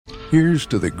Here's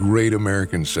to the great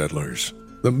American settlers,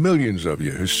 the millions of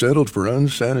you who settled for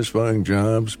unsatisfying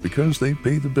jobs because they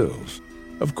pay the bills.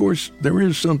 Of course, there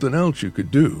is something else you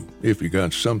could do if you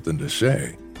got something to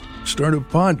say. Start a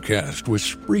podcast with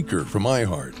Spreaker from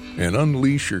iHeart and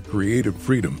unleash your creative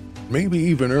freedom. Maybe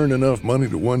even earn enough money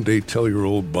to one day tell your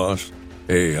old boss,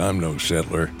 "Hey, I'm no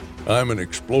settler. I'm an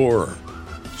explorer."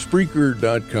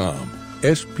 Spreaker.com.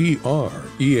 Spreaker.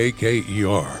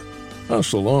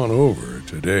 Hustle on over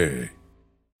today.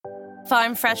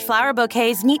 Farm fresh flower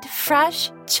bouquets meet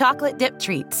fresh chocolate-dipped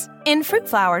treats in Fruit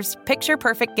Flowers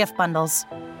picture-perfect gift bundles.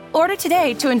 Order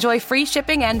today to enjoy free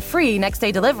shipping and free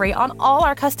next-day delivery on all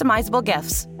our customizable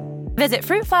gifts. Visit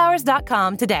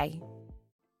fruitflowers.com today.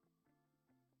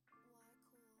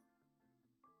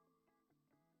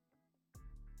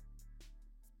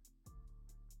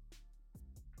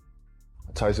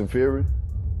 Tyson Fury,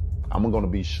 I'm going to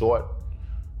be short,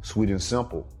 sweet, and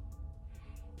simple.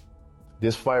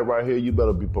 This fight right here, you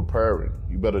better be preparing.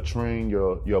 You better train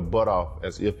your butt off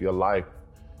as if your life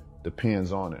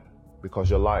depends on it, because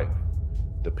your life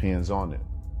depends on it.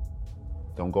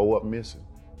 Don't go up missing.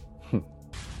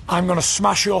 I'm going to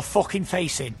smash your fucking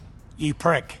face in, you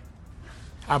prick.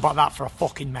 How about that for a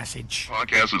fucking message?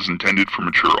 Podcast is intended for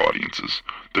mature audiences.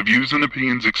 The views and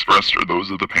opinions expressed are those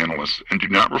of the panelists and do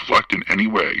not reflect in any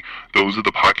way those of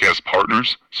the podcast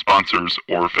partners, sponsors,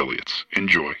 or affiliates.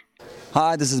 Enjoy.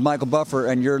 Hi, this is Michael Buffer,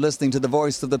 and you're listening to The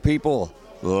Voice of the People.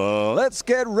 Let's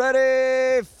get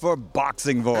ready for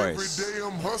Boxing Voice. Every day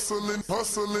I'm hustling,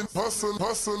 hustling, hustling,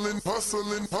 hustling,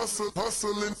 hustling,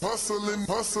 hustling, hustling,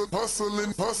 hustling,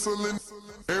 hustling, hustling.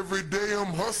 Every day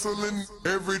I'm hustling,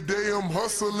 every day I'm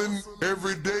hustling,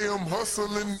 every day I'm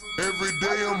hustling, every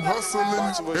day I'm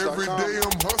hustling, every day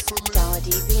I'm hustling. Dollar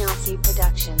D Beyonce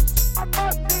Productions. I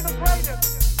must be the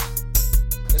greatest.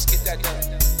 Let's get that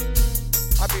done.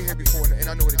 I've been here before and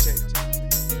I know what it takes.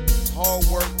 It's hard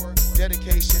work,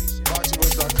 dedication.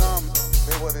 BoxingWords.com.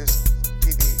 Mayweather's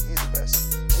TV, he's the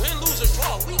best. Win, lose, or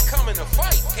draw, we coming to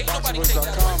fight. Can't nobody take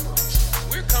that away.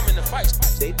 We're coming to fight.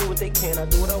 They do what they can, I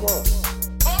do what I want.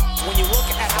 When you look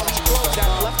at how he throws that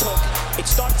left hook, it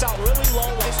starts out really low.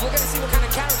 We're going to see what kind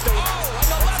of character he has. And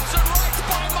the lefts and rights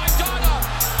by Maidana.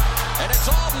 And it's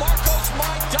all Marcos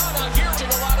Maidana here.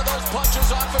 A lot of those punches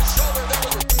off his shoulder.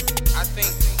 I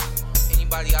think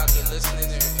anybody out there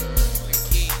listening or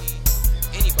key,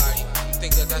 anybody, you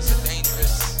think that that's a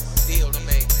dangerous deal to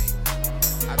make.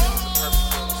 I think it's a perfect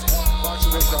deal to make.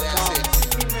 BoxingWords.com.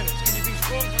 15 minutes. Can you be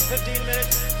strong for 15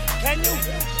 minutes? Can you?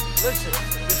 Listen,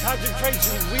 the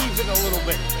concentration is weaving a little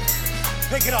bit.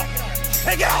 Pick it up.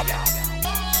 Pick it up!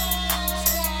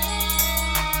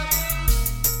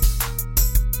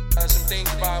 Some things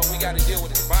about we got to deal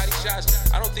with his body shots.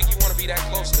 I don't think you want to be that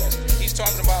close to us. He's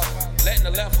talking about letting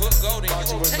the left hook go, then you're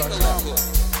going to take the left hook.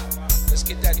 Let's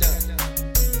get that done.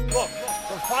 Look,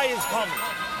 the fire's coming.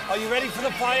 Are you ready for the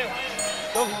fire?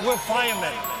 Look, we're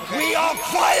firemen. Okay. We are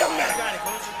firemen!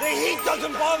 The heat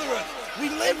doesn't bother us. We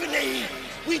live in the heat.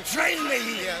 We train in the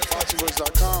heat.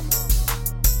 BoxingWords.com.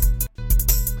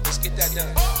 Let's get that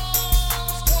done.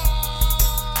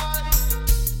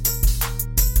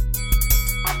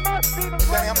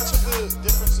 Danny, how much of the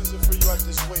difference is it for you at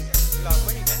this weight? You lost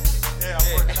weight, man? Yeah, I'm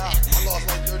working out. I lost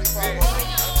like 35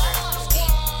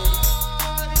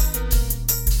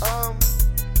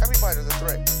 Everybody's a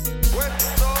threat. Puerto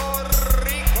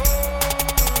Rico.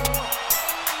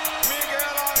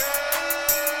 Miguel Ángel.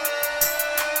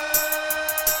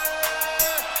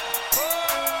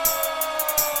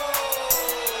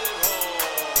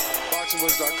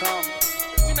 BoxingWords.com.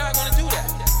 We're not going to do that.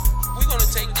 We're going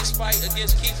to take this fight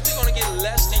against Keith. We're going to get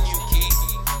less than you, Keith,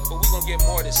 but we're going to get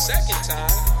more the second time.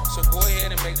 So go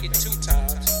ahead and make it 2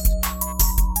 times.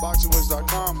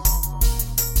 BoxingWords.com.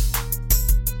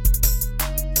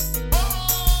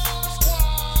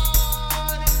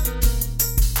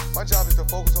 My job is to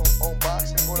focus on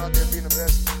boxing, going out there being the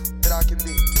best that I can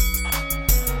be.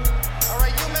 All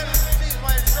right, you men receive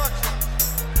my instructions.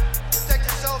 Protect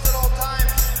yourselves at all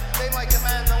times. Obey my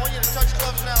commands. I want you to touch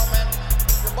gloves now, man.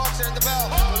 You're boxing at the bell.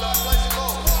 We'll let you go.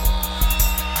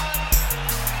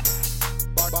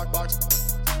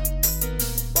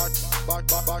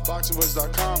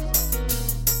 BoxingWords.com.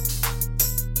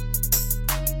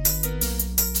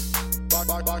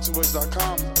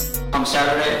 BoxingWords.com.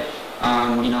 Saturday, I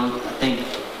think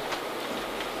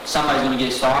somebody's going to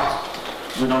get stalked.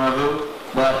 We don't know who,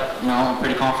 but, I'm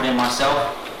pretty confident in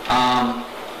myself. And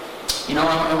we're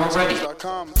ready.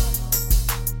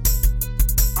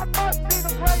 I must be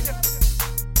the greatest.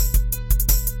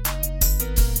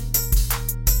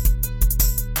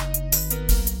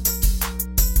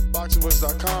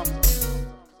 BoxingWords.com.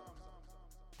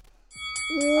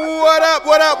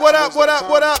 What up?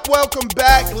 Welcome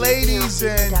back, ladies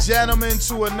and gentlemen,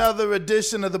 to another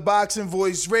edition of the Boxing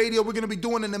Voice Radio. We're going to be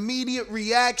doing an immediate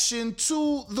reaction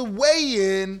to the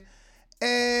weigh-in,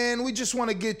 and we just want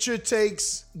to get your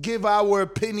takes, give our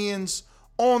opinions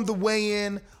on the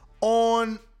weigh-in,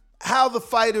 on how the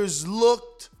fighters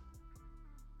looked.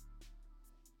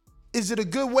 Is it a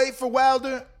good weight for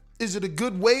Wilder? Is it a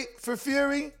good weight for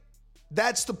Fury?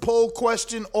 That's the poll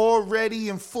question already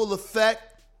in full effect.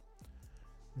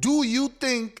 Do you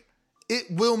think it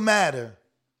will matter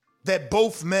that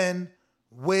both men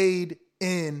weighed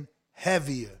in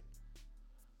heavier?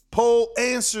 Poll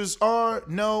answers are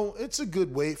no, it's a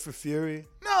good weight for Fury.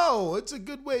 No, it's a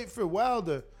good weight for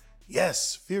Wilder.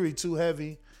 Yes, Fury too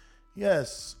heavy.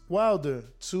 Yes, Wilder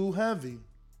too heavy.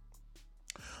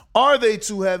 Are they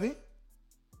too heavy?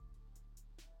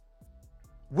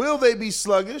 Will they be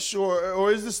sluggish,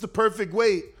 or is this the perfect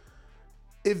weight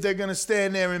if they're going to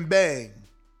stand there and bang?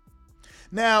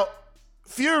 Now,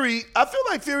 Fury, I feel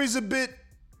like Fury's a bit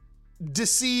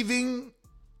deceiving,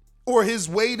 or his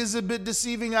weight is a bit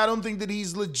deceiving. I don't think that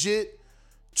he's legit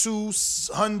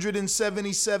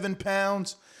 277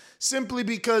 pounds, simply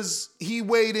because he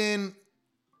weighed in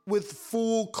with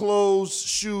full clothes,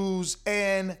 shoes,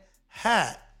 and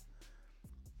hat.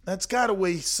 That's got to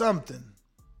weigh something,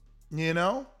 you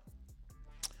know?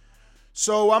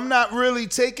 So I'm not really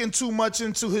taking too much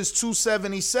into his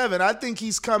 277. I think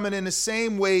he's coming in the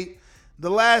same weight the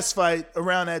last fight,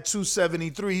 around at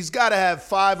 273. He's got to have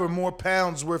 5 or more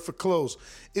pounds worth of clothes.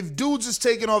 If dudes is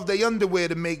taking off their underwear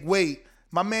to make weight,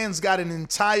 my man's got an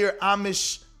entire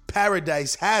Amish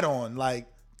paradise hat on. Like,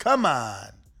 come on.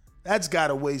 That's got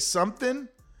to weigh something.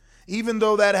 Even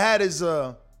though that hat is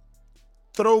a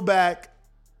throwback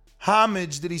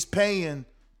homage that he's paying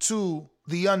to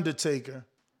The Undertaker.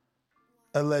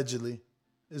 Allegedly,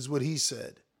 is what he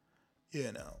said.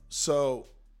 You know. So,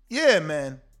 yeah,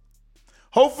 man.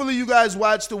 Hopefully you guys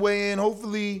watched the weigh-in.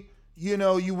 Hopefully, you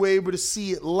know, you were able to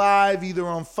see it live, either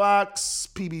on Fox,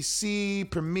 PBC,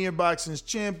 Premier Boxing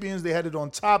Champions. They had it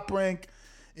on Top Rank.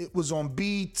 It was on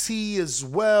BT as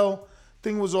well.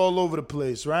 Thing was all over the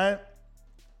place, right?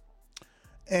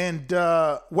 And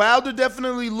Wilder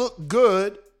definitely looked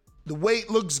good. The weight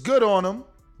looks good on him.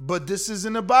 But this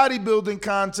isn't a bodybuilding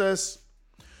contest.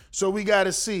 So we got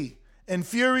to see. And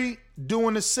Fury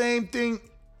doing the same thing.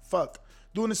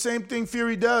 Doing the same thing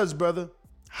Fury does, brother.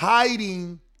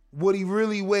 Hiding what he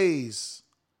really weighs.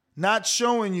 Not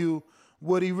showing you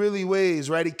what he really weighs,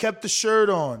 right? He kept the shirt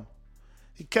on.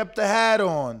 He kept the hat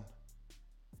on.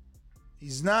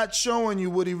 He's not showing you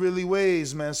what he really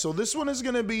weighs, man. So this one is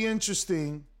going to be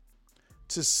interesting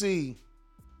to see,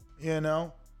 you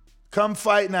know. Come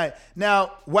fight night.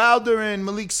 Now, Wilder and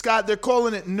Malik Scott, they're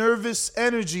calling it nervous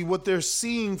energy, what they're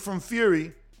seeing from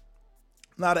Fury.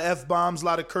 A lot of F-bombs, a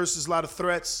lot of curses, a lot of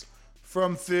threats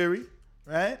from Fury,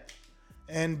 right?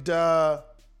 And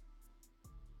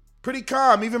pretty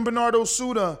calm. Even Bernardo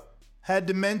Suda had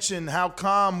to mention how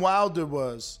calm Wilder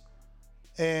was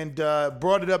and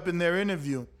brought it up in their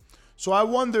interview. So I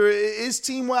wonder, is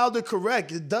Team Wilder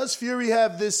correct? Does Fury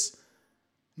have this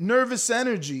nervous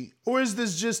energy, or is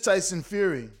this just Tyson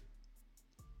Fury?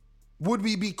 Would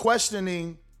we be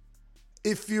questioning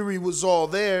if Fury was all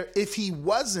there if he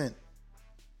wasn't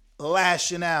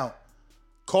lashing out,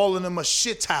 calling him a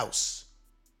shit house?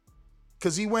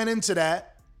 Because he went into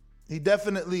that. He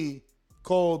definitely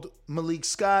called Malik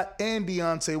Scott and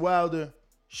Deontay Wilder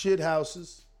shit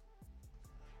houses,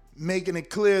 making it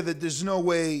clear that there's no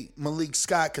way Malik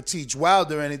Scott could teach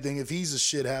Wilder anything if he's a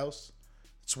shit house.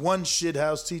 It's one shit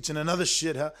house teaching another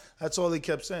shit house. That's all he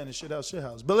kept saying, is shit house, shit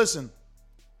house. But listen,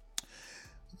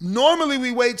 normally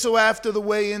we wait till after the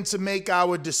weigh-in to make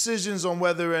our decisions on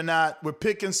whether or not we're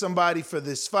picking somebody for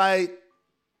this fight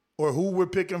or who we're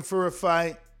picking for a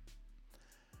fight.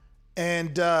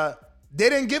 And they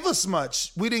didn't give us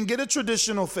much. We didn't get a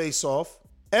traditional face-off.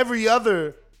 Every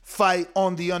other fight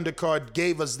on the undercard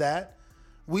gave us that.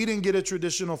 We didn't get a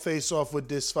traditional face-off with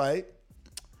this fight.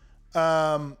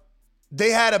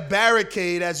 They had a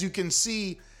barricade, as you can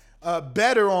see,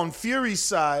 better on Fury's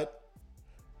side.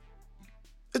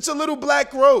 It's a little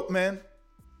black rope, man.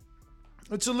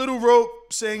 It's a little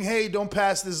rope saying, hey, don't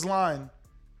pass this line.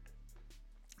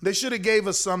 They should have gave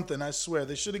us something, I swear.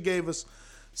 They should have gave us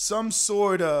some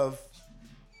sort of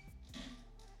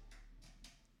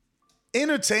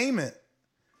entertainment.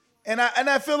 And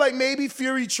I feel like maybe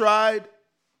Fury tried.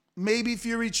 Maybe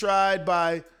Fury tried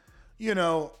by, you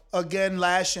know, again,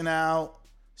 lashing out,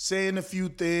 saying a few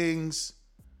things.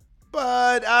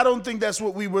 But I don't think that's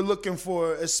what we were looking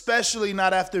for, especially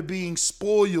not after being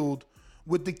spoiled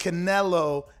with the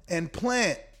Canelo and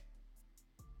Plant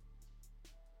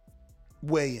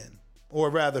weigh-in, or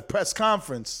rather press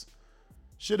conference.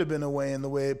 Should have been a weigh-in the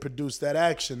way it produced that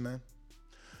action, man.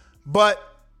 But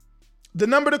the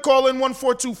number to call in,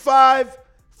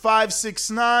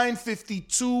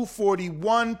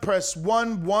 1-425-569-5241. Press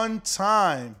 1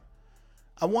 time.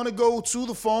 I want to go to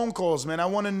the phone calls, man. I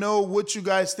want to know what you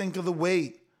guys think of the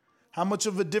weight. How much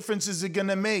of a difference is it going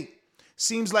to make?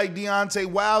 Seems like Deontay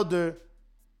Wilder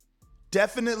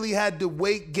definitely had the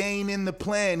weight gain in the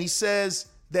plan. He says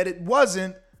that it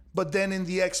wasn't, but then in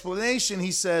the explanation,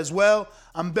 he says, well,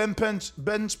 I'm bench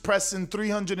pressing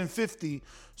 350,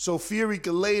 so Fury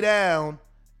could lay down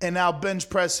and I'll bench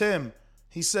press him.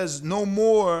 He says no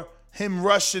more him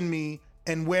rushing me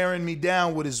and wearing me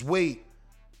down with his weight.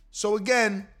 So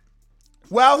again,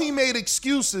 while he made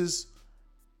excuses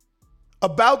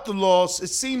about the loss, it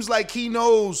seems like he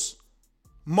knows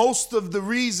most of the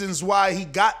reasons why he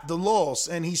got the loss,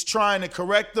 and he's trying to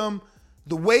correct them.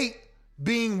 The weight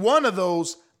being one of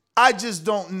those,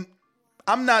 I'm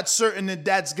not certain that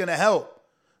that's going to help.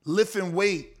 Lifting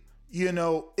weight,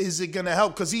 is it going to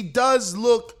help? Because he does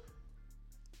look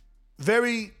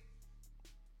he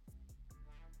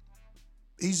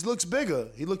looks bigger.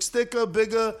 He looks thicker,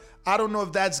 bigger. I don't know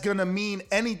if that's going to mean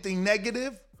anything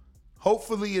negative.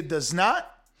 Hopefully it does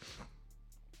not.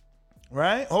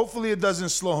 Right? Hopefully it doesn't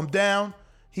slow him down.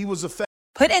 He was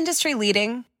Put industry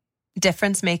leading,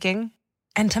 difference making,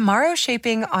 and tomorrow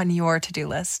shaping on your to-do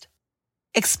list.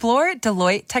 Explore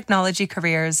Deloitte Technology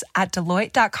Careers at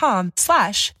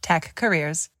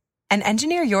Deloitte.com/tech-careers and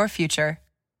engineer your future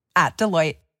at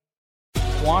Deloitte.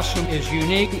 WASM is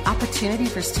unique. The opportunity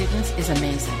for students is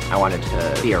amazing. I wanted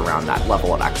to be around that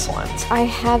level of excellence. I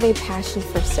have a passion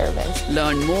for service.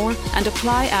 Learn more and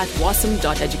apply at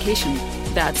wasm.education.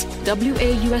 That's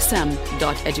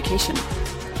WAUSM.education.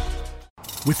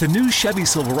 With the new Chevy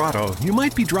Silverado, you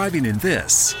might be driving in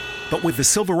this. But with the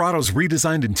Silverado's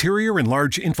redesigned interior and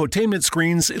large infotainment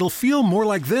screens, it'll feel more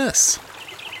like this.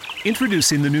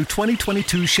 Introducing the new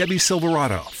 2022 Chevy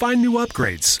Silverado. Find new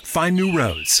upgrades. Find new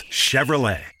roads.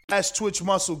 Chevrolet. That's Twitch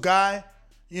Muscle Guy.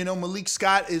 Malik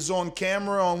Scott is on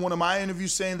camera on one of my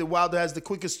interviews saying that Wilder has the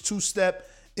quickest two-step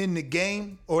in the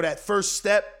game, or that first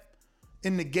step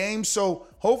in the game. So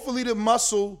hopefully the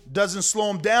muscle doesn't slow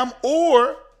him down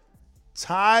or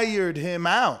tired him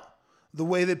out the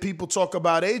way that people talk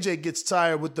about AJ gets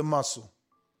tired with the muscle.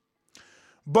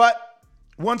 But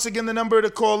once again, the number to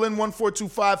call in,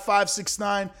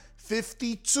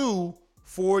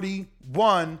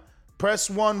 1-425-569-5241. Press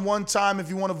 1 time if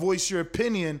you want to voice your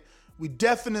opinion. We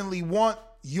definitely want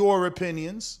your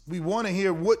opinions. We want to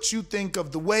hear what you think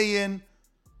of the weigh-in.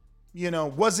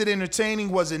 Was it entertaining?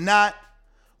 Was it not?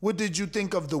 What did you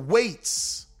think of the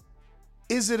weights?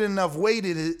 Is it enough weight?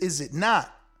 Is it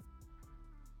not?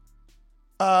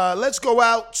 Let's go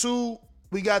out to,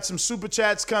 we got some super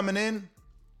chats coming in.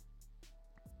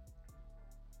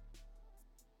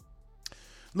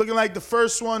 Looking like the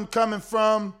first one coming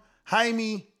from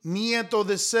Jaime Nieto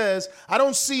that says, I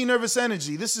don't see nervous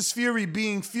energy. This is Fury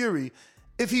being Fury.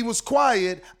 If he was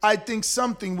quiet, I think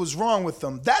something was wrong with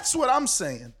him. That's what I'm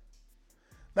saying.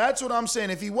 That's what I'm saying.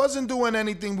 If he wasn't doing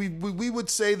anything, we would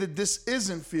say that this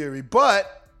isn't Fury.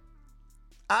 But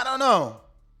I don't know.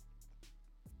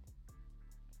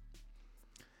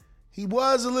 He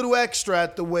was a little extra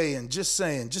at the weigh-in. Just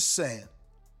saying.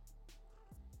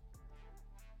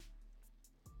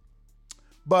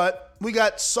 But we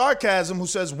got Sarcasm who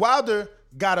says Wilder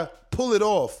gotta pull it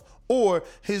off or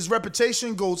his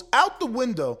reputation goes out the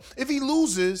window. If he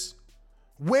loses,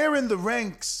 where in the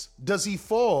ranks does he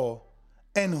fall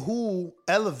and who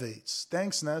elevates?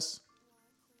 Thanks, Ness.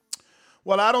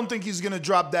 Well, I don't think he's going to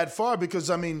drop that far because,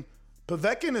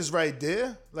 Povetkin is right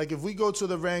there. Like, if we go to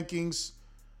the rankings,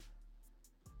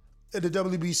 the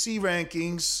WBC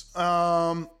rankings,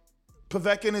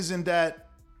 Povetkin isn't that,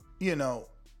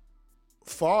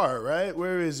 far, right?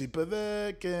 Where is he?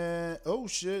 Povetkin. Oh,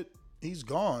 shit. He's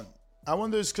gone. I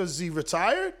wonder if it's because he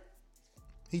retired?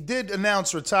 He did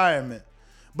announce retirement.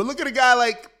 But look at a guy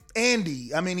like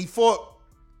Andy. He fought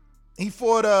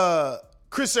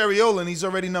Chris Arreola, and he's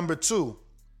already number 2.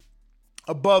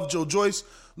 Above Joe Joyce,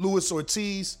 Luis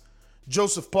Ortiz,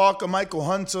 Joseph Parker, Michael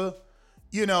Hunter.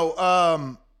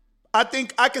 I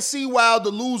think I could see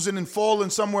Wilder losing and falling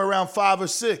somewhere around 5 or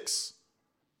 6.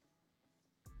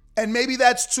 And maybe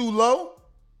that's too low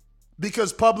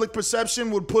because public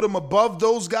perception would put him above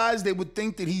those guys. They would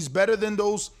think that he's better than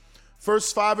those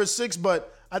first 5 or 6.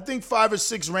 But I think 5 or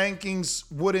 6 rankings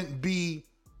wouldn't be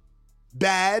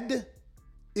bad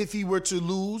if he were to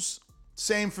lose.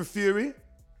 Same for Fury.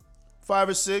 5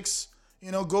 or 6,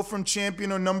 go from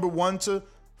champion or number 1 to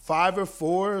 5 or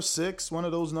 4 or 6, one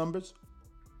of those numbers.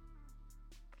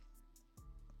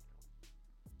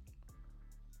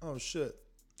 Oh, shit.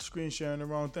 Screen sharing the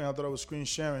wrong thing. I thought I was screen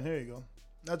sharing. Here you go.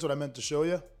 That's what I meant to show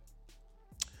you.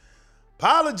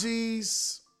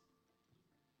 Apologies.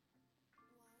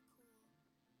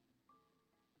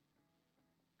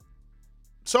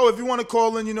 So if you want to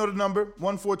call in, you know the number,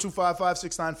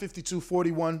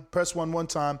 1-425-569-5241. Press 1 one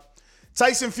time.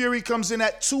 Tyson Fury comes in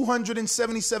at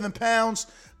 277 pounds.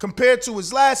 Compared to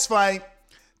his last fight,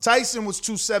 Tyson was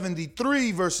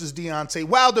 273 versus Deontay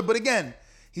Wilder. But again,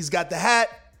 he's got the hat.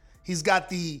 He's got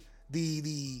the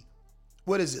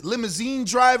what is it, limousine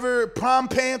driver prom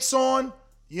pants on.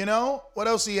 You know? What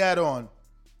else he had on?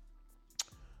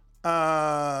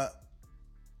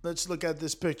 Let's look at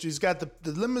this picture. He's got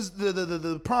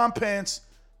the prom pants,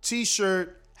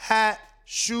 t-shirt, hat,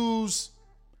 shoes.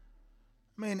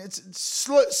 I mean, it's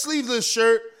sleeveless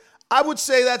shirt. I would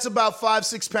say that's about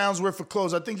 5-6 pounds worth of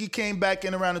clothes. I think he came back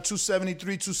in around the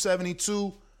 273,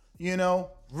 272,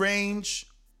 range.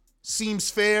 Seems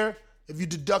fair if you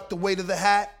deduct the weight of the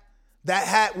hat. That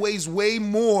hat weighs way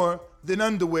more than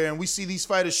underwear, and we see these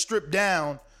fighters strip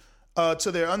down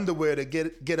to their underwear to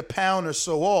get a pound or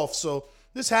so off. So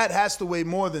this hat has to weigh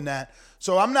more than that.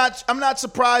 So I'm not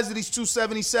surprised that he's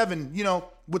 277.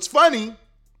 What's funny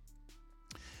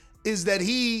is that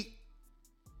he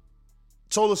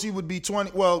told us he would be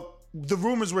 20. Well, the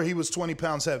rumors were he was 20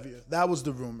 pounds heavier. That was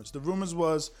the rumors. The rumors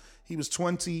was he was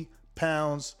 20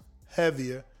 pounds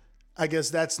heavier. I guess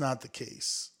that's not the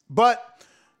case. But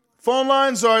phone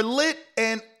lines are lit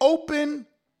and open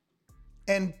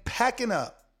and packing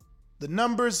up. The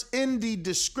numbers in the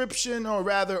description, or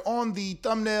rather on the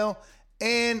thumbnail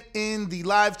and in the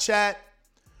live chat.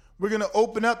 We're going to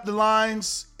open up the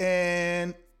lines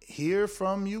and hear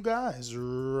from you guys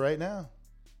right now.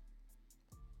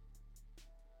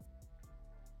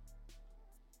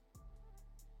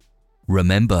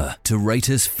 Remember to rate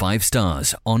us 5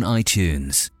 stars on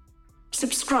iTunes.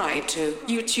 Subscribe to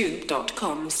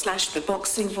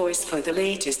youtube.com/theboxingvoice for the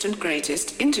latest and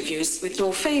greatest interviews with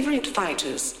your favorite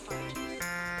fighters.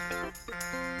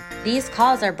 These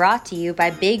calls are brought to you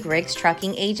by Big Rigs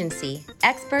Trucking Agency,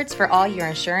 experts for all your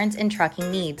insurance and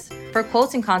trucking needs. For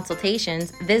quotes and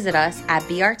consultations, visit us at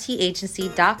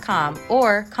brtagency.com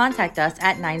or contact us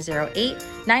at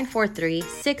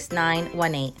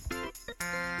 908-943-6918.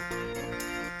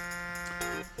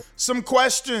 Some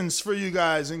questions for you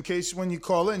guys in case when you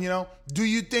call in, do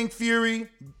you think Fury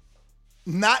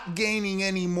not gaining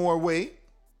any more weight,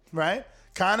 right?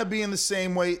 Kind of being the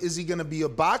same way. Is he going to be a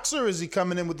boxer, or is he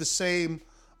coming in with the same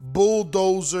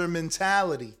bulldozer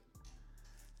mentality?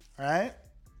 All right?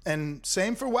 And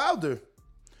same for Wilder. Do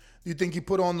you think he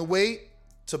put on the weight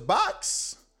to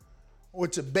box or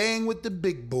to bang with the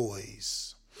big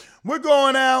boys? We're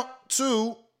going out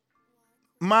to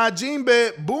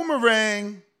Majimbe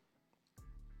Boomerang.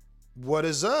 What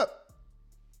is up?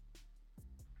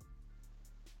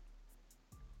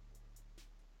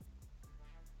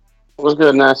 What's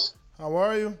good, Ness? How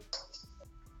are you?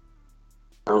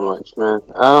 Not much, man.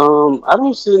 I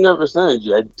don't see the nervous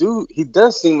energy. He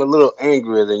does seem a little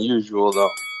angrier than usual,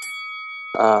 though.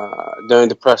 During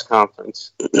the press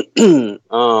conference. But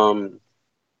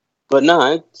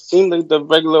it seemed like the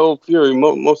regular old Fury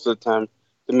most of the time.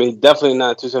 I mean, definitely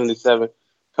not 277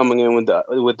 coming in with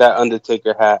that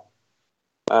Undertaker hat.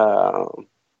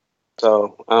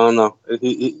 So I don't know.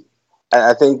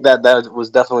 I think that was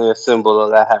definitely a symbol, or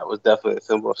that hat was definitely a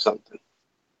symbol of something.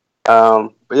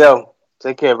 But yo,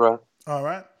 take care, bro. All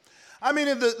right. I mean,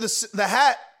 the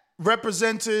hat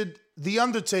represented the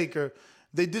Undertaker.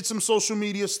 They did some social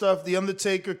media stuff. The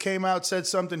Undertaker came out, said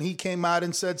something. He came out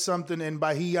and said something. And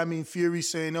by he, I mean Fury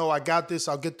saying, "Oh, I got this.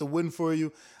 I'll get the win for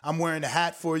you. I'm wearing a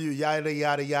hat for you." Yada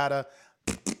yada yada.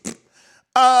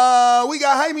 We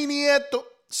got Jaime Nieto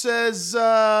says,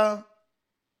 I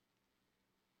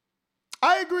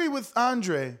agree with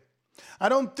Andre. I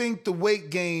don't think the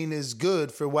weight gain is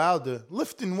good for Wilder.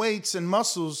 Lifting weights and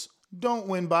muscles don't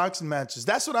win boxing matches.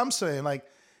 That's what I'm saying. Like,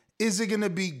 is it going to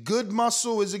be good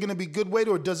muscle? Is it going to be good weight?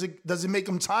 Or does it make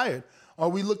him tired? Are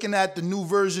we looking at the new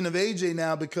version of AJ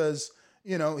now because,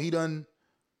 he done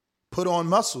put on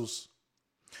muscles?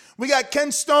 We got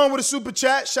Ken Stone with a super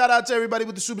chat. Shout out to everybody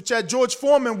with the super chat. George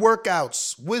Foreman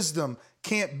workouts. Wisdom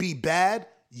can't be bad.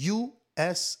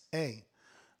 USA.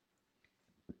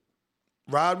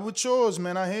 Ride with yours,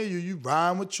 man. I hear you. You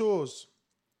ride with yours.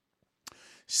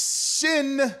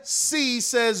 Shin C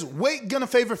says, weight gonna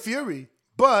favor Fury,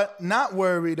 but not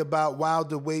worried about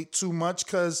Wilder weight too much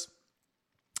because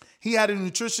he had a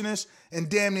nutritionist and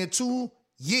damn near 2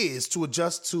 years to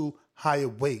adjust to higher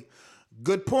weight.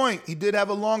 Good point. He did have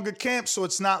a longer camp, so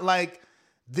it's not like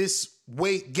this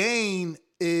weight gain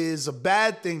is a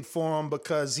bad thing for him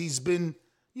because he's been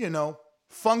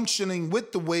functioning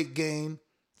with the weight gain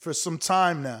for some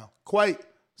time now. Quite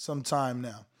some time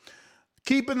now.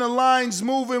 Keeping the lines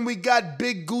moving, we got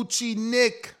Big Gucci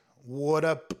Nick. What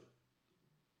up?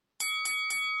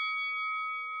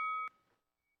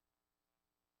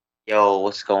 Yo,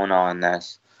 what's going on,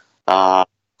 Ness? Shout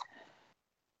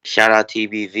out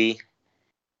TBV.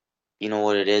 You know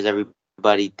what it is.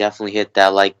 Everybody definitely hit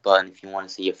that like button if you want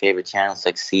to see your favorite channel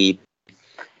succeed.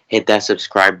 Hit that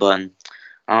subscribe button.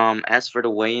 As for the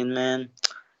weigh-in, man,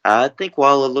 I think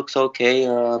Wilder looks okay.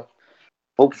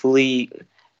 Hopefully,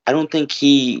 I don't think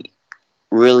he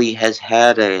really has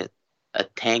had a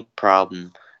tank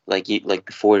problem like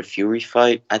before the Fury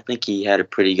fight. I think he had a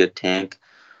pretty good tank.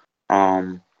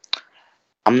 I'm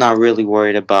not really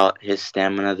worried about his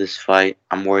stamina this fight.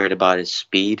 I'm worried about his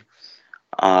speed.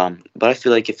 But I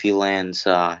feel like if he lands,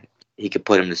 he could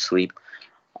put him to sleep.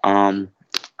 Like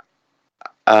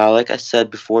I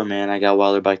said before, man, I got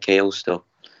Wilder by KO still.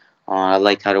 I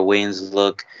like how the weigh-ins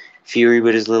look. Fury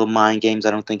with his little mind games,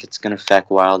 I don't think it's going to affect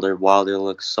Wilder. Wilder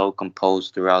looks so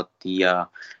composed throughout the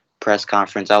press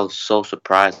conference. I was so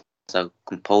surprised how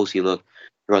composed he looked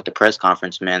throughout the press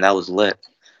conference, man. That was lit.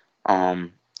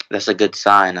 That's a good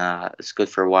sign. It's good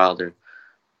for Wilder.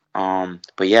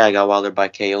 But yeah, I got Wilder by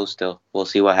KO still. We'll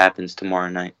see what happens tomorrow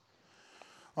night.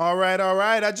 All right.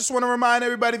 I just want to remind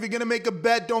everybody, if you're going to make a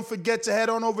bet, don't forget to head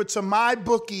on over to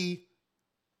mybookie.ag.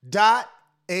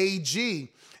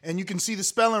 And you can see the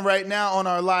spelling right now on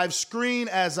our live screen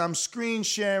as I'm screen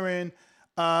sharing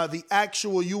the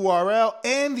actual URL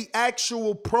and the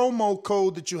actual promo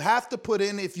code that you have to put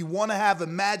in if you want to have a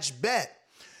match bet.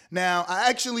 Now, I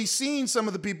actually seen some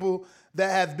of the people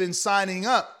that have been signing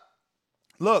up.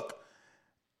 Look,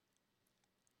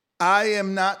 I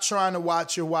am not trying to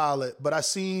watch your wallet, but I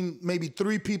seen maybe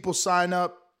 3 people sign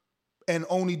up and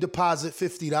only deposit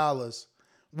 $50,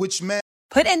 which meant...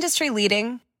 Put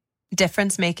industry-leading,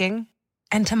 difference-making,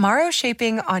 and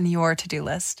tomorrow-shaping on your to-do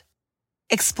list.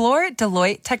 Explore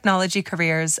Deloitte Technology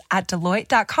Careers at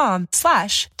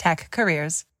Deloitte.com/tech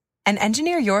careers and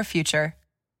engineer your future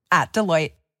at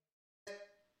Deloitte.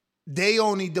 They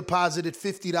only deposited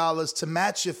 $50 to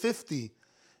match your $50.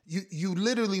 You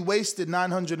literally wasted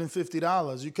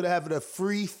 $950. You could have had a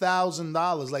free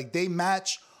 $1,000. Like, they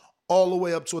match all the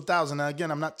way up to $1,000. Now,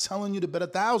 again, I'm not telling you to bet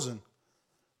 $1,000,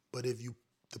 but if you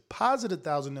deposit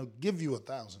 $1,000, they'll give you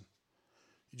 $1,000.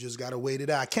 You just gotta wait it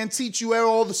out. I can't teach you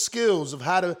all the skills of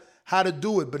how to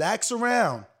do it, but ask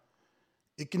around.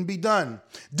 It can be done.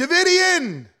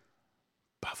 Davidian,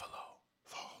 Buffalo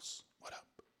Falls. What up?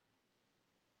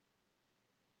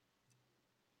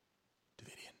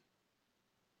 Davidian.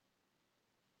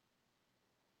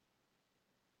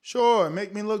 Sure,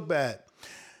 make me look bad.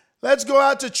 Let's go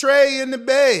out to Trey in the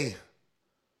Bay.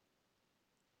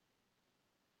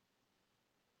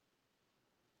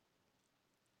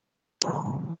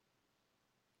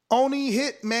 Only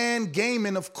Hitman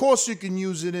Gaming. Of course you can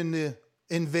use it in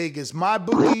Vegas.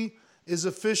 MyBookie is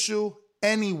official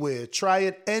anywhere. Try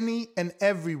it any and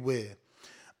everywhere.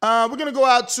 We're going to go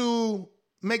out to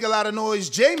Make a Lot of Noise.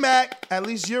 J-Mac, at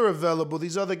least you're available.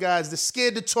 These other guys, they're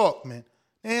scared to talk, man.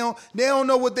 They don't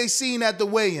know what they seen at the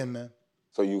weigh-in, man.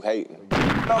 So you hating?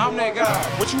 I'm that guy.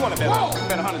 What you want to bet on?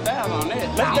 Bet 100,000 on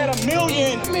that. Let's bet $1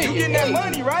 million. You getting that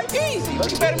money, right? Easy.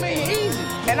 Let's bet $1 million easy.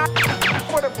 And I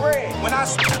for the bread. When I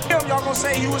him, y'all gonna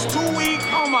say he was too weak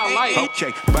on my life.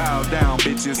 Okay, bow down,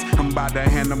 bitches. I'm about to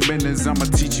handle business. I'ma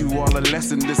teach you all a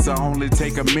lesson. This'll only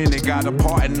take a minute. Got a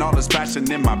part in all this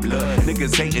passion in my blood.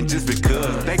 Niggas hating just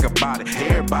because. Think about it.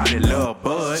 Everybody love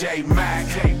Bud. J-Mac,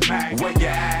 where you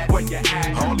at?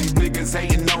 All these niggas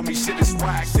hating on me. Shit is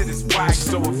whack.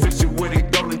 So official with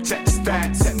it. Go and check the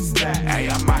stats. Hey,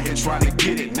 I'm out here trying to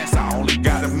get it. Ness, I only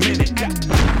got a minute.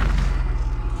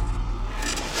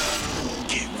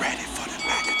 Get ready for the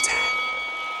back attack.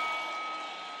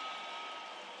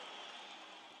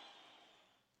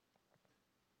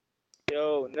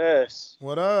 Yo, Ness.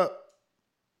 What up?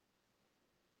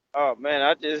 Oh, man,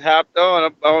 I just hopped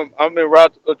on. I'm en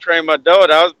route to go train my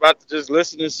daughter. I was about to just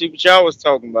listen and see what y'all was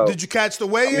talking about. Did you catch the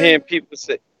weigh-in? I'm hearing people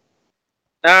say,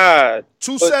 nah.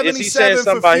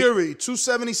 277 for Fury.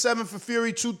 277 for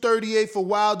Fury, 238 for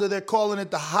Wilder. They're calling it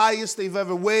the highest they've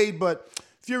ever weighed, but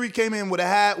Fury came in with a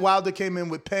hat. Wilder came in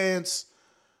with pants.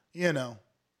 You know.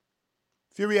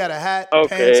 Fury had a hat,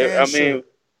 pants, and shirt.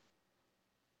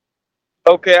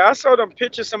 Okay, I saw them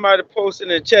pictures somebody posted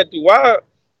in the chat. Do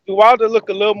Wilder look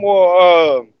a little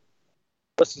more,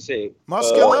 what's it say?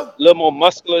 Muscular? A little more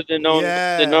muscular than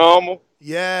normal?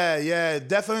 Yeah.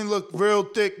 Definitely look real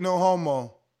thick, no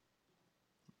homo.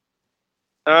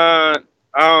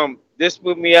 This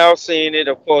put me out seeing it,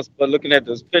 of course, but looking at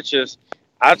those pictures,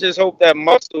 I just hope that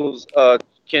muscles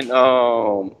can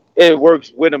it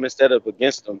works with him instead of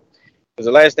against him. Because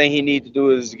the last thing he needs to do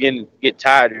is get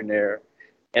tired in there,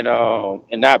 and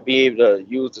not be able to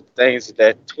use the things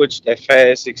that twitch, that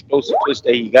fast, explosive twitch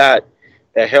that he got,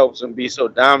 that helps him be so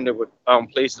dominant with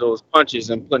placing those punches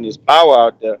and putting his power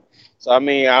out there. So I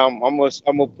mean, I'm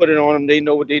gonna put it on him. They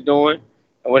know what they're doing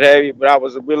and what have you. But I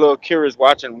was a little curious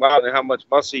watching Wilder and how much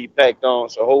muscle he packed on.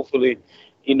 So hopefully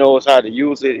he knows how to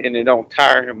use it and it don't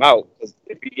tire him out. Because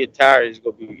if he get tired, it's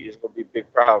gonna be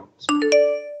big problems.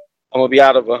 I'm gonna be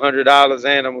out of $100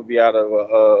 and I'm gonna be out of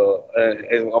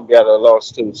a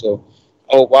loss too. So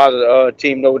I hope Wilder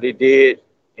team know what they did,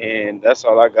 and that's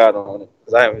all I got on it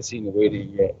because I haven't seen the waiting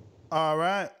yet. All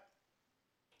right.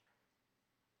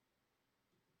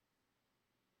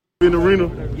 In the arena,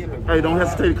 hey, don't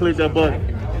hesitate to click that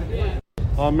button.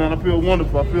 Oh man, I feel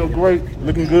wonderful. I feel great,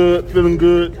 looking good, feeling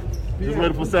good. Just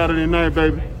ready for Saturday night,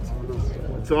 baby.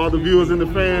 To all the viewers and the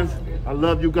fans, I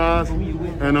love you guys.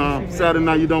 And Saturday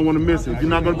night, you don't want to miss it. If you're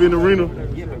not going to be in the arena,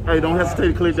 hey, don't hesitate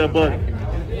to click that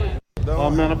button. Oh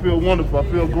man, I feel wonderful. I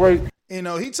feel great. You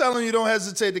know, he telling you don't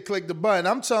hesitate to click the button.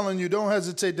 I'm telling you, don't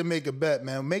hesitate to make a bet,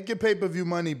 man. Make your pay-per-view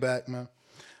money back, man.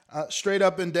 Straight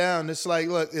up and down. It's like,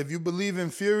 look, if you believe in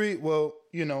Fury, well,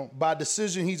 you know, by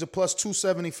decision, he's a plus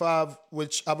 275,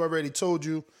 which I've already told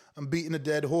you. I'm beating a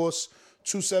dead horse.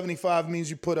 275 means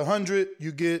you put 100,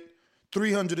 you get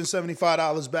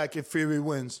 $375 back if Fury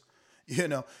wins. You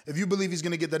know, if you believe he's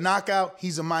going to get the knockout,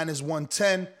 he's a minus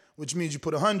 110, which means you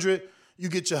put 100, you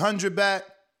get your 100 back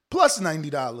plus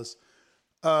 $90.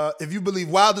 If you believe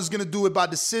Wilder's going to do it by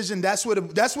decision, that's where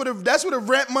the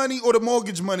rent money or the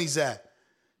mortgage money's at.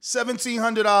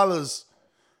 $1,700.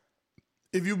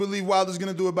 If you believe Wilder's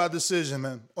going to do it by decision,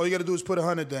 man, all you got to do is put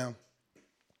 100 down.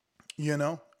 You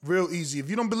know, real easy. If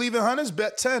you don't believe in hunters,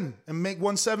 bet 10 and make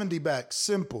 170 back.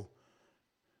 Simple.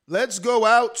 Let's go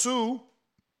out to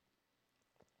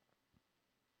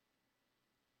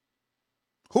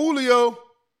Julio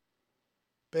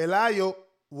Pelayo.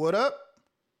 What up?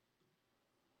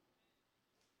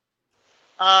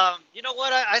 You know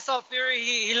what? I saw Fury.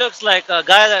 He looks like a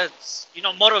guy that's, you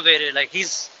know, motivated. Like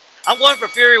I'm going for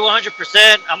Fury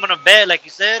 100%. I'm going to bet, like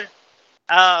you said.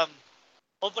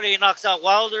 Hopefully he knocks out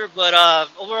Wilder. But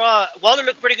overall, Wilder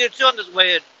looked pretty good too on this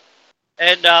weigh-in.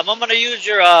 And I'm going to use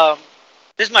your,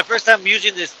 this is my first time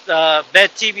using this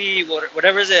Bet TV,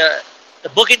 whatever is it, the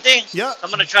booking thing. Yeah. I'm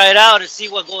going to try it out and see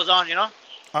what goes on, you know?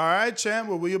 All right, champ.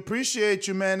 Well, we appreciate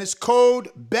you, man. It's code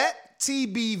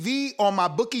BETTBV on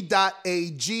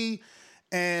mybookie.ag.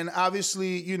 And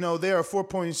obviously, you know, there are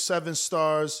 4.7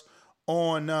 stars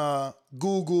on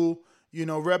Google, you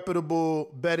know,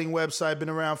 reputable betting website, been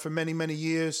around for many, many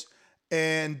years.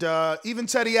 And even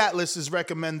Teddy Atlas is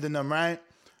recommending them, right?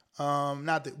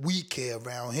 Not that we care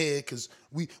around here because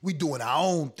we doing our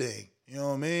own thing. You know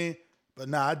what I mean? But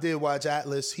nah, I did watch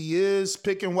Atlas. He is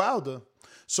picking Wilder.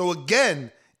 So again,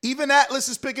 even Atlas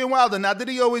is picking Wilder. Not that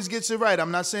he always gets it right.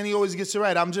 I'm not saying he always gets it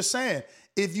right. I'm just saying,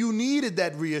 if you needed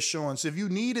that reassurance, if you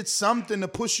needed something to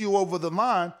push you over the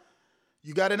line,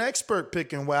 you got an expert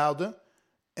picking Wilder.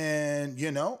 And,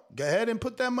 you know, go ahead and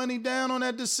put that money down on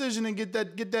that decision and get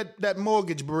that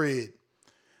mortgage bread.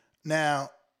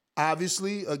 Now,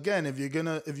 obviously, again, if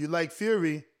you like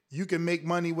Fury, you can make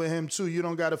money with him too. You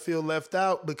don't got to feel left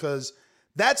out because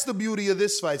that's the beauty of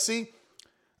this fight. See,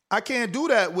 I can't do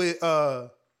that with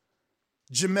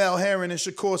Jamel Herring and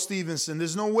Shakur Stevenson.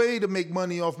 There's no way to make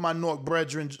money off my Nork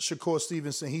brethren, Shakur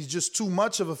Stevenson. He's just too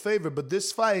much of a favorite. But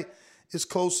this fight is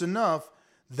close enough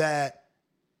that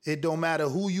it don't matter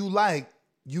who you like,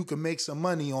 you can make some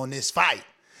money on this fight.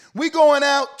 We going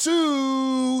out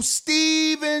to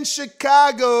Steve in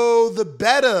Chicago, the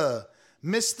better.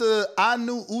 Mr. I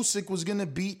knew Usyk was going to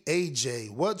beat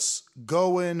AJ. What's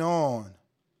going on?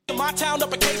 My town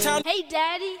up in K-Town. Hey,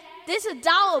 Daddy, this a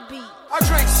dollar beat. I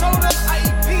drink soda, I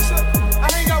eat pizza,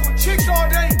 I hang out with chicks all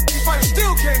day. These fighters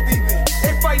still can't beat me.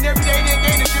 They fighting every day,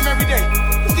 they in the gym every day.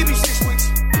 Just give me 6 weeks,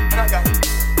 and I got it.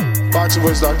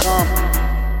 BoxingWiz.com.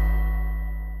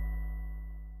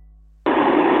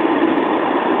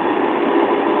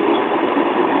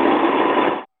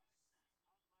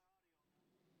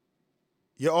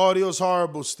 Your audio's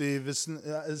horrible, Steve. It's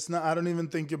not. I don't even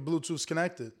think your Bluetooth's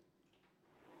connected.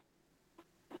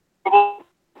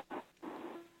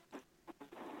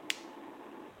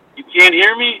 You can't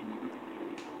hear me?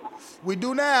 We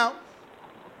do now.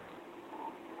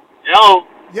 Hello?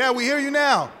 Yeah, we hear you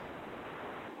now.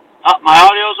 My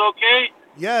audio's okay?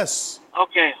 Yes.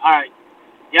 Okay, all right.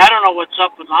 Yeah, I don't know what's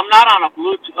up with. I'm not on a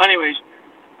Bluetooth. Anyways,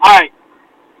 all right.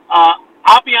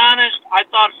 I'll be honest. I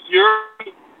thought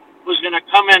Fury was going to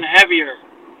come in heavier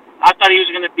I thought he was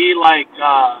going to be like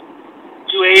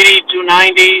 280,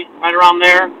 290, right around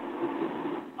there.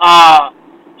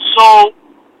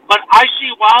 But I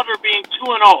see Wilder being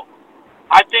 2-0.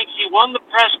 I think he won the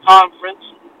press conference.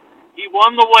 He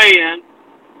won the weigh-in.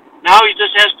 Now he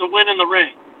just has to win in the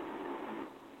ring.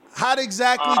 How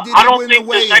exactly did he win the weigh-in? I don't think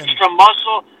there's extra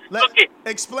muscle.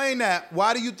 Explain that.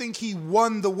 Why do you think he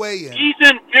won the weigh-in? He's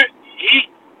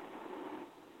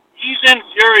in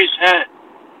Fury's head,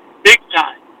 big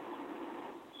time.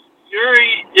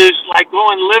 Fury is like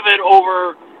going livid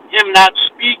over him not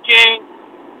speaking,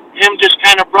 him just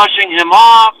kind of brushing him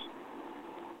off,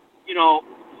 you know.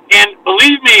 And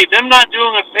believe me, them not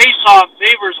doing a face-off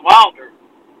favors Wilder.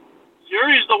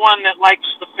 Fury's the one that likes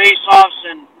the face-offs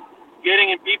and getting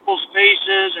in people's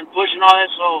faces and pushing all that.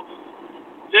 So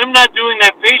them not doing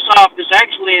that face-off is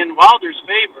actually in Wilder's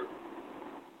favor.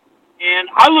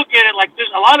 And I look at it like this.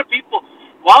 A lot of people,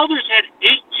 Wilder's had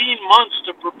 18 months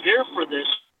to prepare for this.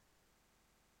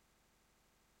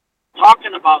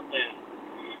 Talking about that.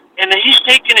 And he's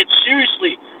taking it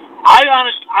seriously. I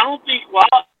don't think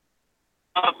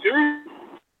Fury,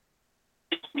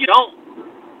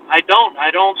 I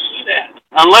don't see that.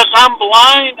 Unless I'm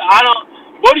blind,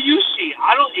 what do you see?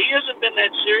 He hasn't been that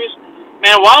serious.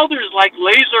 Man, Wilder's like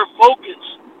laser focus.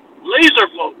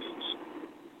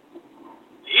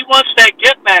 He wants that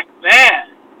get back bad.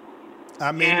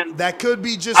 I mean, and that could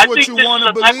be just what you want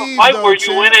to believe, though. I think this is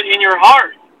the type of fight where you win it in your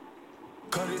heart.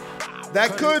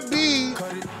 That could be.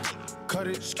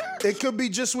 It could be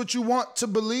just what you want to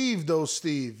believe, though,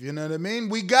 Steve. You know what I mean?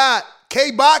 We got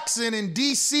K-Boxing in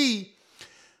D.C.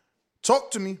 Talk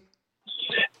to me.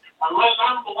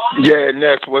 Yeah,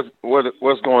 next, what's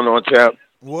going on, champ?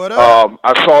 What up?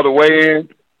 I saw the weigh-in.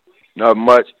 Not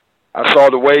much. I saw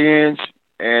the weigh-ins,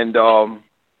 and the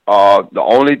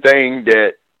only thing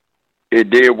that it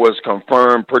did was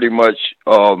confirm pretty much,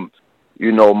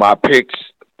 my picks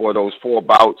for those 4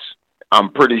 bouts.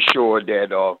 I'm pretty sure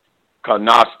that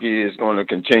Karnofsky is going to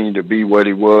continue to be what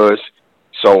he was.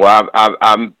 So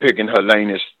I'm picking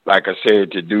Helenius, like I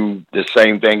said, to do the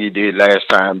same thing he did last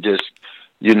time, just,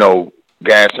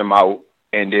 gas him out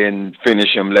and then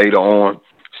finish him later on,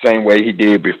 same way he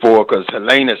did before, because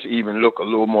Helenius even look a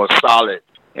little more solid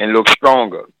and look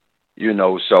stronger,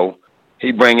 so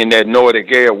he bringing that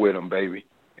Nordic air with him, baby.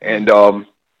 And the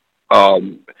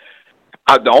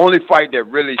only fight that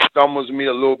really stumbles me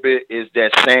a little bit is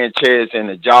that Sanchez and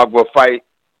the Jagua fight.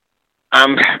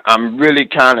 I'm really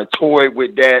kind of toyed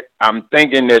with that. I'm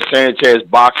thinking that Sanchez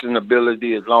boxing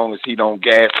ability, as long as he don't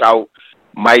gas out,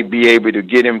 might be able to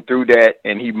get him through that,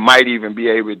 and he might even be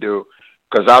able to,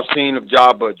 because I've seen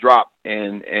Jabba drop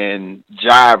and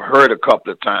jive hurt a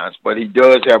couple of times, but he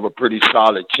does have a pretty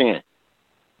solid chin.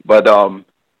 But on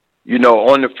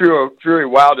the Fury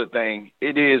Wilder thing,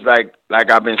 it is like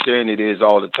I've been saying it is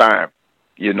all the time.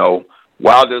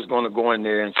 Wilder's going to go in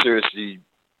there and seriously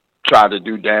try to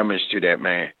do damage to that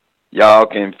man. Y'all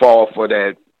can fall for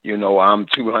that, I'm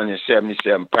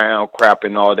 277 pound crap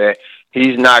and all that.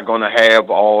 He's not going to have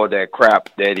all that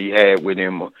crap that he had with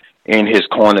him in his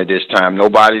corner this time.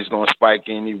 Nobody's going to spike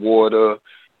any water.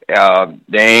 There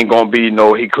ain't going to be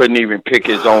he couldn't even pick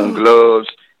his own gloves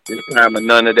this time, or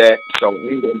none of that. So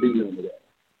ain't going to be none of that.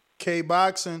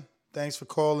 K-Boxing, thanks for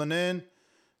calling in.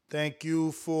 Thank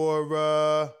you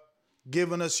for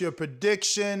giving us your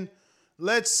prediction.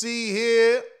 Let's see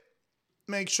here.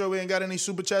 Make sure we ain't got any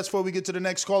super chats before we get to the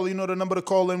next call. You know the number to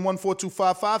call in,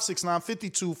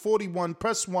 14255695241.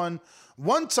 Press 1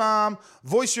 one time.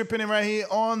 Voice your opinion right here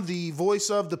on the Voice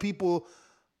of the People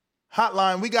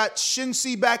hotline. We got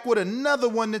Shinsi back with another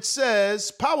one that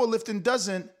says, powerlifting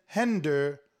doesn't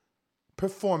hinder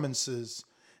performances.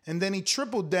 And then he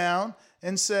tripled down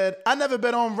and said, I never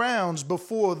bet on rounds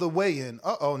before the weigh-in.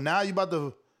 Uh-oh, now you about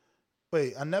to...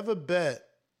 Wait, I never bet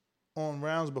on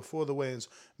rounds before the weigh-ins,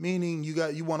 meaning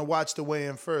you want to watch the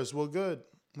weigh-in first. Well, good.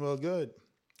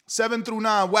 7 through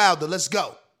 9, Wilder, let's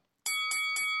go.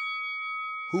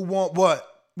 Who want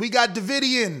what? We got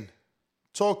Davidian.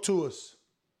 Talk to us.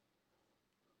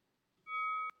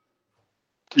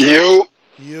 Yo,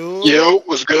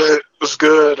 what's good? What's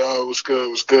good,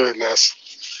 Ness?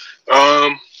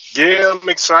 Yeah, I'm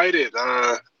excited.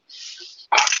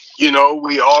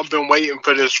 We all been waiting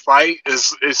for this fight.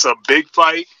 It's a big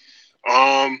fight.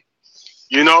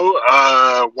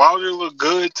 Wilder looked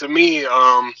good to me.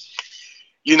 I'm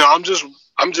just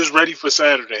ready for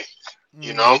Saturday.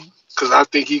 Because I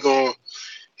think he gonna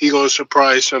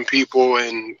surprise some people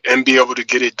and be able to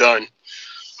get it done.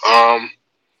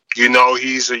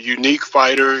 He's a unique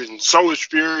fighter, and so is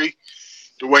Fury,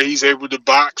 the way he's able to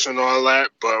box and all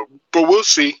that. But we'll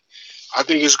see. I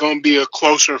think it's going to be a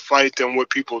closer fight than what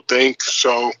people think.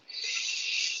 So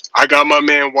I got my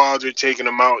man Wilder taking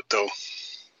him out, though.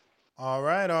 All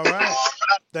right.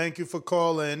 Thank you for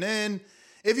calling in.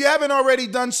 If you haven't already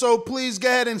done so, please go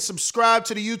ahead and subscribe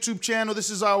to the YouTube channel.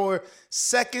 This is our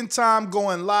second time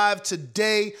going live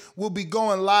today. We'll be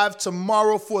going live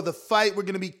tomorrow for the fight. We're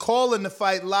going to be calling the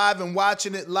fight live and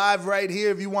watching it live right here.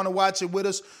 If you want to watch it with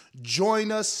us,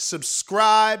 join us,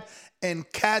 subscribe,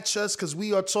 and catch us because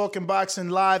we are talking boxing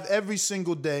live every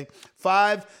single day,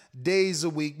 5 days a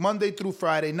week, Monday through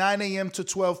Friday, 9 a.m. to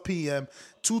 12 p.m.,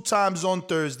 2 times on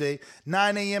Thursday,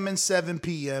 9 a.m. and 7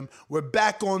 p.m. We're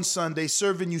back on Sunday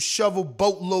serving you shovel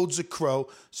boatloads of crow.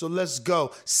 So let's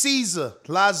go. Caesar,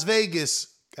 Las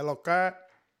Vegas. Hello, car.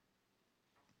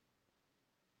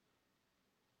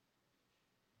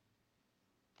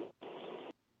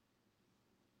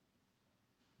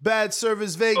 Bad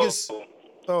Service Vegas.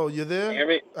 Oh, you there? Can you hear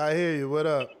me? I hear you. What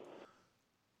up?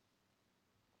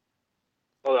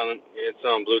 Hold on. It's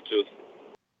on Bluetooth.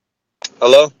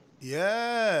 Hello?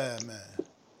 Yeah, man.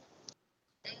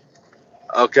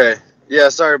 Okay. Yeah,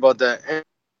 sorry about that.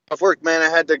 Off work, man, I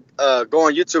had to go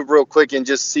on YouTube real quick and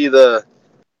just see the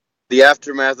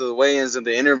aftermath of the weigh-ins and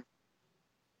the interviews,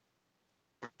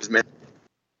 man.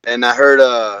 And I heard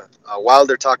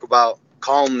Wilder talk about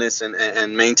calmness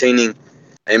and maintaining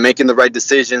and making the right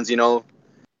decisions, you know.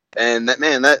 And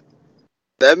that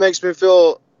makes me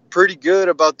feel pretty good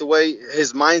about the way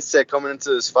his mindset coming into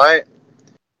this fight.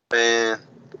 Man,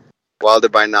 Wilder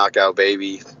by knockout,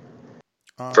 baby.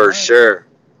 For sure.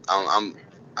 I'm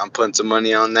putting some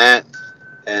money on that.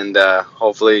 And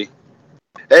hopefully.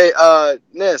 Hey,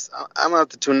 Ness, I'm gonna have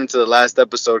to tune into the last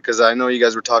episode because I know you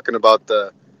guys were talking about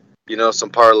some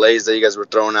parlays that you guys were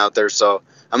throwing out there. So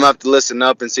I'm gonna have to listen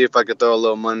up and see if I could throw a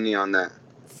little money on that.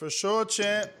 For sure,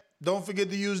 champ. Don't forget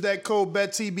to use that code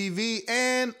BETTBV.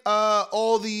 And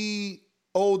all the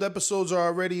old episodes are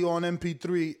already on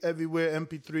MP3 everywhere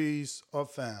MP3s are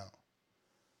found.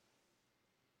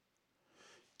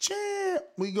 Champ,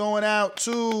 we going out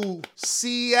to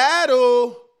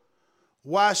Seattle,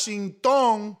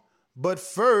 Washington. But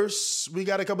first, we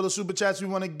got a couple of super chats we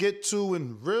want to get to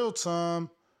in real time.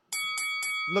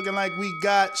 Looking like we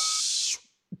got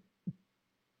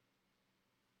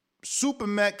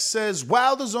Supermax says,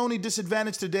 Wilder's only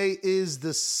disadvantage today is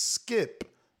the Skip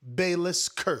Bayless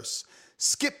curse.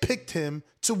 Skip picked him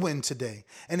to win today.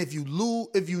 And if you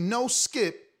know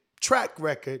Skip track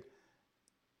record,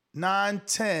 9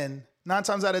 times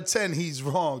out of 10, he's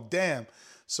wrong. Damn.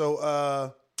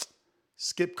 So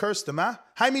Skip cursed him, huh?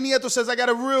 Jaime Nieto says, I got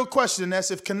a real question.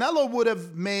 That's if Canelo would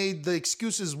have made the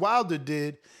excuses Wilder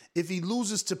did, if he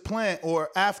loses to Plant or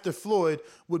after Floyd,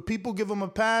 would people give him a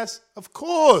pass? Of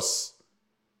course.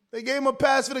 They gave him a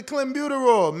pass for the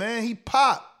clenbuterol, man. He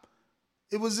popped.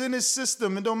 It was in his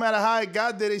system. It don't matter how it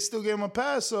got there, they still gave him a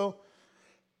pass. So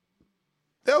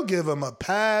they'll give him a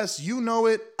pass. You know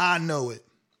it. I know it.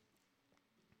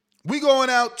 We going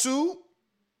out to...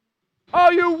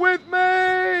 Are you with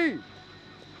me?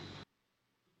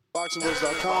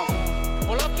 BoxingWords.com.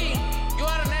 Poloki, you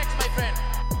are next, my friend.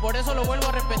 Por eso lo vuelvo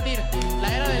a repetir. La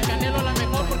era del Canelo es la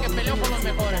mejor porque peleó con los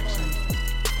mejores.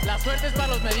 La suerte es para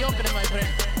los mediocres, my friend.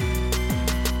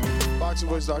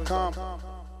 BoxingWords.com.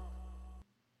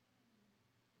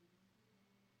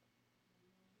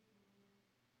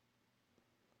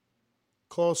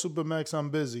 Call Supermax, I'm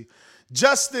busy.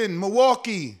 Justin,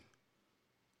 Milwaukee.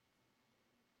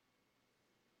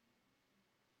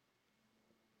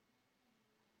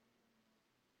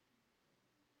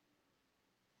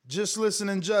 Just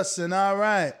listening, Justin. All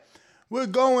right. We're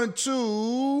going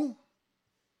to...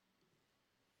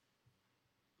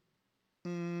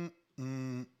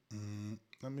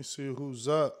 Let me see who's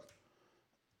up.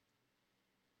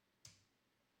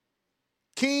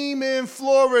 Keem in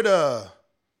Florida.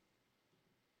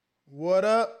 What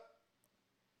up?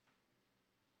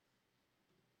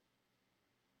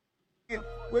 Wait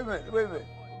a minute.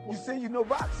 You say you know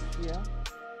boxing? Yeah.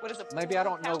 What is it? Maybe I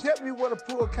don't know. Tell me what a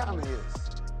pool counter is.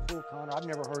 Pool counter? I've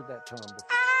never heard that term before.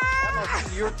 That must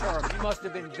be your term. You must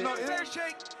have been... Fair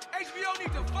shake. HBO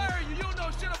need to fire you. You don't know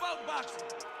shit about boxing.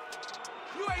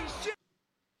 You ain't shit.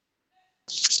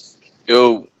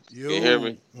 Yo, can you hear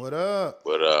me? What up?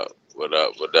 What up?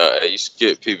 Hey, you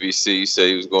skipped PBC. You said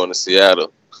you was going to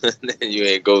Seattle. And then you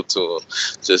ain't go to him.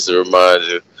 Just to remind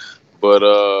you. But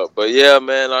yeah,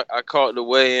 man, I caught the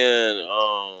weigh-in.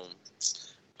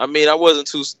 I mean, I wasn't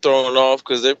too thrown off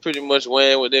because they're pretty much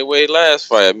weighing what they weighed last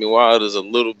fight. I mean, Wilder's a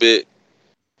little bit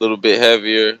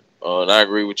heavier. And I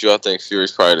agree with you. I think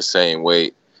Fury's probably the same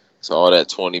weight. So all that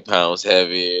 20 pounds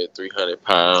heavier, 300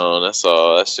 pounds, that's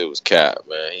all. That shit was cap,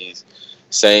 man.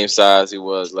 same size he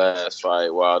was last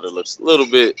fight. Wilder looks a little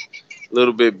bit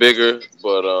bigger,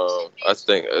 but I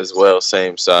think as well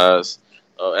same size.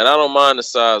 And I don't mind the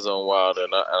size on Wilder,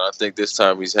 and I think this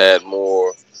time he's had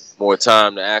more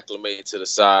time to acclimate to the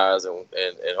size, and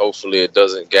hopefully it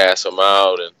doesn't gas him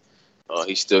out, and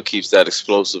he still keeps that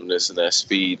explosiveness and that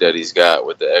speed that he's got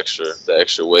with the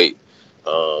extra weight.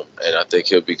 And I think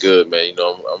he'll be good, man. You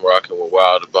know, I'm rocking with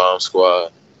Wilder Bomb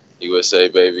Squad, USA,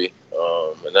 baby.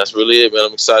 And that's really it, man.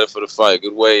 I'm excited for the fight.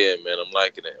 Good weigh-in, man. I'm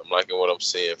liking it. I'm liking what I'm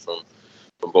seeing from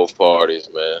both parties,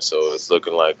 man. So it's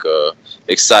looking like a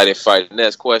exciting fight.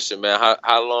 Next question, man.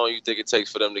 How long you think it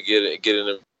takes for them to get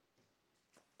in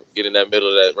that middle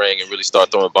of that ring and really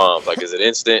start throwing bombs? Like, is it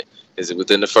instant? Is it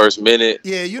within the first minute?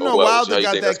 Yeah, you know Wilder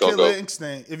got that killer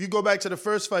instinct. If you go back to the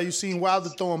first fight, you seen Wilder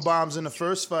throwing bombs in the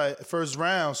first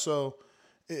round. So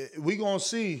we gonna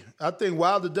see. I think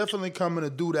Wilder definitely coming to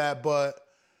do that, but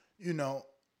you know,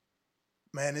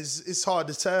 man, it's hard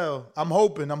to tell. I'm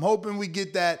hoping we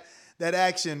get that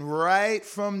action right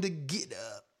from the get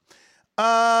up.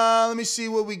 Let me see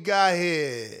what we got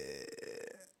here.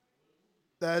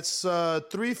 That's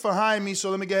 3 for Jaime, so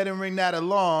let me go ahead and ring that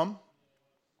alarm.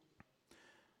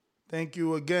 Thank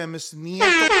you again, Mr. Nieto.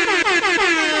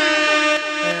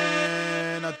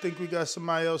 And I think we got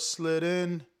somebody else slid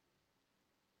in.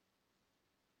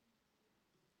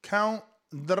 Count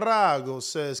Drago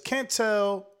says, can't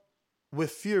tell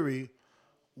with Fury.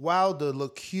 Wilder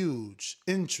look huge.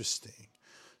 Interesting.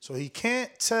 So he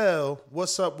can't tell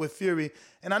what's up with Fury.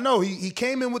 And I know he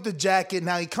came in with the jacket.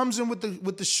 Now he comes in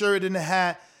with the shirt and the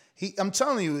hat. I'm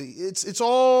telling you, it's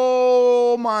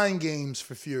all mind games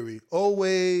for Fury.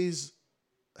 Always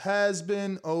has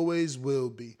been, always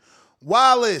will be.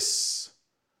 Wallace,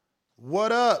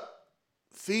 what up?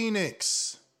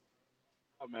 Phoenix.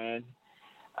 Oh, man.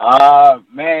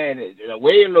 Man, the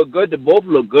way it look good, they both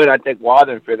look good. I think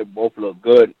Wilder and Fury both look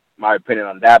good, my opinion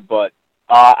on that. But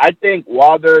I think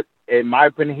Wilder, in my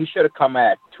opinion, he should have come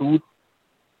at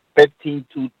 215,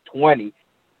 220.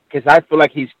 Because I feel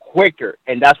like he's quicker,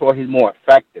 and that's where he's more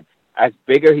effective. As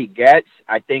bigger he gets,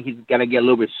 I think he's going to get a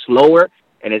little bit slower,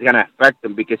 and it's going to affect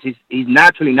him because he's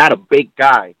naturally not a big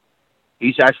guy.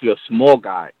 He's actually a small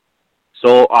guy.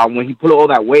 So when he pull all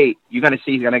that weight, you're going to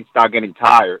see he's going to start getting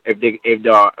tired. If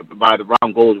by the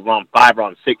round goes round 5,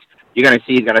 round 6, you're going to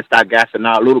see he's going to start gassing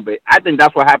out a little bit. I think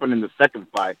that's what happened in the second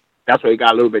fight. That's where he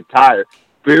got a little bit tired.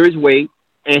 Fury's weight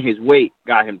and his weight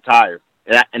got him tired.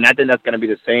 And I think that's going to be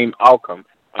the same outcome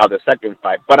of the second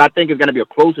fight. But I think it's going to be a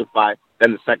closer fight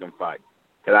than the second fight.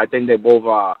 Because I think they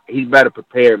both he's better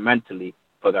prepared mentally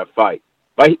for that fight.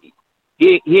 But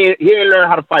he didn't learn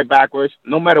how to fight backwards.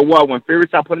 No matter what, when Fury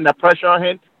started putting that pressure on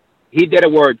him, he did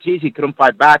it with Ortiz. He couldn't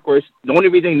fight backwards. The only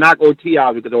reason he knocked Ortiz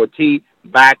out because Ortiz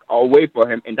backed away for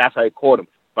him, and that's how he caught him.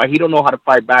 But he don't know how to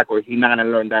fight backwards. He's not going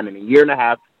to learn that in a year and a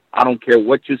half. I don't care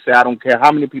what you say. I don't care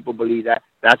how many people believe that.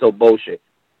 That's all bullshit.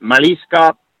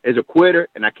 Maliska is a quitter,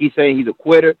 and I keep saying he's a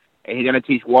quitter, and he's going to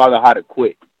teach Wilder how to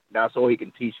quit. That's all he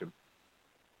can teach him.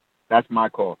 That's my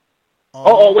call.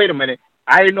 Oh, wait a minute.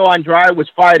 I didn't know Andrade was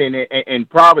fighting in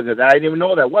Providence. I didn't even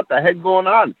know that. What the heck going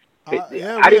on? I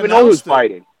didn't even know he was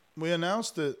fighting. We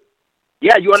announced it.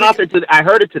 Yeah, you announced it. I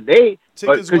heard it today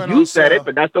because you said it,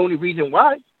 but that's the only reason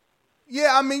why.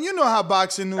 Yeah, I mean, you know how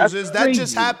boxing news is. That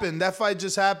just happened. That fight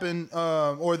just happened,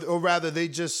 or rather, they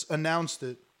just announced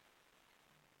it.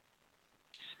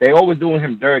 They always doing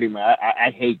him dirty, man.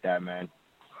 I hate that, man.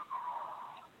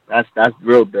 That's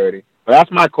real dirty. But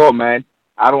that's my call, man.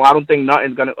 I don't think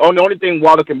nothing's gonna. The only thing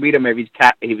Wilder can beat him if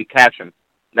he catch him.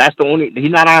 That's the only. He's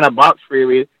not on a box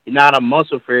Fury. He's not on a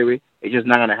muscle Fury. It's just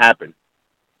not gonna happen.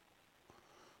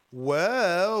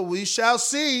 Well, we shall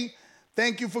see.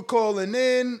 Thank you for calling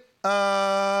in.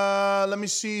 Let me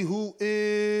see who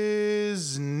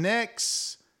is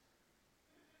next.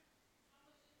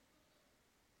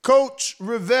 Coach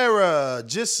Rivera,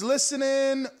 just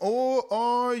listening or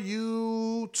are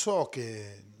you talking?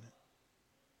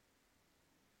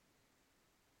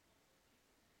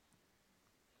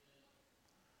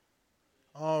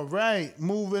 All right,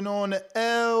 moving on to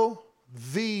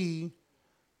LV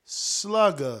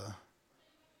Slugger.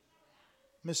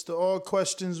 Mr. All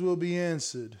questions will be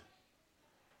answered.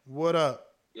 What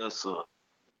up? Yes, sir.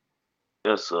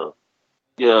 Yes, sir.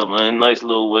 Yeah, man, nice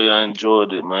little way. I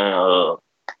enjoyed it, man.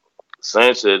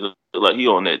 Sanchez, like he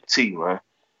on that T, man.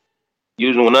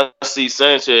 Usually when I see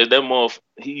Sanchez,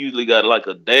 he usually got like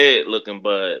a dad looking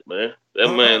bud, man.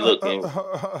 That man looking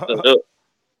cut up.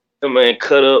 That man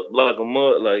cut up like a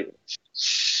mud, like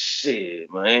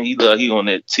shit, man. He on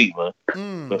that T, man.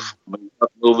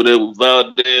 Over there with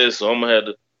Valdez, so I'm gonna have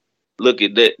to look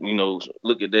at that,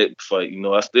 look at that fight.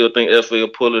 I still think FA will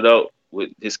pull it out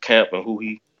with his camp and who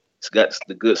he's got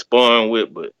the good sparring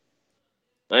with, but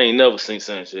I ain't never seen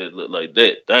Sanchez look like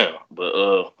that. Damn. But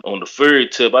on the Fury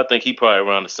tip, I think he probably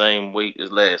around the same weight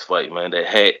as last fight, man. That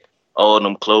hat, all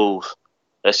them clothes,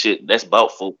 that shit, that's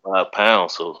about 4-5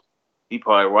 pounds. So he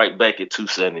probably right back at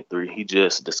 273. He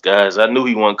just disguised. I knew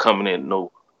he wasn't coming in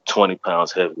no 20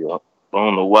 pounds heavier. I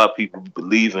don't know why people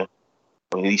believe him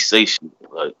when he say shit.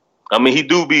 Like, I mean, he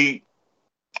do be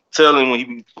telling when he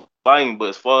be fighting, but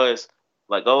as far as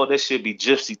like, oh, that shit be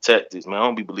gypsy tactics, man. I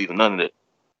don't be believing none of that.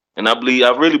 And I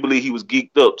really believe he was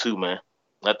geeked up too, man.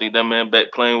 I think that man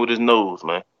back playing with his nose,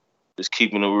 man. Just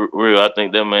keeping it real. I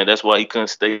think that man, that's why he couldn't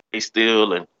stay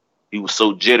still and he was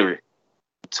so jittery.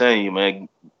 I'm telling you, man,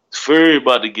 Fury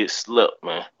about to get slept,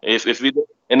 man. If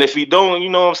he don't, you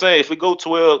know what I'm saying? If it go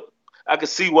 12, I can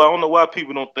see why. I don't know why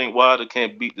people don't think Wilder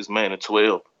can't beat this man in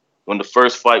 12 when the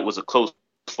first fight was a close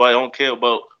fight. I don't care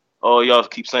about y'all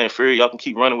keep saying Fury. Y'all can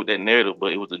keep running with that narrative,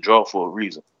 but it was a draw for a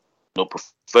reason. No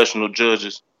professional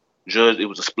judges. It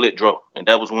was a split draw, and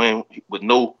that was when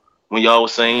y'all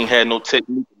was saying he had no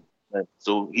technique.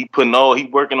 So he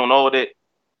working on all that,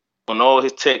 on all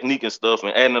his technique and stuff,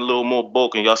 and adding a little more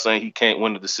bulk. And y'all saying he can't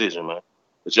win the decision, man.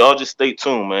 But y'all just stay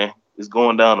tuned, man. It's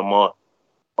going down tomorrow.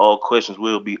 All questions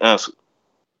will be answered.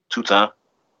 2 times.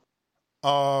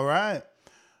 All right.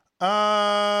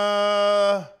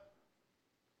 All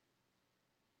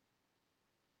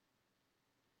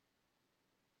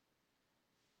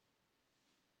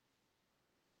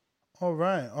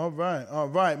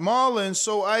right. Marlon,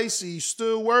 so icy, you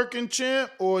still working,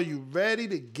 champ, or are you ready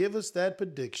to give us that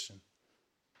prediction?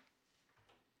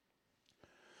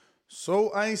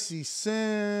 So icy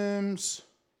Sims.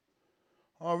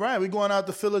 All right, we going out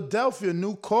to Philadelphia.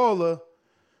 New caller,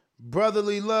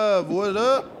 Brotherly Love. What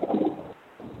up?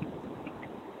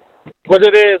 What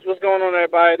it is? What's going on,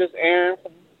 everybody? This is Aaron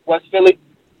from West Philly.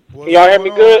 Can y'all hear me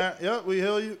good? Yep, we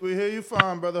hear you. We hear you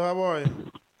fine, brother. How are you?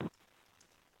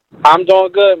 I'm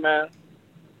doing good, man.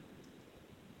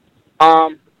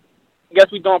 I guess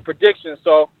we doing predictions.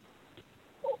 So,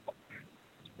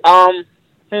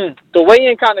 the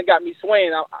weigh-in kind of got me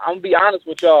swaying. I'm gonna be honest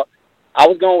with y'all. I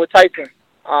was going with Tyson.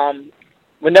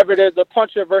 Whenever there's a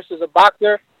puncher versus a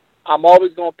boxer, I'm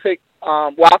always gonna pick.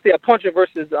 I'll say a puncher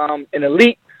versus an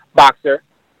elite boxer.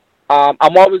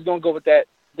 I'm always gonna go with that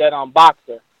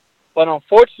boxer. But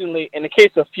unfortunately, in the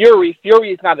case of Fury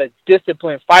is not a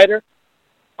disciplined fighter.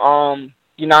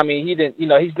 You know what I mean?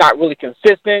 He's not really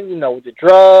consistent, with the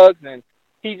drugs, and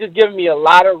he's just giving me a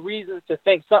lot of reasons to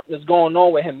think something is going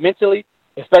on with him mentally,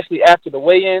 especially after the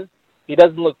weigh-in. He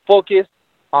doesn't look focused.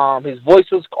 His voice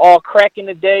was all cracking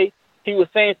today. He was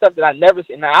saying stuff that I never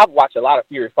seen. Now, I've watched a lot of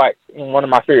Fury fights. One of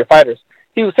my favorite fighters.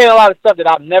 He was saying a lot of stuff that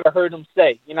I've never heard him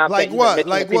say. You know what I'm saying?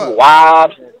 Like what?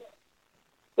 Wives.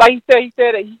 Like he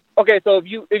said that okay, so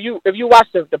if you watch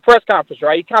the press conference,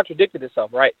 right, he contradicted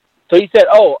himself, right? So he said,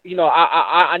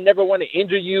 I never want to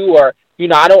injure you, or,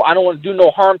 I don't want to do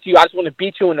no harm to you. I just want to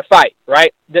beat you in the fight,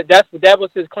 right? That was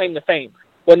his claim to fame.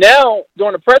 Well, now,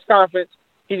 during the press conference,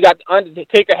 he's got the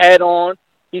Undertaker hat on.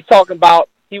 He's talking about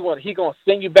he going to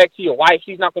send you back to your wife.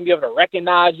 She's not going to be able to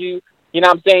recognize you. You know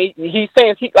what I'm saying?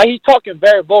 He's talking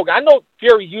very vulgar. I know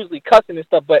Fury usually cussing and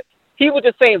stuff, but he was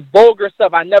just saying vulgar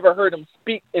stuff. I never heard him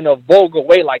speak in a vulgar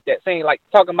way like that, saying, like,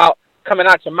 talking about coming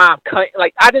out your mom.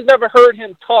 Like, I just never heard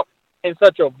him talk in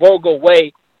such a vulgar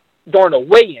way during the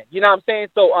weigh-in. You know what I'm saying?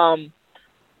 So, and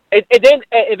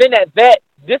then at that,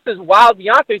 this is while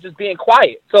Deontay's just being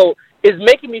quiet. So it's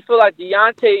making me feel like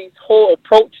Deontay's whole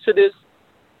approach to this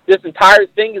entire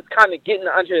thing is kind of getting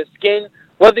under his skin.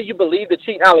 Whether you believe the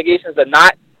cheating allegations or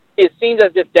not, it seems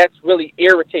as if that's really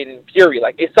irritating Fury.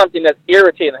 Like, it's something that's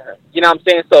irritating him. You know what I'm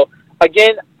saying? So,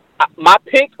 again, my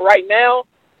pick right now,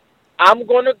 I'm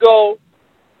going to go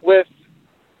with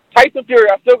Tyson Fury.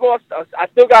 I still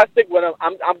got to stick with him.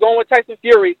 I'm going with Tyson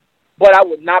Fury, but I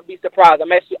would not be surprised.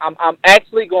 I'm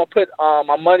actually going to put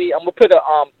my money. I'm going to put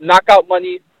a knockout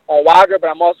money on Wilder, but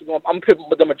I'm going to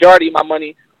put the majority of my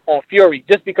money on Fury,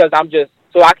 just because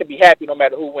so I can be happy no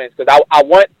matter who wins. Because I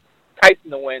want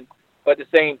Tyson to win, but at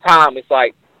the same time, it's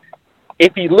like,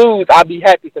 if he lose, I'll be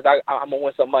happy because I'm going to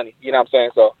win some money. You know what I'm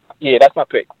saying? So, yeah, that's my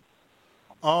pick.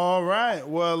 All right.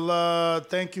 Well,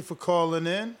 thank you for calling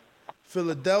in.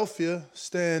 Philadelphia,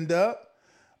 stand up.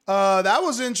 That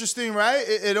was interesting, right?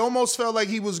 It almost felt like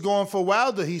he was going for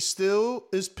Wilder. He still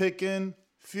is picking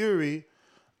Fury.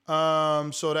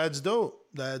 So that's dope.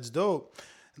 That's dope.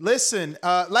 Listen,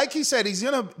 like he said, he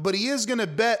is gonna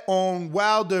bet on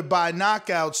Wilder by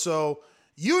knockout. So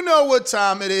You know what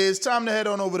time it is. Time to head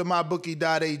on over to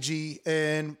mybookie.ag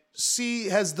and see,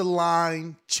 has the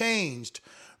line changed?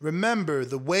 Remember,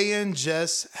 the weigh-in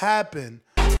just happened.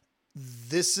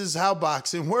 This is how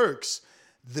boxing works.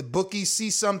 The bookies see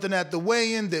something at the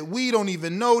weigh-in that we don't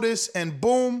even notice, and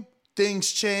boom,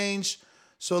 things change.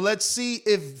 So let's see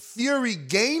if Fury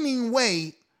gaining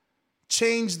weight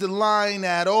changed the line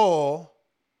at all.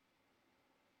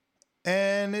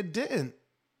 And it didn't.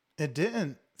 It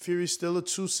didn't. Fury's still a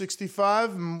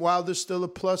 265, and Wilder's still a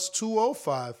plus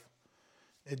 205.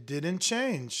 It didn't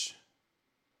change.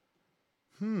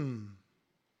 I'm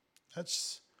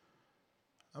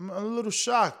a little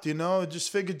shocked, you know. I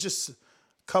just figured just a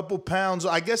couple pounds.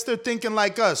 I guess they're thinking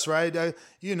like us, right?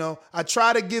 I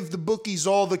try to give the bookies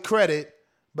all the credit,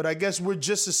 but I guess we're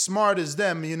just as smart as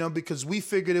them, you know, because we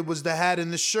figured it was the hat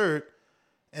and the shirt,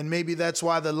 and maybe that's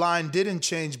why the line didn't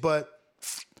change. But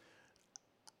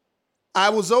I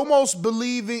was almost,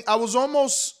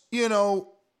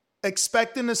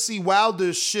 expecting to see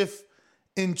Wilder shift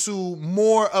into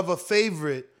more of a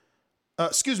favorite,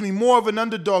 more of an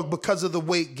underdog because of the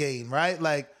weight gain, right?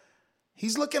 Like,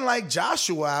 he's looking like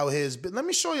Joshua out here. But let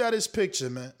me show y'all this picture,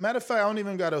 man. Matter of fact, I don't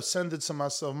even got to send it to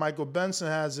myself. Michael Benson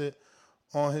has it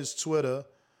on his Twitter.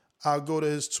 I'll go to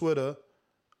his Twitter,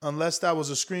 unless that was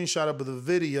a screenshot of the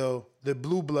video that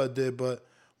Blue Blood did, but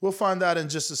we'll find out in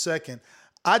just a second.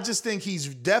 I just think he's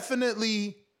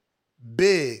definitely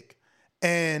big.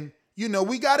 And, you know,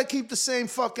 we got to keep the same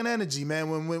fucking energy, man.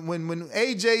 When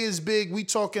AJ is big, we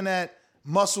talking that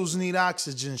muscles need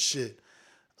oxygen shit.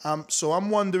 So I'm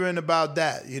wondering about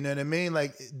that. You know what I mean?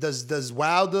 Like, does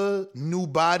Wilder, new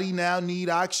body now, need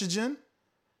oxygen?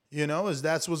 You know, is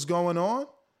that's what's going on?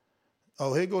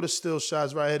 Oh, here go the still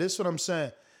shots right here. This is what I'm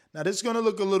saying. Now, this is going to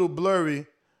look a little blurry,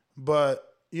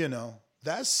 but, you know,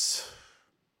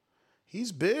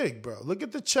 he's big, bro. Look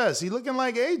at the chest. He looking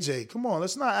like AJ. Come on,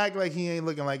 let's not act like he ain't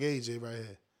looking like AJ right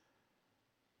here.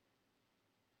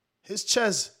 His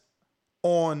chest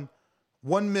on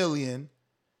 1 million,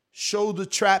 shoulder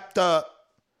trapped up,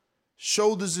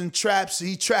 shoulders and traps.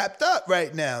 He trapped up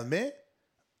right now, man.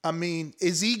 I mean,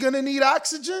 is he going to need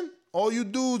oxygen? All you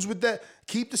dudes with that,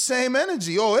 keep the same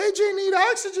energy. Oh, AJ need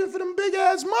oxygen for them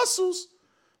big-ass muscles.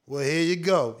 Well, here you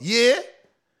go. Yeah,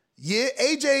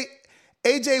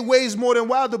 AJ weighs more than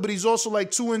Wilder, but he's also like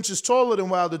 2 inches taller than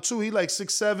Wilder, too. He like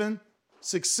 6'7",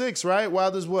 6'6", right?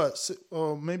 Wilder's what?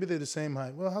 Oh, maybe they're the same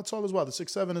height. Well, how tall is Wilder?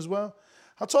 6'7" as well?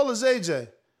 How tall is AJ?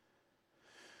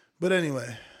 But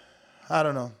anyway, I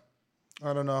don't know.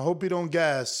 I hope he don't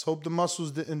gas. Hope the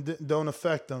muscles don't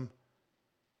affect him.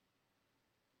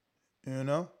 You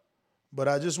know? But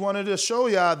I just wanted to show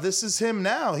y'all this is him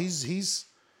now. He's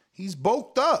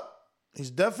bulked up. He's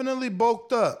definitely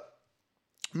bulked up.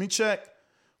 Let me check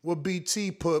what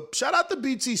BT put. Shout out to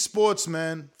BT Sports,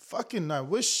 man. Fucking, I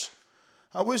wish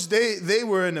they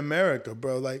were in America,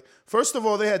 bro. Like, first of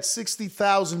all, they had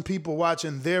 60,000 people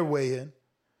watching their weigh-in.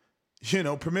 You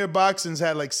know, Premier Boxing's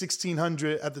had like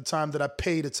 1,600 at the time that I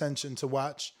paid attention to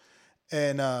watch.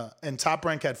 And Top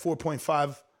Rank had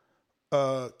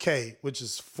 4.5 K, which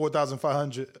is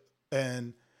 4,500.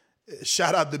 And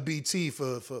shout out to BT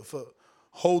for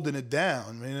holding it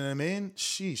down. You know what I mean?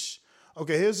 Sheesh.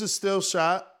 Okay, here's a still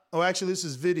shot. Oh, actually, this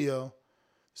is video.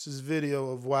 This is video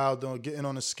of Wilder getting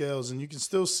on the scales, and you can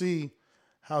still see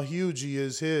how huge he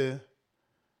is here.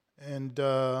 And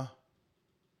come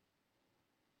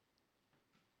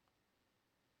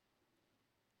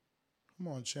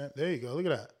on, champ. There you go. Look at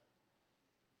that.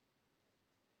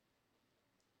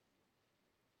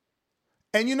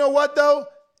 And you know what, though?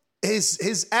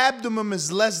 His abdomen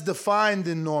is less defined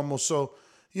than normal. So,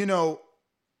 you know,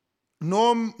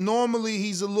 normally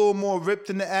he's a little more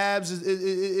ripped in the abs.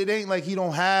 It ain't like he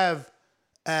don't have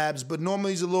abs, but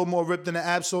normally he's a little more ripped in the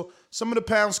abs. So some of the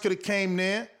pounds could have came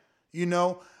there, you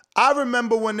know. I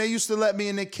remember when they used to let me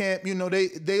in their camp, you know,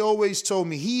 they always told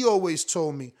me,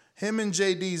 him and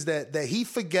JD's, that he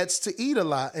forgets to eat a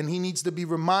lot and he needs to be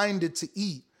reminded to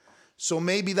eat. So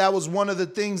maybe that was one of the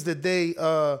things that they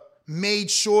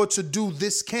made sure to do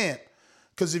this camp.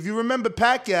 Because if you remember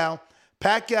Pacquiao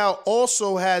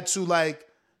also had to like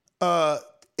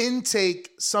intake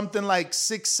something like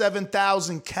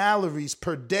 6,000-7,000 calories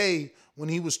per day when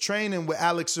he was training with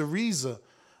Alex Ariza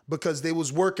because they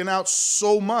was working out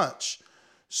so much.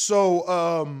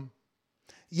 So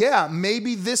yeah,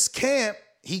 maybe this camp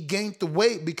he gained the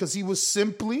weight because he was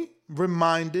simply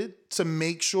reminded to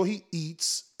make sure he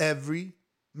eats every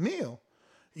meal.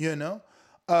 You know,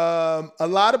 a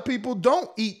lot of people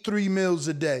don't eat 3 meals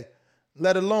a day,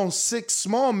 let alone 6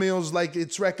 small meals like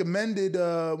it's recommended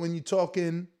when you're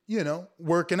talking,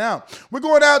 working out. We're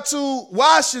going out to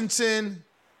Washington.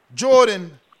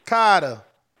 Jordan Carter,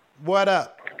 what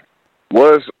up?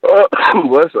 What's up?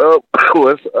 What's up?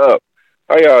 What's up?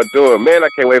 How y'all doing? Man, I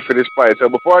can't wait for this fight. So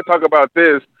before I talk about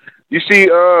this, you see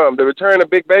the return of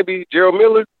Big Baby, Gerald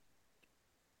Miller?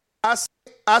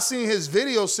 I seen his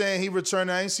video saying he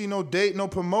returned. I ain't seen no date, no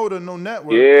promoter, no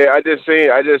network. Yeah, I just seen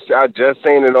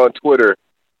it on Twitter.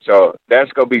 So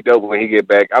that's gonna be dope when he get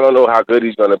back. I don't know how good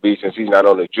he's gonna be since he's not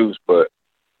on the juice, but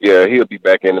yeah, he'll be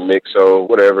back in the mix. So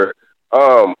whatever.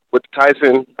 With the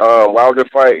Tyson Wilder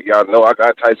fight, y'all know I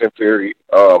got Tyson Fury.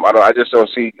 I just don't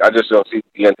see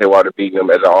Deontay Wilder beating him,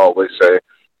 as I always say.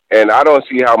 And I don't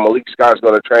see how Malik Scott's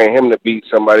gonna train him to beat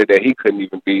somebody that he couldn't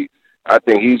even beat. I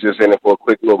think he's just in it for a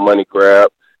quick little money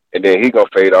grab, and then he gonna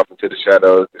fade off into the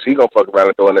shadows because he gonna fuck around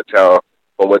and throw in the towel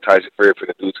on what Tyson Fury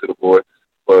finna do to the boy.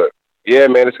 But yeah,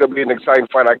 man, it's gonna be an exciting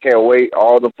fight. I can't wait.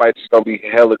 All the fights is gonna be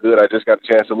hella good. I just got a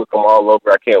chance to look them all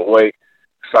over. I can't wait.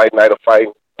 Exciting night of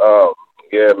fighting.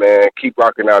 Yeah, man, keep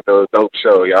rocking out those dope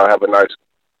show. Y'all have a nice.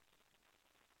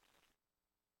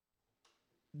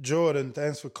 Jordan,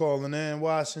 thanks for calling in.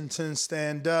 Washington,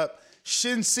 stand up.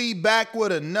 Shinsi back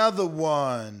with another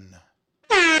one.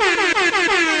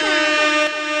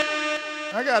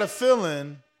 I got a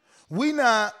feeling we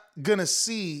not gonna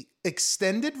see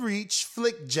extended reach,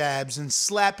 flick jabs, and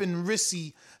slapping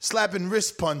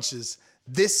wrist punches.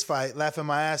 This fight, laughing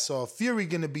my ass off. Fury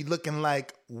gonna be looking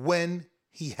like when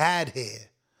he had hair.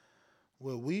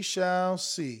 Well, we shall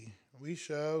see. We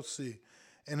shall see.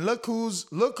 And look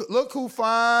who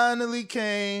finally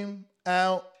came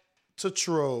out to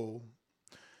troll.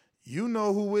 You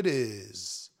know who it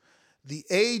is. The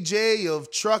AJ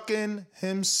of trucking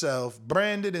himself,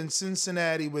 branded in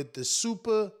Cincinnati with the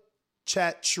super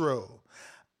chat troll.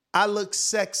 I look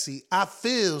sexy, I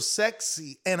feel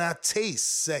sexy, and I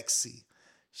taste sexy.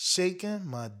 Shaking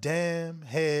my damn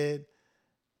head,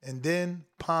 and then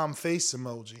palm face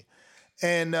emoji.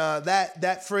 And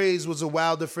that phrase was a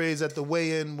Wilder phrase at the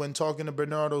weigh-in when talking to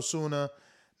Bernardo Suna.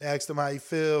 They asked him how he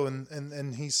feel,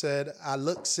 and he said, I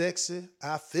look sexy,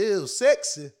 I feel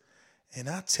sexy, and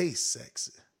I taste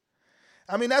sexy.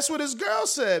 I mean, that's what his girl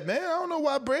said, man. I don't know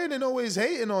why Brandon always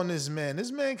hating on this man.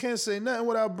 This man can't say nothing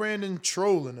without Brandon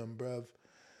trolling him, bruv.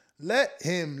 Let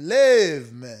him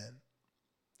live, man.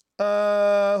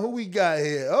 Who we got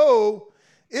here? Oh,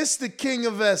 it's the King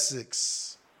of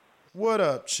Essex. What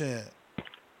up, champ?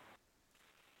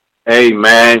 Hey,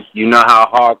 man, you know how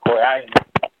hardcore I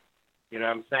am. You know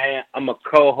what I'm saying? I'm a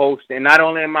co-host, and not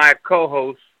only am I a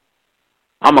co-host,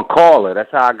 I'm a caller.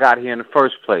 That's how I got here in the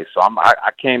first place. So I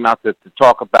came out to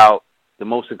talk about the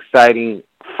most exciting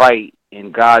fight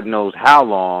in God knows how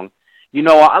long. You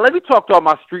know, let me talk to all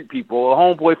my street people. A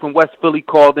homeboy from West Philly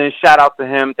called in. Shout out to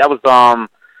him. That was,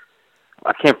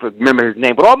 I can't remember his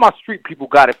name, but all my street people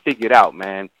got it figured out,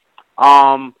 man.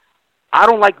 I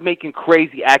don't like making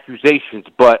crazy accusations,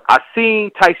 but I seen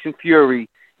Tyson Fury.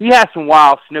 He had some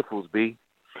wild sniffles, B.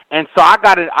 And so I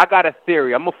got a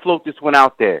theory. I'm gonna float this one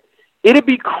out there. It'd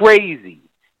be crazy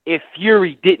if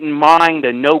Fury didn't mind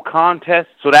a no contest,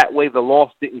 so that way the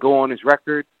loss didn't go on his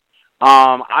record.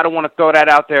 I don't want to throw that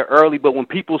out there early, but when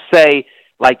people say,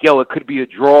 like, yo, it could be a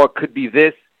draw, it could be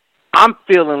this, I'm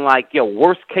feeling like, yo,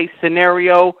 worst case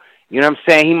scenario, you know what I'm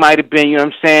saying? He might have been, you know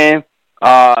what I'm saying,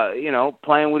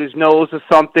 playing with his nose or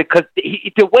something. Because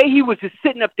the way he was just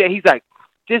sitting up there, he's like,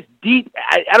 just deep.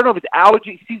 I don't know if it's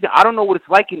allergy season. I don't know what it's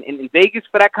like in Vegas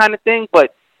for that kind of thing,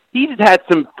 but he just had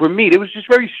some, for me, there was just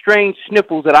very strange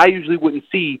sniffles that I usually wouldn't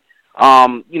see,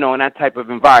 in that type of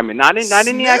environment. Not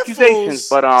in the accusations,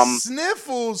 but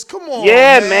sniffles. Come on,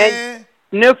 yeah, man.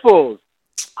 Sniffles.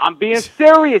 I'm being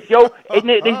serious, yo. And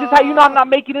this is how you know I'm not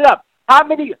making it up. How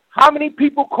many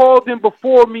people called in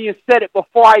before me and said it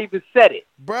before I even said it?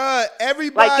 Bruh,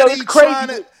 everybody like, yo, trying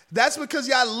to. That's because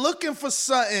y'all looking for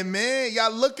something, man.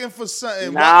 Y'all looking for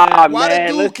something. Nah, why man, the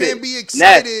dude listen, can't be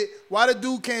excited? Ness. Why the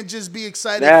dude can't just be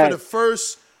excited Ness. for the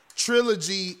first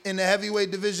trilogy in the heavyweight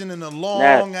division in a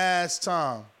long ass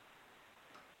time?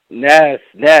 Ness.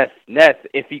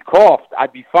 If he coughed,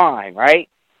 I'd be fine, right?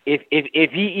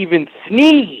 If he even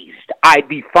sneezed, I'd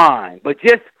be fine. But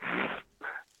just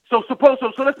so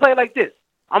let's play it like this.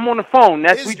 I'm on the phone.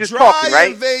 We just talking,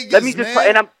 right? Vegas, let me just man.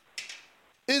 and I'm.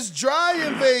 It's dry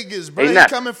in Vegas, bro. Hey, He's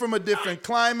coming from a different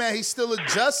climate. He's still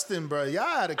adjusting, bro. Y'all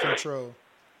out of control.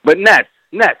 But Ness.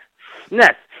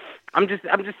 I'm just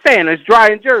saying it's dry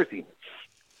in Jersey.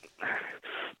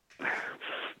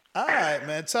 All right,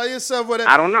 man. Tell yourself whatever.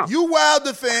 I don't know. You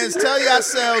Wilder fans, tell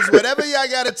yourselves whatever y'all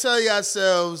got to tell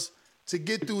yourselves to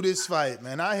get through this fight,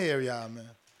 man. I hear y'all,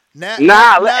 man. And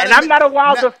I'm not a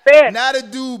Wilder fan. Not a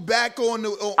dude back on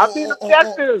the. I'm being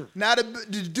objective. Not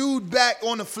the dude back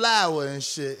on the flower and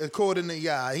shit. According to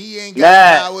y'all, he ain't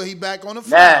got flower. He back on the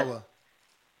flower.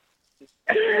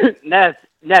 Ness,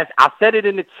 I said it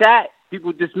in the chat.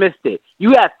 People dismissed it.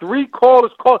 You had 3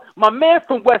 callers call. My man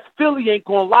from West Philly ain't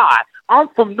gonna lie. I'm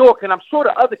from Newark, and I'm sure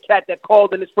the other cat that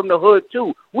called in is from the hood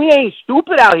too. We ain't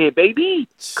stupid out here, baby.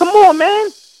 Come on, man.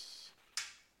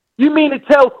 You mean to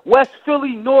tell West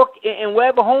Philly, Newark, and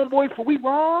wherever homeboy for we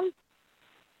wrong?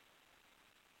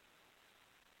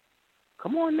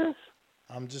 Come on, Ness.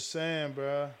 I'm just saying,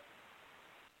 bro.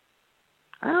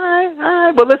 All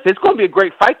right. But listen, it's gonna be a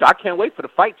great fight, though. I can't wait for the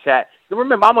fight chat.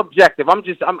 Remember, I'm objective. I'm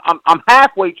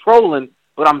halfway trolling,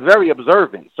 but I'm very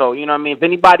observant. So you know what I mean. If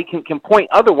anybody can point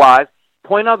otherwise.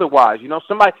 You know,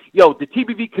 somebody. Yo, the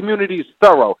TBV community is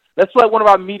thorough. Let's let one of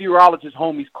our meteorologist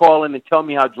homies call in and tell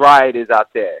me how dry it is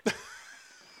out there.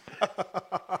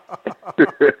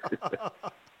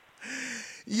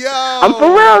 Yo, I'm for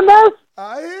real, Ness.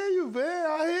 I hear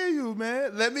you,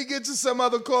 man. Let me get to some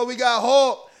other call. We got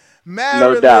Hawk,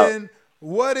 Maryland. No doubt.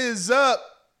 What is up?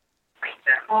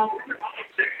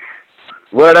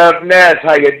 What up, Ness?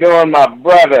 How you doing, my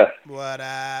brother? What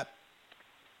up?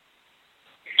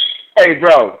 Hey,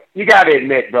 bro, you got to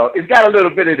admit, bro, it's got a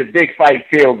little bit of the big fight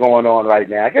feel going on right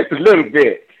now. I guess a little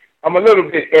bit. I'm a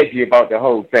little bit edgy about the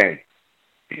whole thing.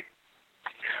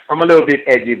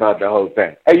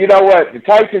 Hey, you know what? The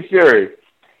Tyson Fury,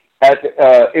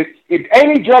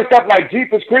 ain't he dressed up like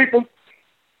Jeepers Creepers?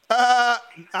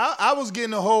 I was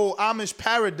getting the whole Amish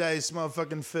Paradise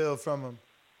motherfucking feel from him.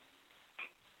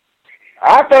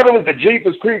 I thought it was the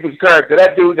Jeepers Creepers character,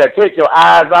 that dude that take your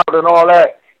eyes out and all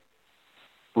that.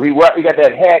 He got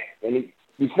that hat, and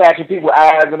he snatching people's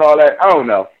eyes and all that. I don't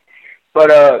know.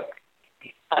 But I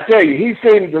tell you, he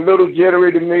seems a little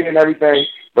jittery to me and everything.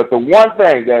 But the one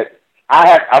thing that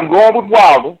I'm going with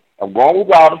Wilder. I'm going with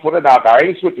Wilder for the knockout. I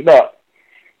ain't switching up.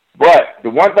 But the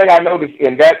one thing I noticed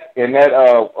in that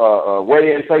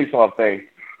weigh-in face-off thing,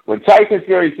 when Tyson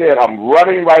Fury said, I'm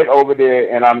running right over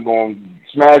there and I'm going to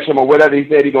smash him or whatever he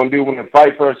said he's going to do when the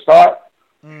fight first starts,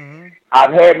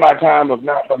 I've had my time of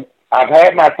not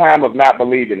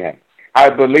believing him. I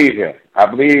believe him.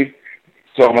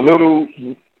 So I'm a little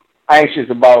anxious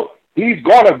about, he's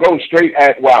going to go straight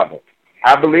at Wilder.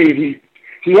 I believe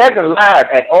he hasn't lied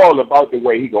at all about the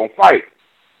way he's going to fight.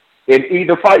 In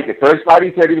either fight. The first fight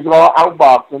he said he was going to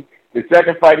outbox him. The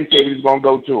second fight he said he was going to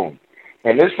go to him.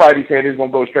 And this fight he said he's going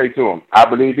to go straight to him. I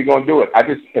believe he's going to do it. I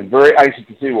just am very anxious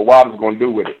to see what Wilder's going to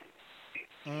do with it.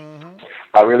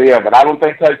 I really am. But I don't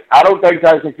think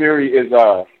Tyson Fury is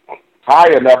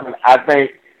high enough. And I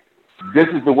think this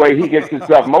is the way he gets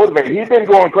himself motivated. He's been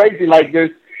going crazy like this.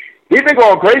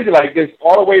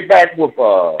 All the way back with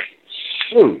the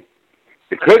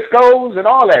Cuscos and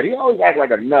all that. He always acts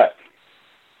like a nut.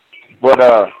 But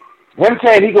him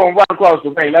saying he's gonna run across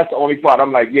the ring, that's the only part.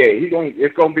 I'm like, yeah, he said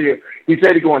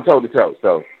he's going toe to toe.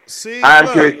 So I'm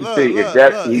curious to see if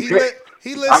that's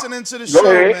he listening to the show,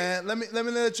 man. Let me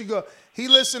let you go. He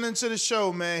listening to the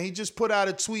show, man. He just put out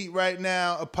a tweet right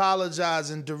now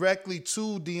apologizing directly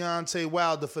to Deontay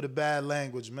Wilder for the bad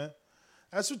language, man.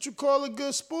 That's what you call a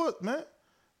good sport, man.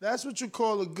 That's what you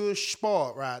call a good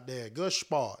sport right there. Good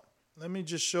sport. Let me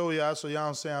just show y'all so y'all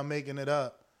don't say I'm making it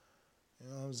up. You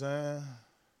know what I'm saying?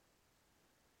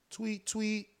 Tweet.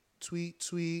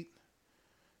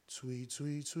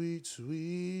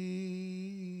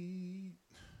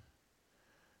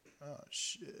 Oh,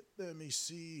 shit. Let me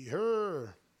see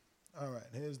her. All right,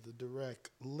 here's the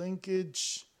direct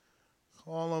linkage.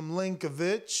 Call him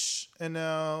Linkovich. And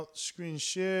now screen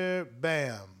share.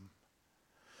 Bam.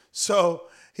 So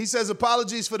he says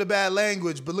apologies for the bad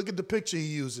language, but look at the picture he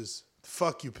uses.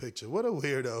 Fuck you picture. What a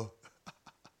weirdo.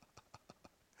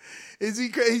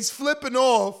 He's flipping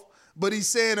off, but he's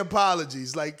saying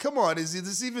apologies. Like, come on, is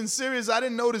this even serious? I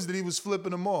didn't notice that he was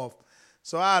flipping them off.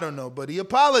 So I don't know, but he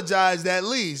apologized at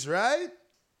least, right?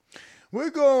 We're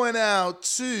going out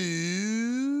to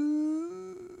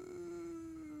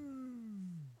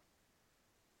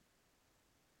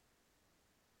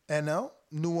NL,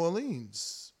 New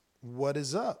Orleans. What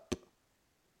is up?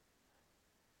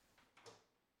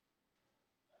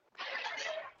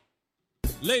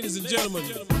 Ladies and gentlemen,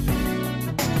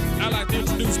 I'd like to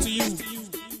introduce to you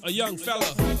a young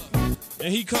fella,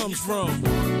 and he comes from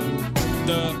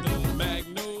the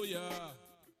Magnolia.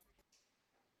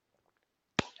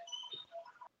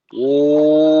 Ooh.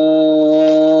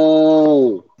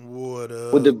 What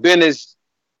up? With the business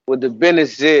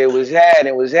said was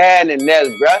happening, that's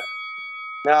bruh.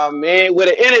 Nah, man, where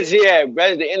the energy at,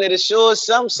 bro? The end of the show or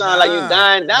something sound like you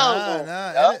dying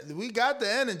down. We got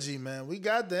the energy, man. We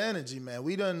got the energy, man.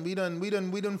 We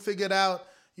done figured out,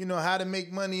 how to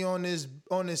make money on this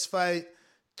fight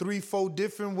 3-4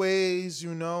 different ways,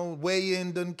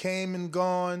 Weigh-in done came and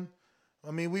gone.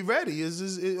 I mean, we ready.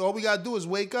 All we gotta do is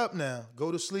wake up now.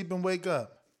 Go to sleep and wake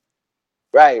up.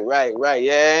 Right.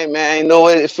 Yeah, man.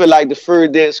 It feel like the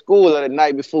first day of school or the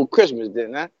night before Christmas,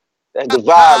 then, huh? That's the vibe,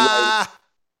 right?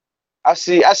 I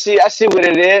see what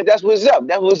it is. That's what's up.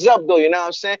 Though. You know what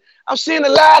I'm saying? I'm seeing a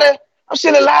lot of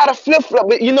flip flop.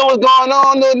 But you know what's going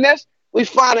on, though, Ness? We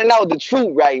finding out the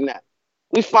truth right now.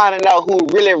 We finding out who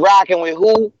really rocking with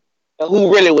who and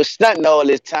who really was stunting all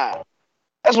this time.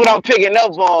 That's what I'm picking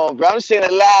up on, bro. I'm seeing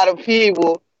a lot of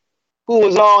people who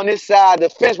was on this side of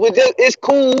the fence. Which it's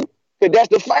cool because that's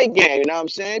the fight game. You know what I'm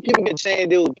saying? People can change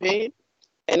their opinion,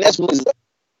 and that's what's up.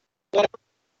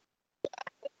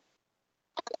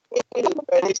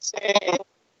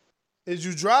 Is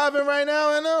you driving right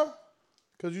now, N.O.?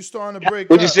 Because you starting to break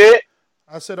What up. you said?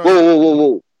 I said,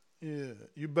 whoa. Yeah,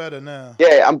 you better now.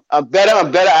 Yeah, I'm better. All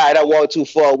right, I walked too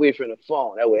far away from the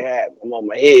phone. That would happen. I'm on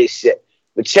my headset.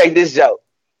 But check this out.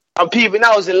 I'm peeping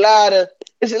out. It's a lot of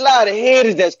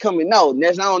headers that's coming out.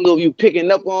 I don't know if you picking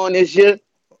up on this shit.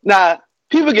 Nah,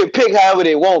 people can pick however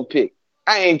they want pick.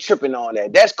 I ain't tripping on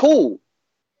that. That's cool.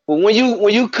 But when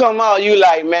you come out, you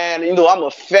like, man, I'm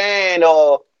a fan,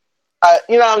 or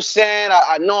you know what I'm saying?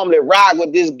 I normally rock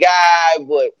with this guy,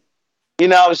 but you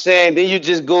know what I'm saying? Then you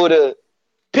just go to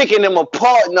picking them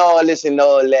apart and all this and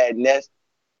all that. And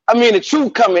I mean, the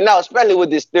truth coming out, especially with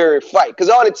this third fight, because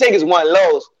all it takes is one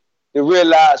loss to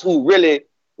realize who really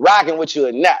rocking with you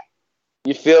or not.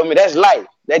 You feel me? That's life.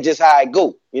 That's just how I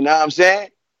go. You know what I'm saying?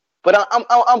 But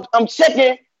I'm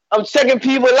checking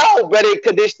people out, brother,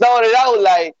 because they started out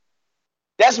like,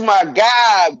 that's my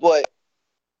guy, but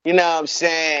you know what I'm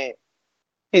saying?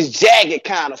 His jacket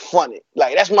kind of funny.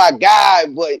 Like, that's my guy,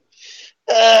 but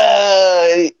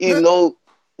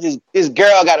his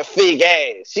girl got a fake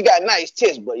ass. She got nice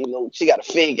tits, but she got a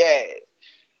fake ass.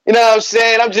 You know what I'm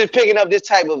saying? I'm just picking up this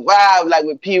type of vibe, like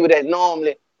with people that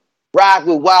normally rock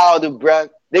with Wilder, bruh.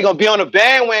 They're gonna be on the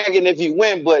bandwagon if he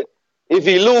win, but if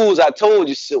he lose, I told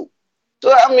you so.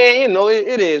 So I mean,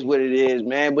 it is what it is,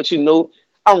 man. But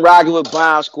I'm rocking with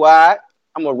Brown Squad.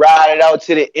 I'm gonna ride it out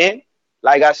to the end.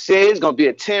 Like I said, it's gonna be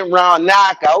a 10-round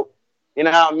knockout. You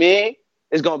know what I mean?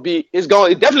 It's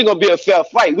definitely gonna be a fair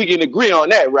fight. We can agree on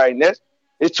that, right, Ness?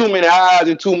 There's too many eyes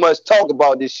and too much talk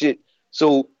about this shit.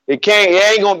 So it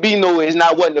ain't gonna be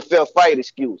wasn't a fair fight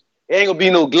excuse. It ain't gonna be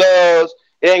no gloves,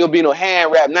 it ain't gonna be no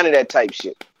hand wrap, none of that type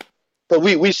shit. But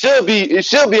it should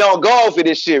be on guard for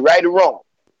this shit, right or wrong.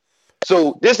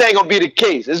 So this ain't gonna be the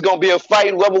case. It's gonna be a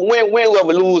fight, whoever win,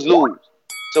 whoever lose.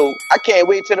 So I can't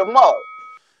wait till tomorrow.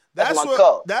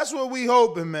 That's what we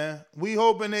hoping, man. We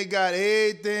hoping they got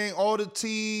everything, all the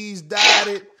T's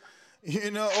dotted,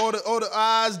 all the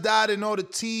I's dotted and all the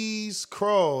T's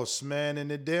crossed, man, and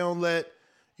that they don't let,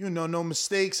 no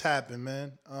mistakes happen,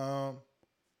 man.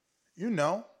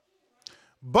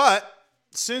 But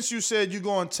since you said you're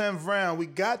going 10th round, we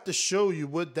got to show you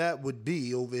what that would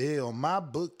be over here on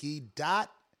mybookie.ag.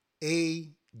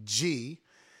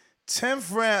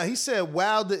 10th round. He said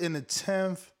Wilder in the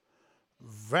 10th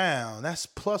round. That's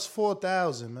plus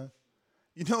 4,000, man.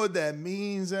 You know what that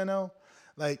means,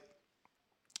 Like,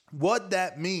 what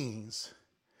that means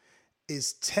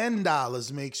is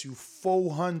 $10 makes you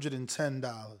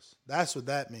 $410. That's what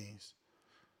that means.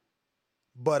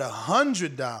 But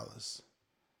 $100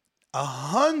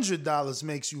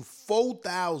 makes you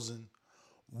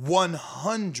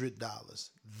 $4,100.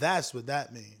 That's what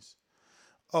that means.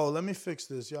 Oh, let me fix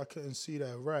this. Y'all couldn't see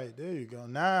that right. There you go.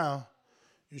 Now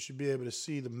you should be able to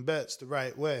see the bets the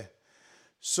right way.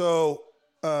 So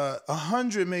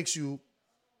 100 makes you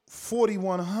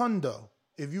 4,100.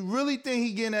 If you really think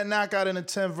he getting that knockout in the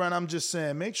 10th round, I'm just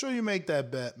saying, make sure you make that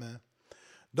bet, man.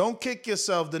 Don't kick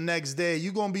yourself the next day.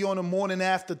 You're going to be on the morning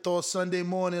afterthought Sunday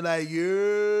morning like,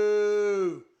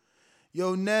 yo,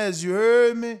 Nez, you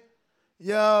heard me?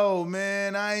 Yo,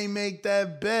 man, I ain't make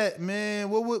that bet, man.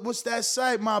 What's that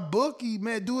site? My bookie,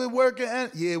 man. Do it work? Yeah,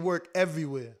 it work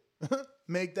everywhere.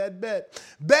 Make that bet.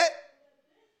 Bet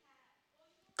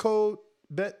code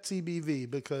BETTBV,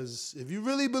 because if you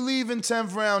really believe in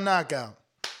 10th round knockout,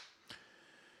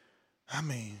 I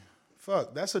mean,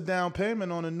 fuck, that's a down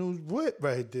payment on a new whip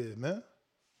right there, man.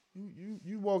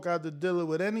 You walk out the dealer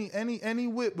with any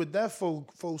whip with that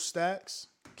four stacks.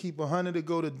 Keep 100 to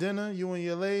go to dinner, you and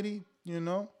your lady,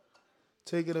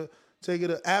 Take it to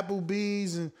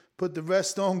Applebee's and put the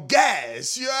rest on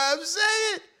gas. You know what I'm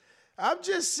saying? I'm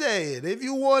just saying, if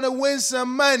you want to win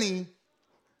some money,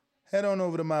 head on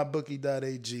over to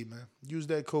mybookie.ag, man. Use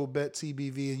that code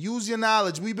BETTBV and use your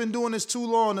knowledge. We've been doing this too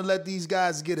long to let these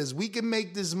guys get us. We can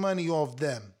make this money off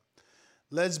them.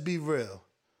 Let's be real.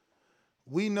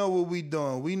 We know what we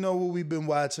doing. We know what we've been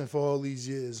watching for all these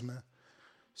years, man.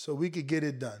 So we could get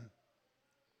it done.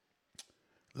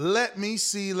 Let me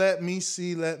see.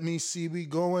 We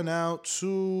going out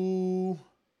to...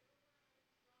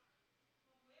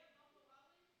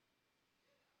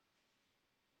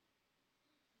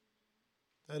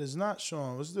 That is not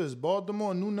Sean. What's this?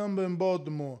 Baltimore, new number in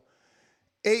Baltimore.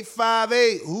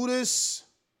 858. Who this?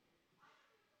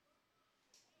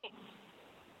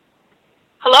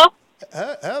 Hello?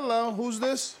 Hello. Who's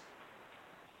this?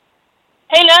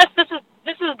 Hey, Ness. This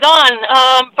is Don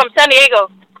from San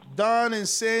Diego. Don in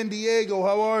San Diego.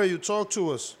 How are you? Talk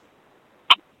to us.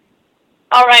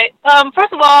 All right.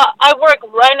 First of all, I work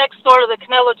right next door to the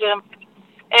Canelo gym.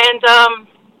 And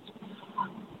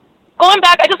going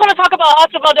back, I just want to talk about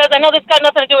Oscar Valdez. I know this got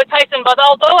nothing to do with Tyson, but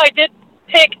although I did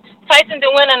pick Tyson to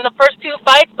win in the first two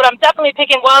fights, but I'm definitely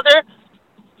picking Wilder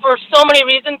for so many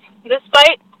reasons this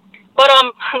fight. But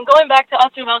going back to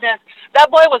Oscar Valdez, that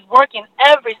boy was working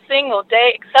every single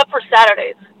day except for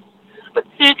Saturdays. But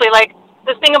seriously, like,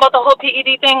 this thing about the whole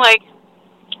PED thing, like,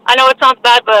 I know it sounds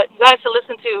bad, but you guys should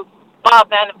listen to Bob,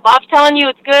 man. If Bob's telling you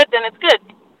it's good, then it's good.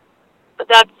 But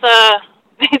that's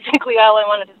basically all I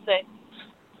wanted to say.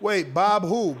 Wait, Bob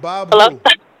who? Hello? Who?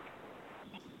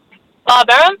 Bob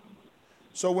Arum?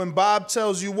 So when Bob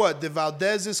tells you what? That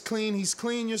Valdez is clean, he's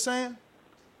clean, you're saying?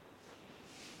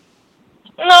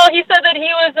 No, he said that he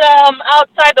was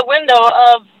outside the window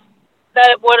of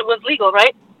that what it was legal,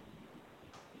 right?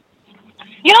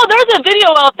 You know, there's a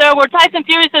video out there where Tyson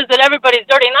Fury says that everybody's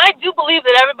dirty, and I do believe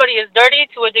that everybody is dirty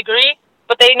to a degree,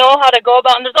 but they know how to go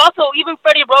about. And there's also even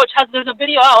Freddie Roach there's a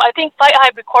video out. I think Fight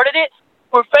Hype recorded it,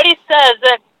 where Freddie says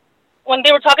that when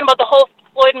they were talking about the whole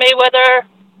Floyd Mayweather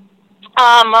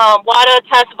WADA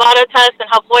test, and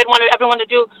how Floyd wanted everyone to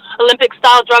do Olympic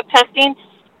style drug testing,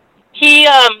 he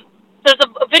there's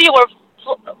a video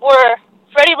where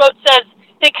Freddie Roach says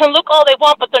they can look all they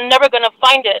want, but they're never going to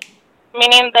find it.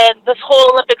 Meaning that this whole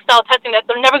Olympic style testing, that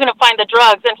they're never going to find the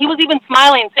drugs. And he was even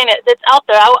smiling, saying it's out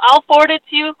there. I'll forward it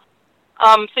to you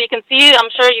so you can see it.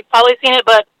 I'm sure you've probably seen it,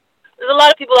 but there's a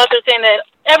lot of people out there saying that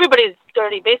everybody's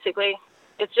dirty, basically.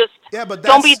 It's just,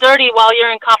 don't be dirty while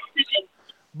you're in competition.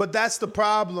 But that's the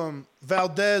problem.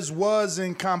 Valdez was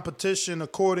in competition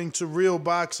according to real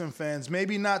boxing fans.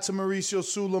 Maybe not to Mauricio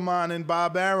Suleiman and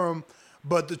Bob Arum,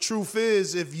 but the truth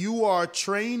is, if you are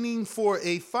training for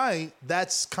a fight,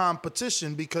 that's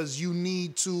competition because you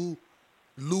need to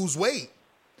lose weight.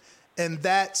 And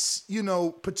that's,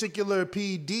 particular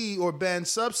PD or banned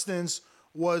substance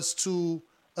was to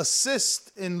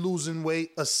assist in losing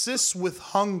weight, assist with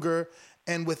hunger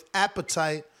and with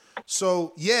appetite.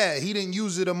 So, yeah, he didn't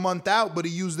use it a month out, but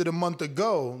he used it a month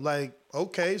ago. Like,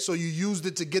 okay, so you used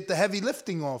it to get the heavy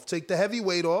lifting off, take the heavy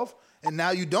weight off, and now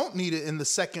you don't need it in the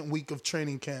second week of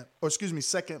training camp,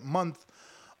 second month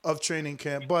of training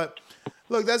camp. But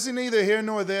look, that's neither here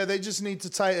nor there. They just need to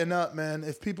tighten up, man.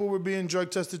 If people were being drug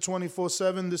tested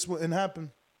 24/7, this wouldn't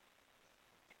happen.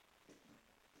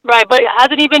 Right, but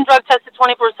hasn't he been drug tested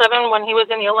 24/7 when he was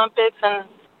in the Olympics and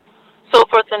so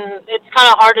forth? And it's kind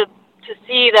of hard to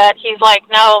see that he's like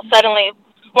now suddenly,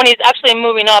 when he's actually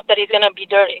moving up, that he's going to be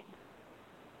dirty.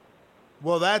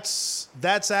 Well, that's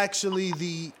actually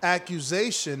the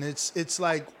accusation. It's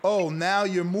like, oh, now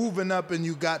you're moving up and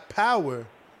you got power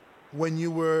when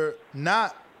you were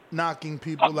not knocking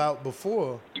people out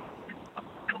before.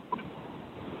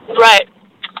 Right.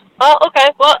 Well, okay.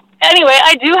 Well, anyway,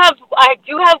 I do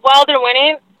have Wilder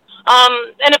winning.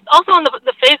 And it's also on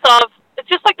the face-off, it's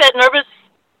just like that nervous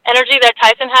energy that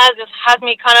Tyson has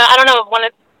me kind of, I don't know,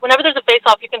 whenever there's a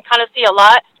face-off, you can kind of see a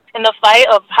lot in the fight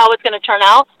of how it's going to turn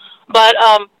out. But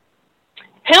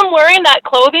him wearing that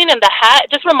clothing and the hat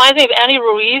just reminds me of Andy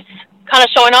Ruiz kind of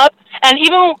showing up. And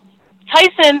even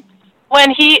Tyson,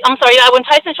 when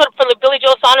Tyson showed up for the Billy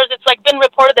Joe Saunders, it's like been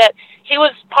reported that he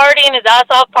was partying his ass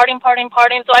off, partying.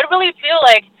 So I really feel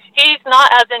like he's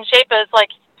not as in shape as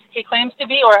like he claims to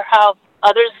be, or how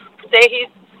others say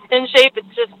he's in shape.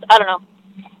 It's just, I don't know,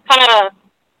 kind of,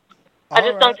 I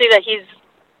just don't see that he's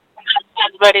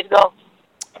as ready to go.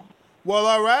 Well,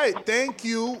 all right, thank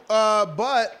you.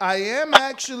 But I am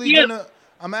actually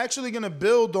gonna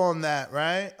build on that,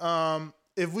 right?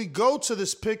 If we go to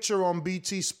this picture on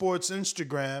BT Sports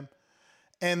Instagram,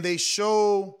 and they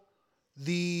show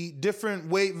the different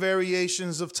weight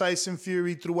variations of Tyson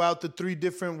Fury throughout the 3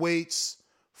 different weights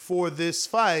for this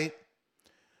fight,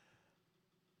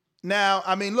 Now,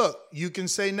 I mean, look, you can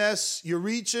say, Ness, you're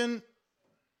reaching,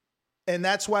 and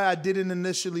that's why I didn't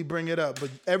initially bring it up, but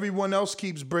everyone else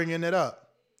keeps bringing it up.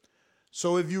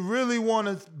 So if you really want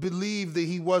to believe that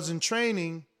he wasn't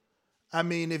training, I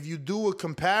mean, if you do a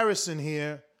comparison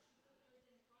here,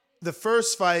 the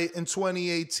first fight in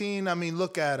 2018, I mean,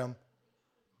 look at him.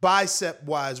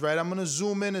 Bicep-wise, right? I'm going to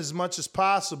zoom in as much as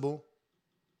possible.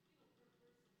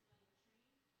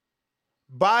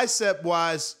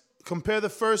 Bicep-wise, compare the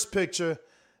first picture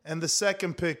and the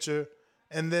second picture,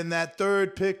 and then that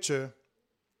third picture.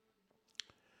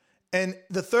 And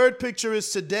the third picture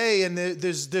is today, and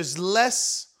there's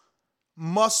less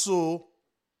muscle,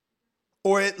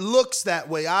 or it looks that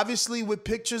way. Obviously, with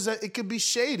pictures, it could be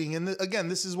shading. And again,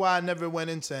 this is why I never went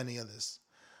into any of this.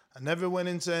 I never went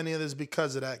into any of this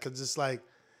because of that, because it's like,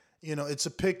 you know, it's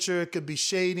a picture. It could be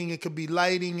shading. It could be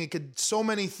lighting. It could, so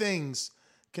many things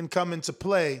can come into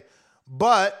play.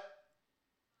 But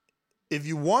if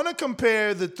you want to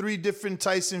compare the three different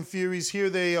Tyson Furies, here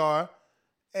they are.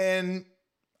 And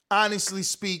honestly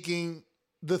speaking,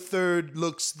 the third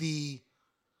looks the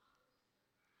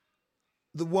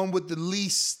one with the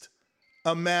least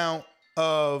amount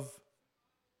of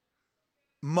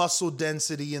muscle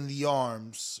density in the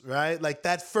arms, right? Like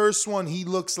that first one, he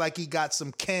looks like he got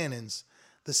some cannons.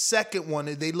 The second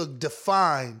one, they look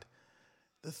defined.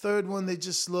 The third one, they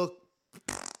just look,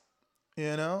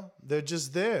 you know, they're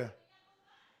just there.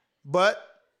 But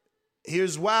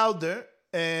here's Wilder,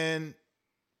 and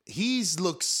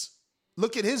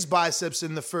look at his biceps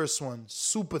in the first one,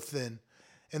 super thin.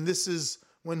 And this is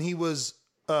when he was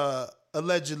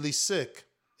allegedly sick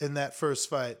in that first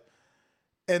fight.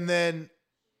 And then,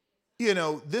 you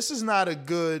know, these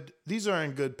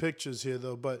aren't good pictures here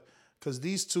though, but because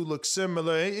these two look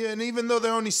similar. And even though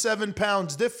they're only 7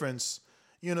 pounds difference,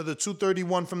 you know, the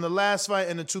 231 from the last fight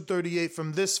and the 238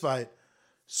 from this fight.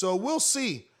 So we'll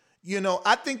see. You know,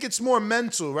 I think it's more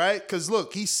mental, right? Because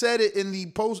look, he said it in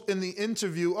the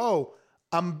interview, oh,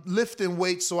 I'm lifting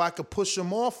weights so I could push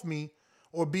him off me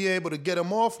or be able to get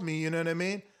him off me, you know what I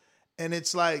mean? And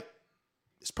it's like,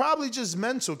 it's probably just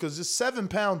mental because it's 7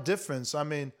 pound difference. I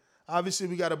mean, obviously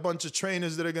we got a bunch of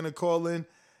trainers that are going to call in,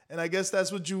 and I guess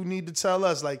that's what you need to tell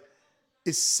us. Like,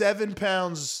 is 7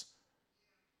 pounds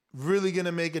really going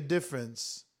to make a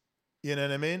difference? You know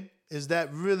what I mean? Is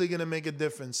that really going to make a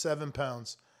difference, 7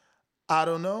 pounds? I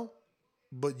don't know,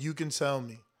 but you can tell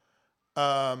me.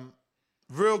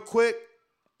 Real quick,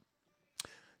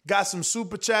 got some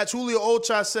super chats. Julio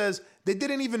Ocha says, they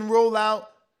didn't even roll out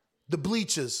the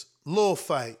bleachers. Little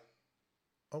fight.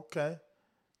 Okay.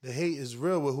 The hate is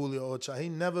real with Julio Ocha. He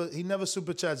never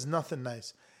super chats nothing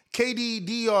nice.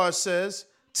 KDDR says,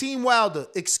 Team Wilder,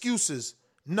 excuses,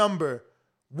 number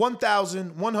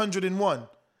 1,101.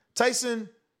 Tyson,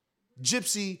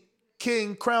 Gypsy,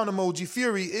 King, crown emoji.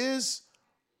 Fury is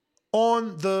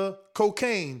on the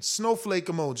cocaine, snowflake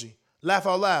emoji. Laugh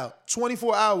out loud.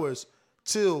 24 hours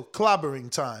till clobbering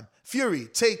time. Fury,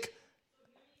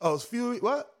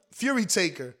 Fury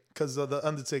Taker, because of the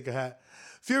Undertaker hat.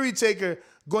 Fury Taker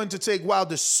going to take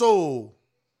Wilder's soul.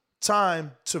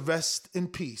 Time to rest in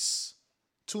peace.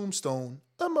 Tombstone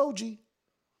emoji.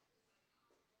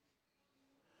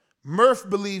 Murph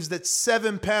believes that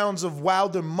 7 pounds of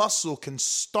Wilder muscle can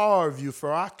starve you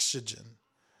for oxygen.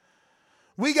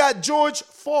 We got George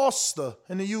Foster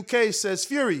in the UK says,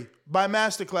 Fury, by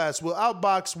masterclass, will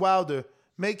outbox Wilder,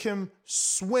 make him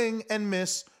swing and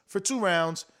miss for 2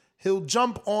 rounds. He'll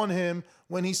jump on him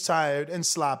when he's tired and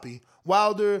sloppy.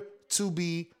 Wilder to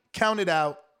be counted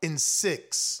out in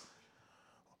 6.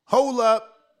 Hold up.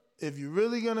 If you're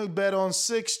really going to bet on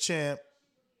 6, champ,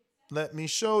 let me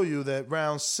show you that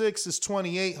round 6 is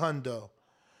 28 hundo.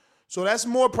 So that's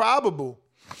more probable.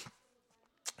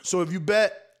 So if you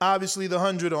bet, obviously, the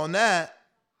 100 on that,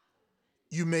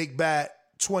 you make back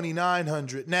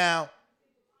 2,900. Now,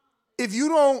 if you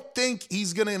don't think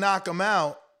he's going to knock him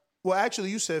out, well, actually,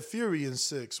 you said Fury in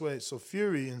 6. Wait, so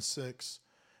Fury in 6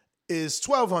 is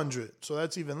 1,200. So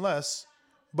that's even less.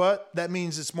 But that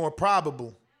means it's more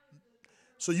probable.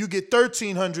 So you get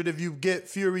 1,300 if you get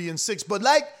Fury in 6. But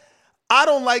I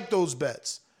don't like those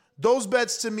bets. Those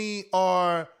bets to me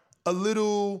are a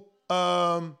little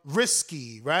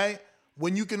risky, right?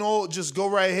 When you can all just go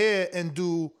right here and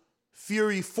do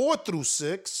Fury 4 through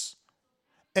 6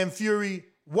 and Fury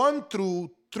 1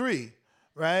 through 3,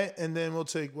 right? And then we'll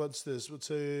take, what's this? We'll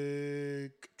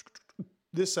take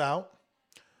this out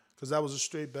because that was a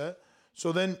straight bet.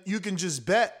 So then you can just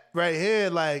bet right here,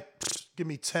 like, give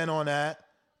me 10 on that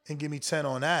and give me 10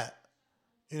 on that.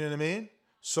 You know what I mean?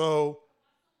 So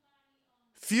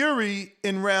Fury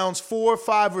in rounds 4,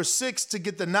 5, or 6 to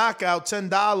get the knockout,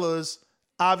 $10.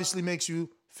 obviously makes you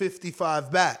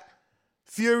 55 back.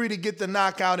 Fury to get the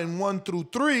knockout in 1 through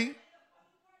 3,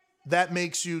 that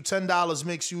makes you $10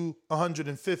 makes you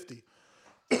 150.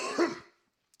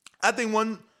 I think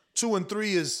 1, 2, and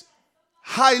 3 is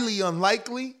highly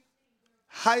unlikely,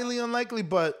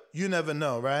 but you never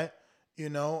know, right? You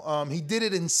know, he did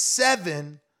it in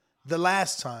 7 the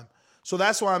last time. So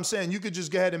that's why I'm saying you could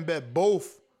just go ahead and bet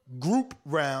both group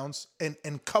rounds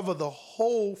and cover the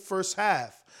whole first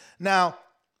half. Now,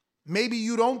 maybe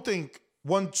you don't think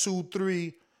 1, 2,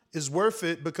 3 is worth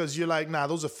it because you're like, nah,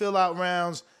 those are fill-out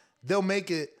rounds. They'll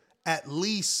make it at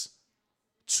least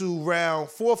to round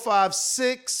 4, 5,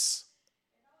 6,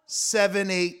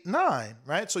 7, 8, 9,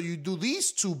 right? So you do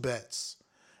these 2 bets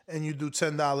and you do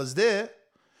 $10 there.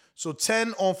 So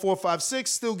 10 on 4, 5,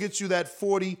 6 still gets you that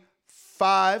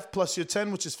 45 plus your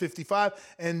 10, which is 55.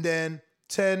 And then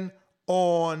 10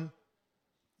 on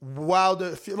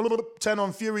Wilder, 10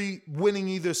 on Fury winning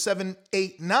either 7,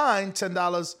 8, 9,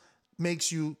 $10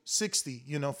 makes you 60,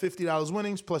 you know, $50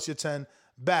 winnings plus your 10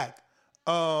 back.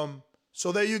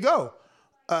 So there you go.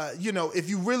 You know, if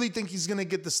you really think he's going to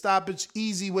get the stoppage,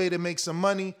 easy way to make some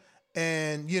money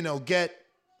and, you know, get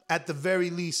at the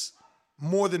very least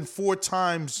more than 4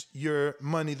 times your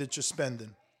money that you're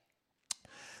spending.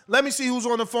 Let me see who's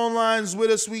on the phone lines with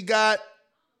us. We got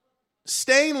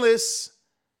Stainless,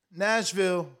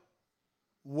 Nashville.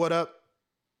 What up?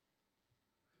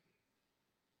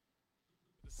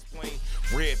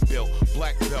 Red belt,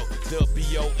 black belt,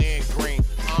 WON green.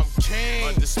 I'm king.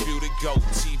 Undisputed GOAT,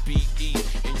 TBE.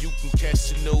 And you can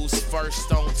catch the news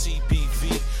first on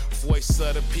TBV. Voice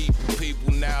of the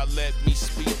people now let me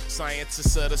speak.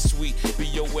 Scientists of the sweet,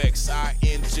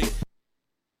 BOXING.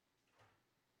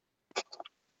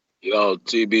 Yo,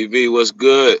 TBV, what's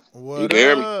good? What you can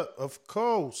hear me? Of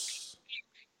course.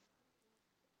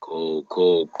 Cool.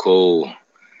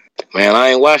 Man, I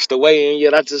ain't watched the weigh-in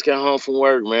yet. I just got home from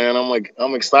work, man.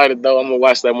 I'm excited though. I'm gonna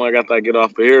watch that one after I get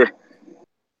off of here.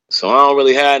 So I don't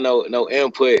really have no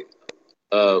input.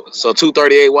 So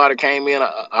 238 Wilder came in.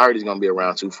 I heard he's gonna be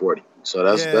around 240. So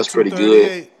that's pretty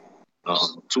good.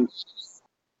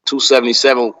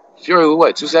 277 Fury,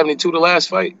 what? 272 the last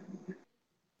fight.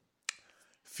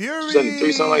 Fury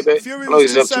 273, something like that. Fury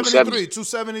was 273.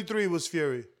 273 was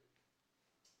Fury.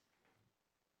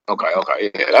 Okay,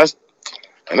 yeah,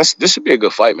 this should be a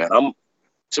good fight, man.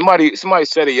 Somebody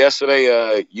said it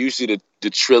yesterday. Usually the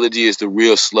trilogy is the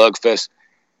real slugfest,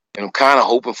 and I'm kind of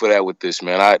hoping for that with this,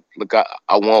 man. I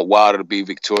want Wilder to be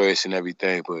victorious and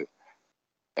everything, but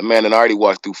man, and I already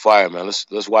walked through fire, man.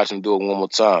 Let's watch him do it one more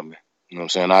time, man. You know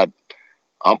what I'm saying?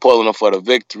 I'm pulling him for the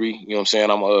victory. You know what I'm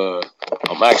saying?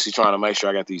 I'm actually trying to make sure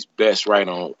I got these bets right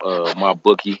on my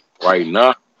bookie right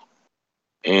now,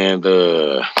 and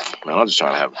man, I'm just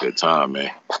trying to have a good time,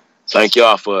 man. Thank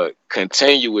y'all for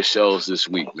continuous shows this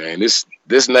week, man. This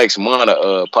next month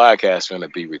podcast gonna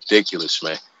be ridiculous,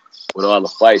 man. With all the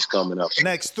fights coming up.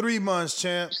 Next 3 months,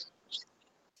 champ.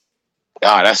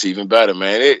 That's even better,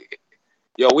 man.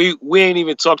 We ain't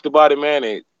even talked about it, man.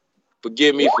 And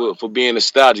forgive me for being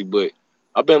nostalgic, but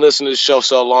I've been listening to the show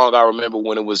so long. I remember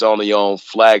when it was only on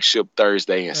flagship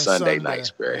Thursday and Sunday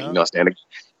nights, bro. Yeah. You know what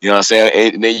I'm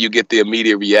saying? And then you get the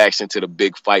immediate reaction to the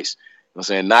big fights. You know what I'm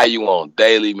saying? Now you on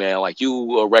daily, man. Like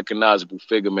you a recognizable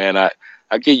figure, man. I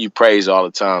give you praise all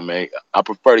the time, man. I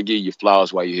prefer to give you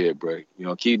flowers while you're here, bro. You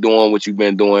know, keep doing what you've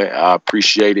been doing. I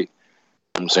appreciate it. You know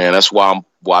what I'm saying? That's why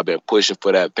I've been pushing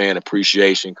for that fan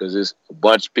appreciation, because there's a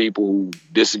bunch of people who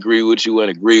disagree with you and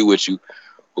agree with you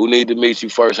who need to meet you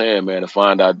firsthand, man, to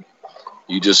find out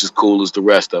you just as cool as the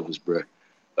rest of us, bro.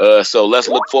 So let's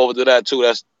look forward to that, too.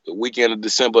 That's the weekend of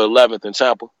December 11th in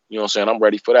Tampa. You know what I'm saying? I'm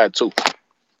ready for that, too.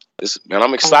 Man,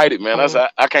 I'm excited, man.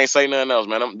 I can't say nothing else,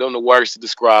 man. I'm doing the words to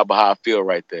describe how I feel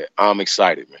right there. I'm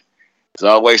excited, man. As I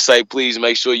always say, please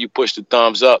make sure you push the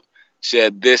thumbs up.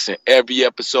 Share this in every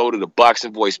episode of the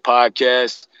Boxing Voice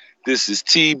podcast. This is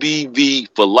TBV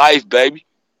for life, baby.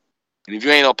 And if you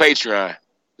ain't on Patreon,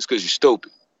 it's because you're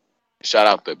stupid. Shout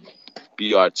out to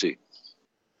BRT.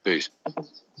 Peace.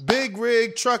 Big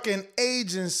Rig Trucking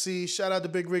Agency. Shout out to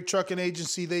Big Rig Trucking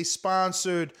Agency. They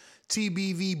sponsored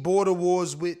TBV Border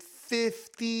Wars with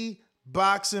 50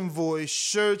 Boxing Voice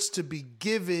shirts to be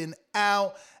given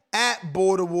out at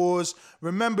Border Wars.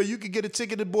 Remember, you could get a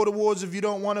ticket to Border Wars if you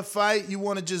don't want to fight. You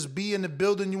want to just be in the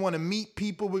building. You want to meet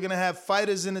people. We're going to have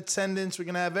fighters in attendance. We're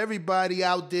going to have everybody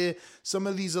out there. Some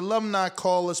of these alumni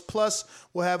callers. Plus,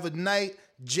 we'll have a night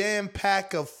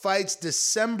jam-pack of fights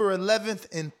December 11th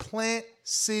in Plant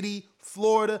City,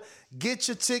 Florida. Get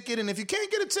your ticket. And if you can't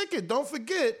get a ticket, don't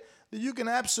forget, then you can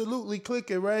absolutely click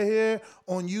it right here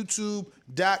on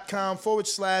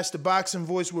youtube.com/The Boxing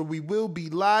Voice, where we will be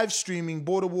live streaming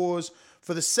Border Wars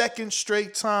for the second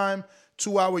straight time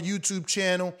to our YouTube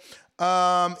channel.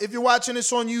 If you're watching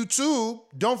this on YouTube,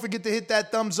 don't forget to hit that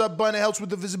thumbs up button. It helps with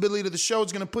the visibility of the show.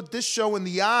 It's going to put this show in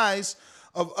the eyes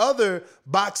of other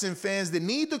boxing fans that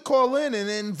need to call in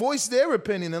and voice their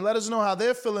opinion and let us know how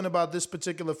they're feeling about this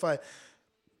particular fight.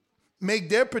 Make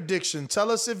their prediction. Tell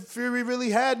us if Fury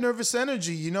really had nervous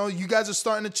energy. You know, you guys are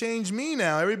starting to change me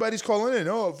now. Everybody's calling in.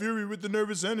 Oh, Fury with the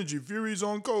nervous energy. Fury's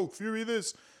on coke. Fury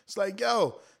this. It's like,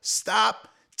 yo, stop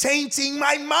tainting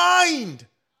my mind.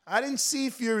 I didn't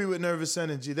see Fury with nervous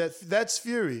energy. That's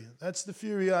Fury. That's the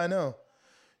Fury I know.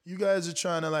 You guys are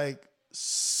trying to, like,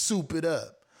 soup it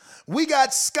up. We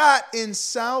got Scott in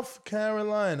South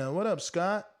Carolina. What up,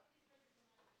 Scott?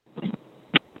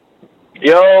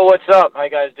 Yo, what's up? How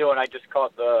you guys doing? I just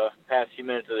caught the past few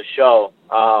minutes of the show.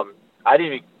 I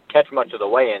didn't even catch much of the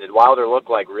weigh-in. Did Wilder look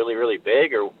like really, really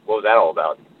big, or what was that all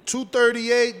about?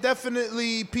 238.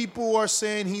 Definitely people are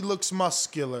saying he looks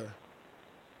muscular.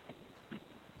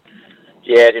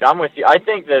 Yeah, dude, I'm with you. I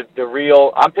think that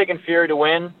I'm picking Fury to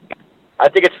win. I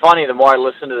think it's funny, the more I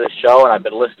listen to this show, and I've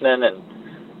been listening, and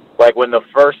like when the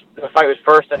fight was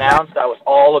first announced, I was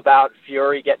all about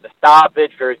Fury getting the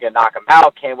stoppage. Fury's going to knock him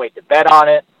out. Can't wait to bet on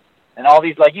it. And all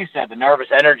these, like you said, the nervous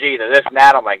energy, the this and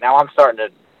that. I'm like, now I'm starting to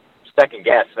second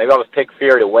guess. Maybe I'll just pick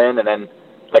Fury to win and then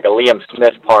like a Liam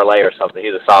Smith parlay or something.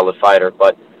 He's a solid fighter.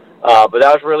 But that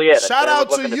was really it. Shout out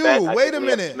to you. Wait a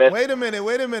minute.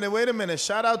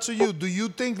 Shout out to you. Do you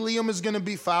think Liam is going to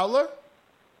beat Fowler?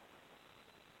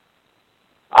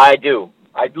 I do.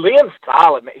 Liam's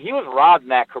solid. He was robbed in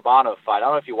that Curbano fight. I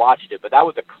don't know if you watched it, but that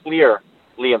was a clear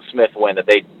Liam Smith win that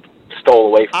they stole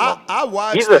away from him. I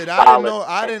watched it.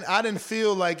 I didn't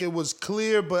feel like it was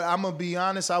clear, but I'm gonna be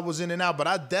honest, I was in and out. But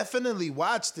I definitely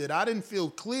watched it. I didn't feel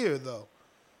clear though.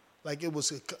 Like it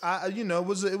was,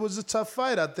 it was a tough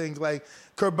fight. I think like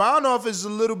Kurbanov is a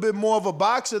little bit more of a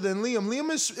boxer than Liam.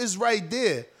 Liam is right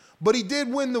there, but he did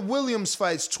win the Williams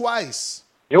fights twice.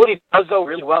 You know what he does though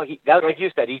really well? Like you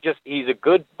said, he's a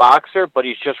good boxer, but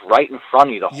he's just right in front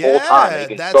of you the whole time. He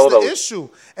can that's throw the those, issue.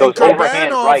 Those and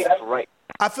overhand right.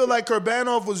 I feel like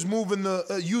Kurbanov was moving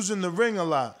using the ring a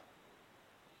lot.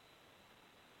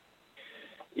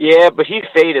 Yeah, but he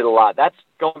faded a lot. That's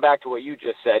going back to what you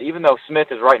just said. Even though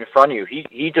Smith is right in front of you,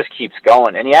 he just keeps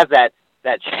going, and he has that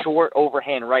short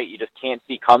overhand right you just can't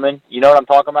see coming. You know what I'm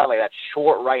talking about? Like that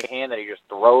short right hand that he just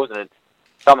throws and it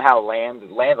somehow lands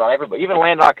on everybody. Even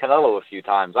landed on Canelo a few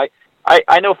times.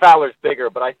 I know Fowler's bigger,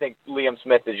 but I think Liam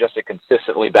Smith is just a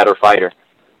consistently better fighter.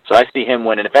 So I see him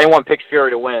winning. If anyone picks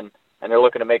Fury to win and they're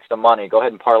looking to make some money, go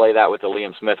ahead and parlay that with the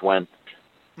Liam Smith win.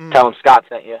 Tell him Scott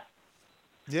sent you.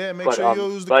 Yeah, make sure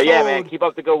you use the code. But yeah, man, keep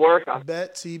up the good work.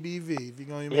 Bet TBV. If you're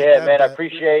going to yeah, man, I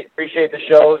appreciate the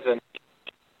shows, and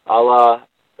I'll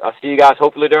see you guys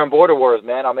hopefully during Border Wars,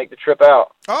 man. I'll make the trip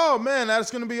out. Oh, man, that's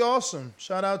going to be awesome.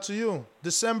 Shout out to you.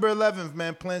 December 11th,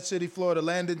 man, Plant City, Florida.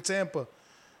 Land in Tampa.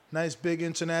 Nice big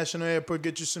international airport.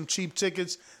 Get you some cheap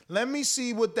tickets. Let me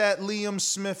see what that Liam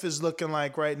Smith is looking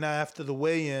like right now after the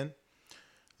weigh-in.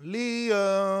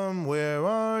 Liam, where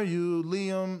are you?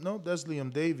 Liam. Nope, that's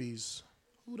Liam Davies.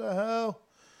 Who the hell?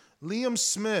 Liam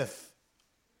Smith,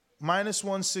 minus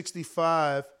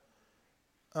 165.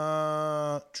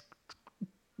 Liam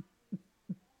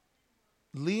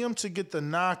to get the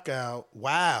knockout.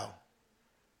 Wow,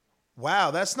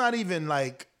 that's not even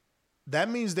like, that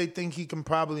means they think he can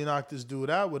probably knock this dude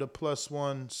out with a plus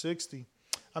 160.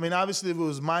 I mean, obviously, if it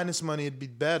was minus money, it'd be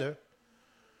better.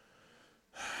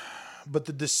 But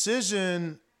the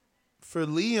decision for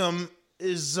Liam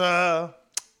is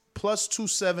plus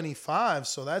 275,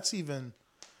 so that's even,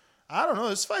 I don't know,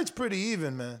 this fight's pretty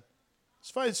even, man.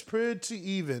 This fight's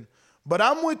pretty even. But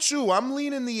I'm with you. I'm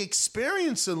leaning the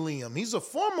experience of Liam. He's a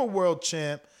former world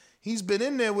champ. He's been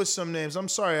in there with some names. I'm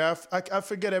sorry. I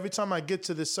forget every time I get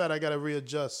to this side, I got to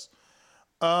readjust.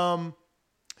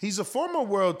 He's a former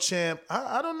world champ.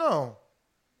 I don't know.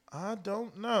 I'm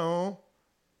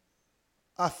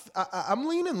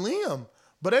leaning Liam.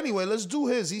 But anyway, let's do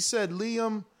his. He said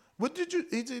Liam. What did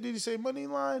he say money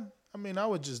line? I mean, I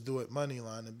would just do it money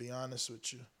line, to be honest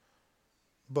with you.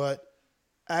 But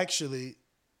actually,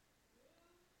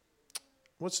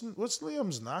 what's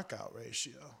Liam's knockout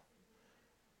ratio?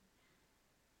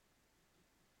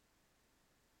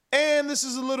 And this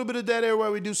is a little bit of dead air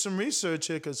where we do some research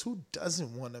here, because who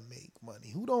doesn't want to make money?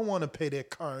 Who don't want to pay their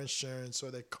car insurance or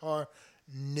their car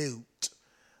note?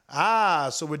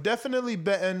 So we're definitely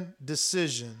betting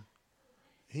decision.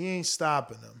 He ain't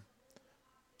stopping him.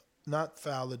 not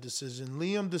Fowler decision,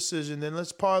 Liam decision. Then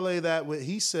let's parlay that with,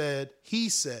 he said,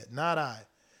 not I.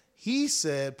 He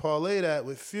said, parlay that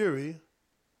with Fury,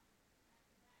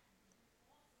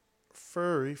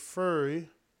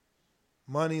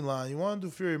 money line. You want to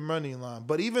do Fury money line.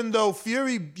 But even though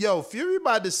Fury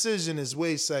by decision is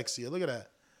way sexier. Look at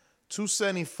that.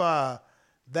 275.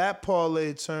 That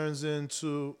parlay turns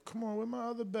into, come on, where'd my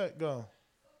other bet go?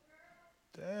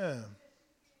 Damn.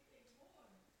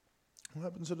 What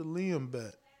happened to the Liam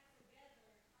bet?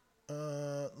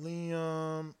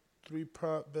 Liam, 3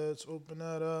 prop bets. Open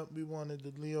that up. We wanted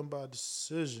the Liam by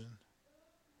decision.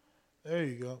 There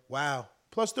you go. Wow.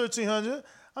 Plus 1,300.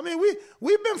 I mean,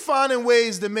 we've been finding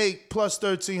ways to make plus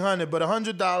 1,300, but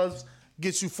 $100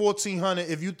 gets you 1,400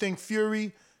 if you think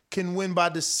Fury can win by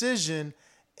decision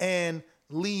and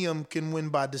Liam can win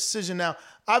by decision. Now,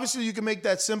 obviously, you can make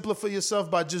that simpler for yourself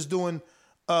by just doing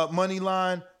money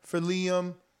line for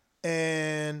Liam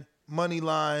and money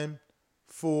line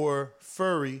for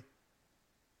Fury.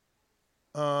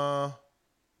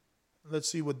 Let's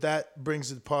see what that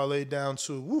brings the parlay down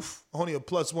to. Woof, only a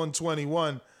plus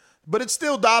 121. But it's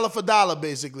still dollar for dollar,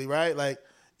 basically, right? Like,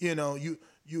 you know, you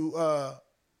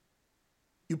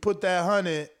put that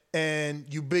 100 and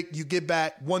you get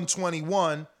back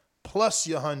 121 plus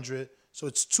your 100, so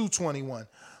it's 221.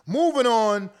 Moving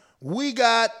on, we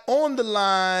got on the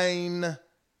line.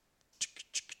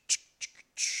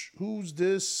 Who's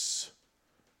this?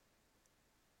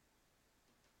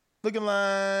 Looking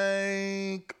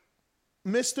like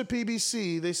Mr.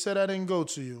 PBC. They said I didn't go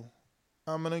to you.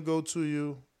 I'm going to go to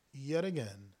you yet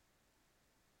again.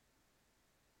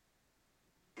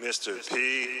 Mr.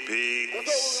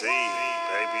 PBC,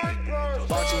 baby.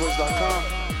 BoxingWords.com.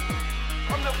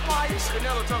 I'm the finest.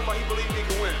 Canelo talking about he believe he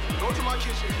can win. Go to my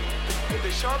kitchen. Get the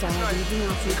sharpest knife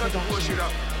and cut the bullshit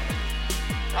up.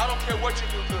 I don't care what you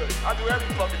do good. I do every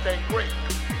fucking thing great.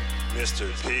 Mr.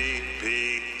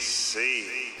 PBC,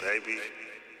 baby.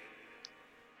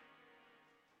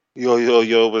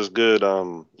 Yo, what's good?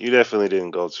 You definitely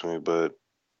didn't go to me, but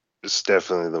it's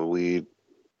definitely the weed.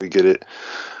 We get it.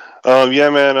 Yeah,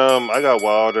 man. I got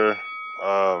Wilder,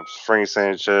 Frank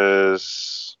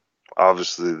Sanchez,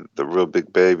 obviously the real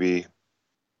big baby. I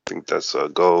think that's a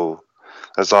go.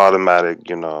 That's automatic.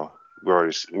 You know, we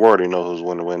already know who's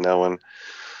going to win that one.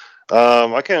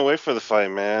 I can't wait for the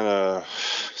fight, man.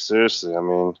 Seriously, I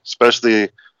mean, especially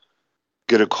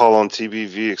get a call on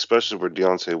TBV, especially where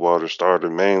Deontay Wilder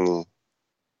started, mainly,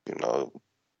 you know,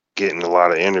 getting a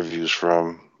lot of interviews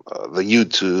from the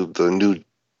YouTube, the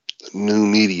new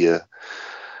media.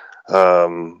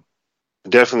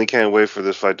 Definitely can't wait for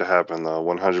this fight to happen, though,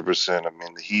 100%. I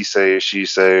mean, the he sayers, she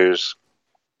sayers.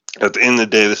 At the end of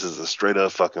the day, this is a straight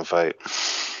up fucking fight.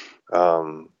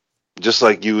 Just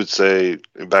like you would say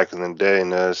back in the day,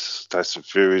 Ness, Tyson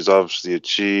Fury's obviously a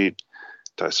cheat.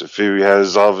 Tyson Fury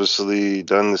has obviously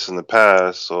done this in the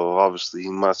past, so obviously he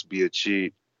must be a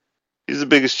cheat. He's the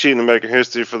biggest cheat in American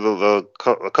history. For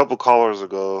a couple callers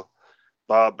ago,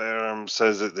 Bob Arum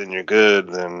says it, then you're good.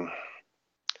 Then,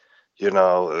 you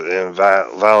know, and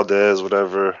Valdez,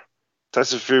 whatever.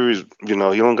 Tyson Fury's, you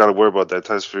know, you don't got to worry about that.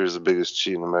 Tyson Fury is the biggest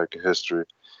cheat in American history,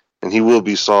 and he will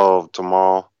be solved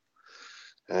tomorrow.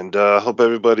 And I hope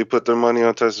everybody put their money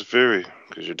on Tyson Fury,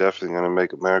 because you're definitely going to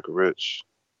make America rich.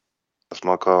 That's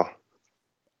my call.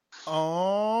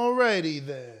 Alrighty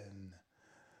then.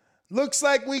 Looks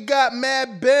like we got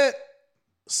Mad Bet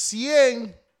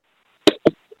Sieng.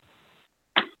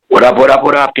 What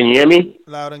up? Can you hear me?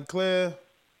 Loud and clear.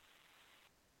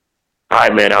 All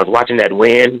right, man. I was watching that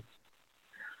win,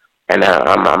 and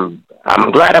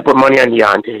I'm glad I put money on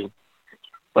Deontay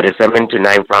for the 7 to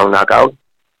 9 round knockout.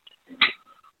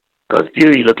 Because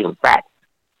Fury looking fat.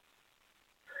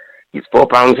 He's 4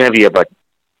 pounds heavier, but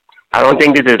I don't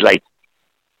think this is like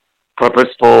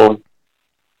purposeful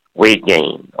weight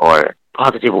gain or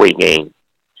positive weight gain.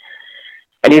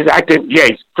 And he's acting,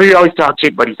 he's pretty always talk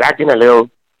shit, but he's acting a lot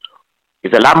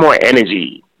more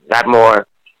energy, a lot more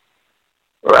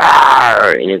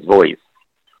rawr in his voice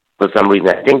for some reason.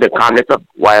 I think the calmness of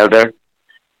Wilder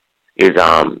is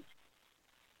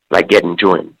like getting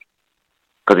to him.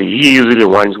 Because he's usually the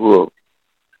ones who will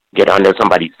get under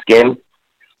somebody's skin,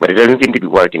 but it doesn't seem to be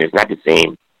working. It's not the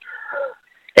same.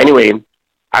 Anyway,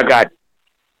 I got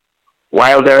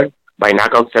Wilder by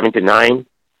knockout 7 to 9.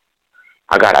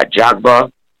 I got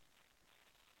Ajagba,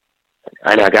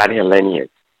 and I got Helenius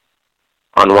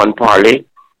on one parlay.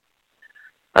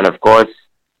 And of course,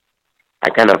 I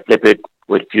kind of flip it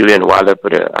with Fury and Wilder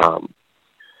for the.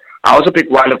 I also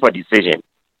picked Wilder for decision,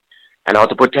 and I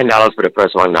also put $10 for the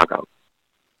first one knockout.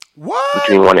 What?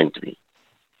 Between 1 and 3.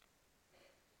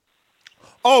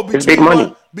 Oh, It's big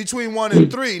money. between 1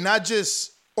 and 3, not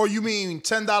just. Or you mean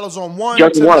 $10 on 1,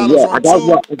 Just $10 one, yeah. on I got 2?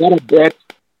 one.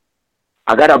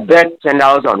 I got a bet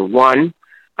 $10 on 1,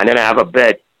 and then I have a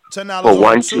bet $10 for on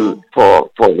 1, 2? 2, for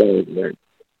 1.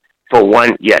 For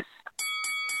 1, yes.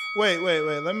 Wait.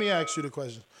 Let me ask you the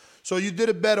question. So you did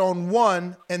a bet on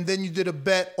 1, and then you did a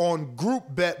bet on group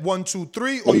bet 1, 2,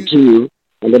 3, or On 2,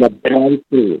 and then a bet on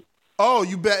 2. Oh,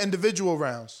 you bet individual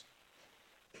rounds.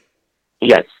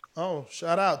 Yes. Oh,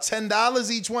 shout out.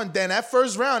 $10 each one. Dan, that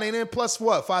first round ain't it plus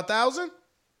what? 5,000?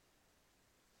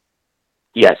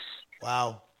 Yes.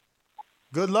 Wow.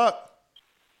 Good luck.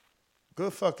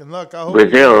 Good fucking luck. I hope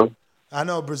Brazil. I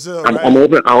know Brazil, I'm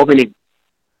right? hoping it.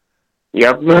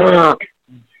 Yep.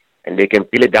 And they can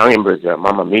feel it down in Brazil.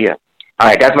 Mamma mia. All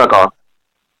right, that's my call.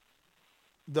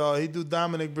 Dog, he do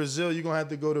Dominic Brazil. You're gonna have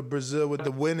to go to Brazil with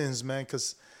the winnings, man.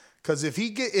 Cause if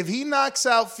he knocks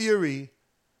out Fury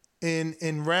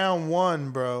in round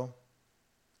 1, bro,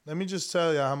 let me just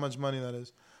tell you how much money that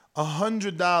is.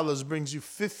 $100 brings you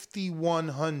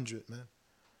 $5,100, man.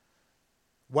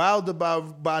 Wilder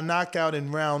by knockout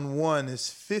in round 1 is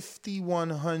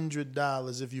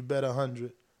 $5,100 if you bet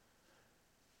 100.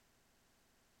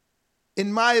 In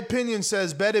my opinion,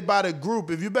 says bet it by the group.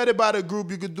 If you bet it by the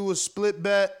group, you could do a split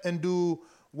bet and do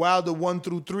Wilder 1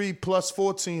 through 3 plus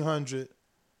 1,400.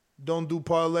 Don't do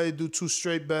parlay, do 2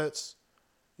 straight bets.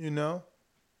 You know,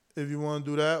 if you want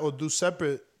to do that, or do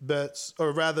separate bets,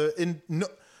 or rather,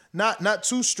 not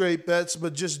 2 straight bets,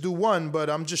 but just do 1. But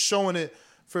I'm just showing it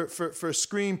for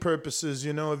screen purposes.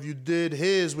 You know, if you did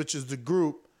his, which is the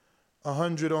group,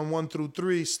 100 on 1 through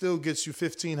 3 still gets you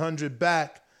 1,500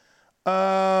 back.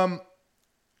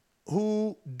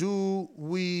 Who do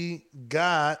we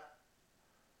got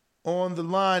on the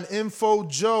line? Info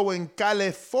Joe in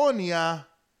California.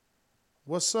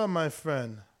 What's up, my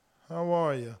friend? How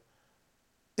are you?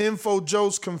 Info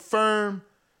Joe's confirmed.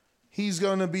 He's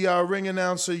going to be our ring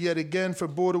announcer yet again for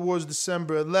Border Wars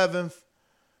December 11th.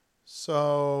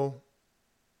 So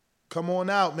come on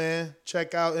out, man.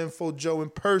 Check out Info Joe in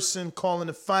person, calling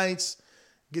the fights.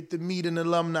 Get to meet an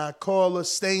alumni caller.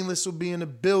 Stainless will be in the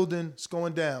building. It's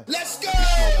going down. Let's go!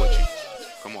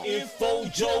 Come on. Info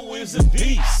Joe is a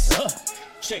beast.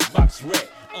 Checkbox red.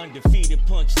 Undefeated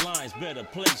punchlines, better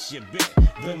place your bet.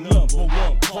 The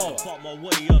 #1 call, fought my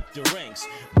way up the ranks.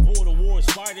 Border Wars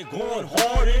fighter going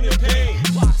hard in the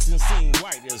paint. Boxing scene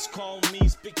writers call me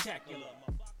spectacular.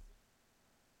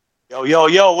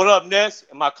 Yo, what up, Ness?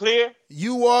 Am I clear?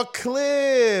 You are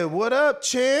clear. What up,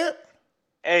 champ?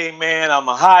 Hey, man, I'm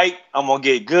a hype. I'm going to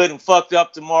get good and fucked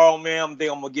up tomorrow, man. I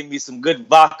think I'm going to give me some good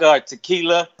vodka or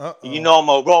tequila. You know I'm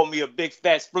going to roll me a big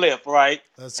fat spliff, right?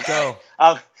 Let's go.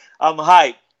 I'm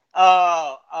hype.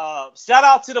 Shout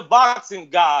out to the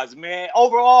boxing guys, man.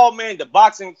 Overall, man, the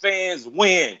boxing fans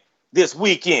win this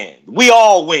weekend. We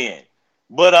all win.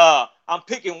 But I'm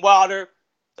picking Wilder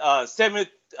 7th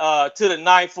to the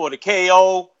 9th for the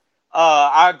KO.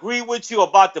 I agree with you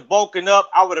about the bulking up.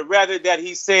 I would have rather that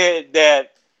he said that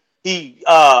he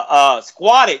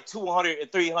squatted 200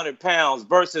 and 300 pounds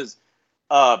versus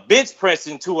bench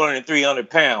pressing 200 and 300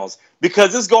 pounds,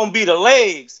 because it's going to be the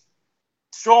legs,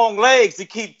 strong legs, to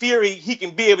keep Fury. He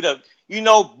can be able to,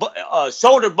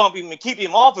 shoulder bump him and keep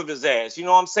him off of his ass. You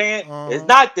know what I'm saying? It's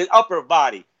not the upper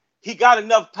body. He got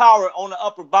enough power on the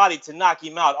upper body to knock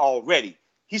him out already.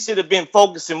 He should have been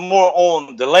focusing more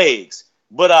on the legs.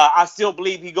 But I still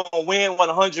believe he's going to win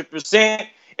 100%.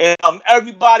 And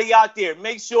everybody out there,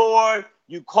 make sure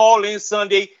you call in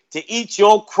Sunday to eat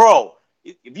your crow.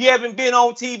 If you haven't been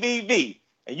on TVV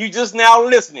and you just now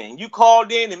listening, you called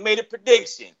in and made a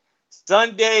prediction,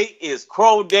 Sunday is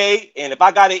Crow Day. And if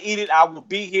I got to eat it, I will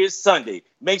be here Sunday.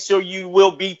 Make sure you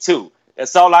will be too.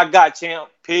 That's all I got, champ.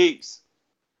 Peace.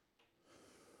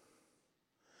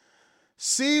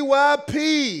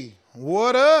 CYP,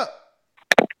 what up?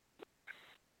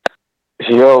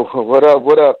 Yo, what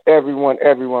up, everyone,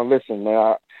 listen, man,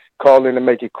 I call in to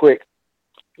make it quick.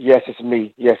 Yes, it's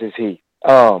me. Yes, it's he.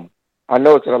 I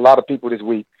know that a lot of people this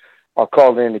week are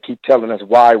calling in to keep telling us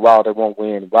why Wilder won't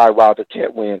win, why Wilder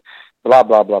can't win, blah,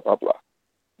 blah, blah, blah, blah.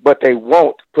 But they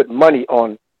won't put money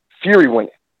on Fury winning.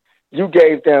 You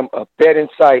gave them a betting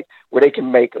site where they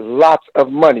can make lots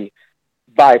of money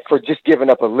for just giving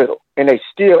up a little, and they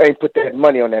still ain't put that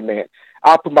money on that man.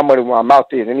 I'll put my money where my mouth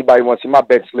is. Anybody want to see my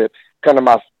bet slip, come to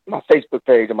my Facebook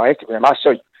page or my Instagram. I'll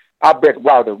show you. I bet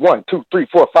Wilder 1, 2, 3,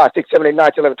 4, 5, 6, 7, 8,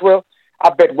 9, 10, 11, 12. I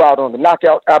bet Wilder on the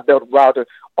knockout. I bet Wilder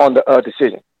on the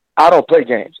decision. I don't play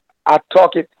games. I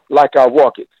talk it like I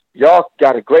walk it. Y'all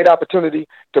got a great opportunity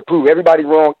to prove everybody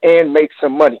wrong and make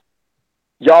some money.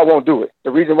 Y'all won't do it. The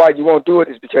reason why you won't do it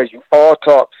is because you all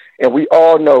talk, and we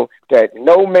all know that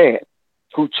no man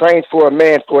who trains for a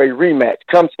man for a rematch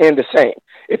comes in the same.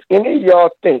 If any of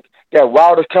y'all think that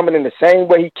Wilder's coming in the same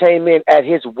way he came in at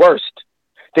his worst,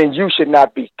 then you should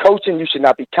not be coaching. You should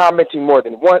not be commenting more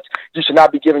than once. You should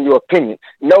not be giving your opinion.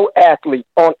 No athlete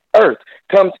on earth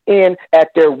comes in at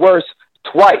their worst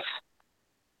twice.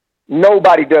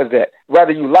 Nobody does that.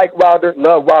 Whether you like Wilder,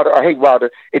 love Wilder, or hate Wilder,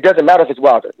 it doesn't matter if it's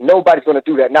Wilder. Nobody's going to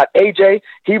do that. Not AJ.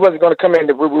 He wasn't going to come in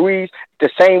to Ruiz the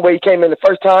same way he came in the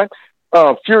first time.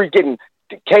 Fury getting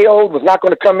KO'd was not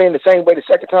going to come in the same way the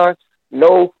second time.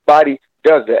 Nobody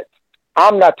does that.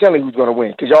 I'm not telling who's going to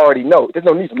win because y'all already know. There's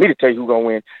no need for me to tell you who's going to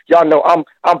win. Y'all know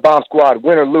I'm Bomb Squad,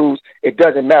 win or lose. It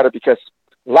doesn't matter because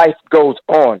life goes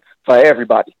on for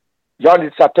everybody. Y'all need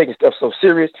to stop taking stuff so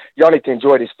serious. Y'all need to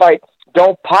enjoy this fight.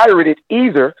 Don't pirate it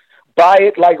either. Buy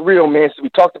it like real men. So we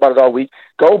talked about it all week.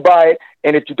 Go buy it.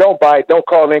 And if you don't buy it, don't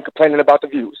call in complaining about the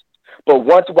views. But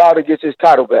once Wilder gets his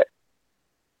title back,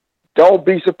 don't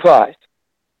be surprised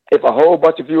if a whole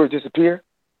bunch of viewers disappear.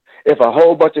 If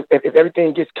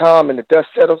everything gets calm and the dust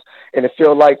settles and it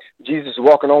feels like Jesus is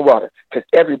walking on water, because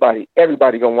everybody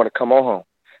gonna want to come on home.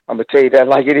 I'm gonna tell you that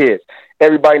like it is.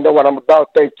 Everybody know what I'm about.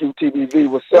 Thank you, TBV.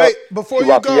 What's up? Wait, before you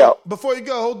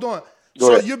go, hold on.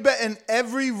 So you're betting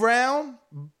every round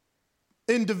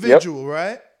individual,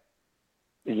 right?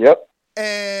 Yep.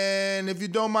 And if you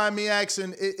don't mind me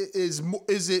asking,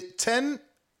 is it 10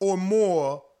 or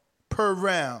more per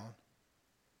round?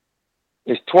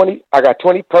 It's 20. I got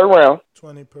 20 per round.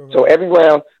 20 per round. So every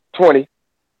round, 20.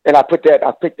 And I picked that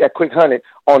quick 100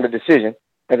 on the decision,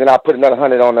 and then I put another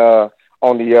 100 on the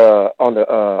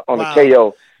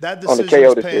KO. That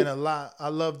decision is paying a lot. I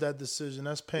love that decision.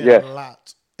 That's paying a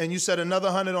lot. And you said another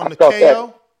 100 on the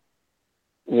KO?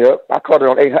 Yep. I caught it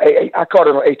on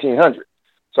 1800.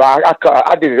 So I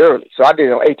did it early. So I did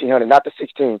it on 1800, not the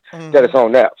 16 that it's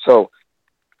on now. So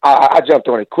I jumped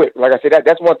on it quick. Like I said,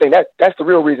 that's one thing. That's the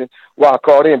real reason why I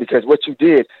called in, because what you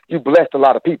did, you blessed a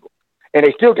lot of people. And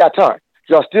they still got time.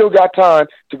 Y'all still got time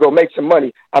to go make some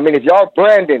money. I mean, if y'all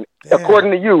Brandon, according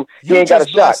to you, he ain't got a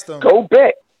shot. Go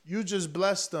bet. You just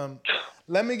blessed them.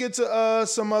 Let me get to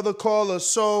some other callers.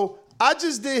 So I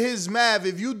just did his math.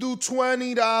 If you do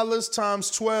 $20 times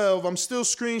 12, I'm still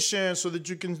screen sharing so that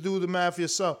you can do the math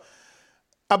yourself.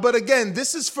 But again,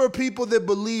 this is for people that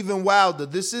believe in Wilder.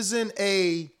 This isn't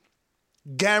a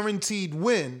guaranteed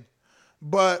win.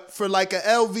 But for like a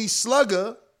LV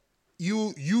Slugger,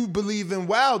 you believe in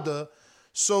Wilder.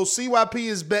 So CYP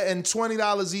is betting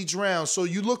 $20 each round. So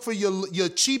you look for your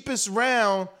cheapest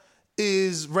round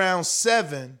is round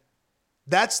 7.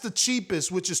 That's the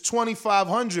cheapest, which is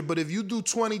 $2,500. But if you do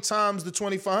 20 times the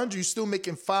 $2,500, you're still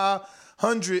making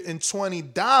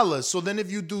 $520. So then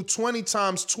if you do 20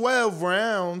 times 12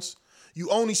 rounds, you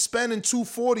only spending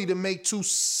 $240 to make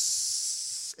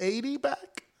 $280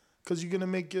 back, because you're gonna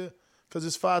make because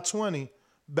it's $520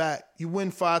 back. You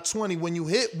win $520 when you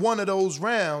hit one of those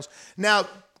rounds. Now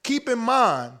keep in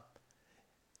mind,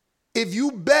 if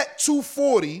you bet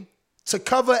 $240 to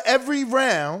cover every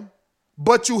round,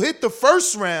 but you hit the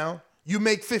first round, you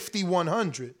make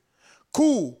 $5,100.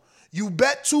 Cool. You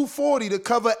bet $240 to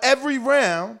cover every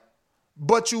round,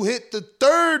 but you hit the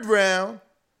third round,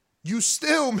 you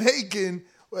still making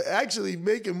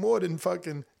more than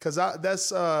fucking,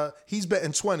 because he's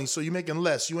betting 20, so you're making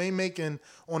less. You ain't making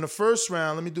on the first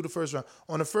round. Let me do the first round.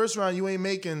 On the first round, you ain't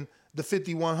making the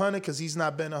 $5,100 because he's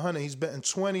not betting 100. He's betting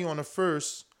 20 on the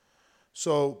first.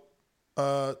 So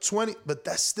 20, but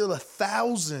that's still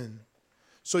 1,000.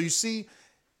 So you see,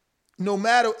 no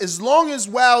matter, as long as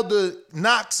Wilder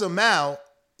knocks him out,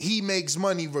 he makes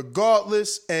money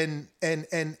regardless. And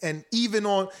even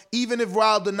if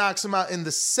Wilder knocks him out in the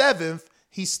 7th,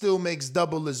 he still makes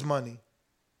double his money,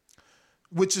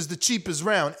 which is the cheapest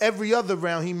round. Every other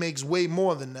round, he makes way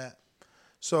more than that.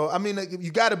 So, I mean,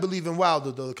 you got to believe in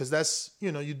Wilder, though, because that's,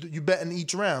 you betting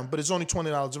each round, but it's only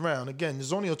 $20 a round. Again,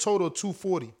 there's only a total of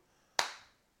 $240.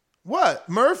 What,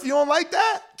 Murph, you don't like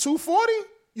that? $240?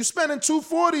 You spending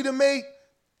 $240 to make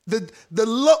the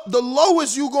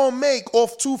lowest you gonna make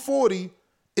off $240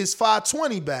 is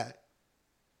 $520 back.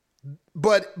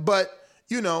 But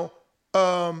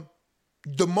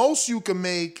the most you can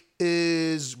make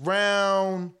is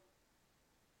round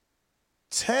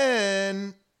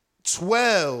 10,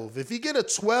 12. If you get a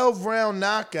 12 round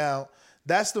knockout,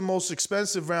 that's the most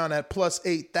expensive round at plus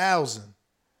 8,000.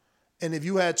 And if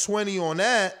you had 20 on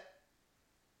that,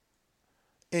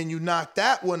 and you knock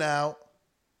that one out,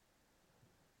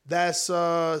 that's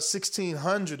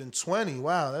 1,620.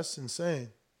 Wow, that's insane.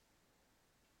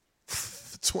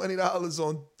 $20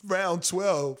 on round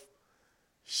 12.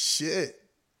 Shit.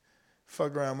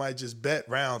 Fuck around might just bet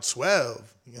round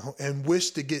 12, and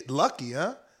wish to get lucky,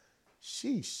 huh?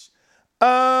 Sheesh.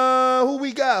 Who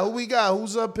we got?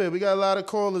 Who's up here? We got a lot of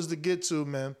callers to get to,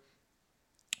 man.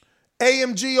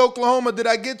 AMG Oklahoma, did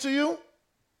I get to you?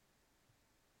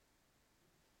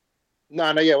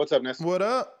 No, yeah. What's up, Ness? What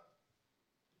up?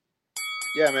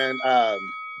 Yeah, man.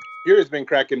 Fury's been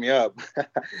cracking me up.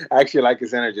 I actually like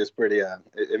his energy. It's pretty. I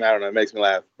don't know. It makes me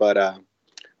laugh. But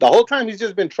the whole time he's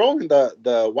just been trolling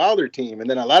the Wilder team, and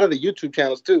then a lot of the YouTube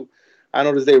channels too. I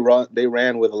noticed they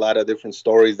ran with a lot of different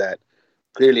stories that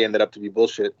clearly ended up to be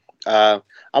bullshit. I'm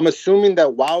assuming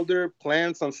that Wilder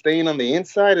plans on staying on the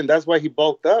inside, and that's why he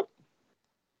bulked up.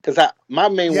 Because my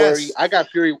main worry, I got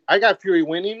Fury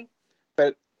winning,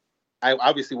 but I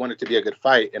obviously want it to be a good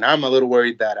fight, and I'm a little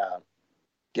worried that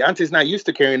Deontay's not used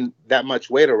to carrying that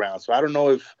much weight around, so I don't know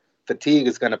if fatigue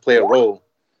is going to play a role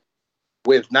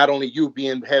with not only you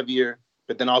being heavier,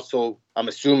 but then also I'm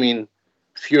assuming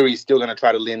Fury's still going to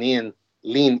try to lean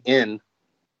in.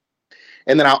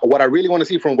 And then what I really want to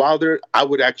see from Wilder, I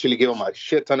would actually give him a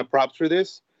shit ton of props for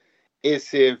this,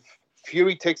 is if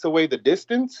Fury takes away the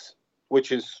distance,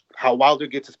 which is how Wilder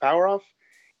gets his power off,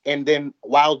 and then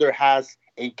Wilder has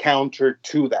a counter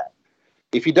to that.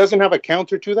 If he doesn't have a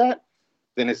counter to that,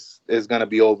 then it's going to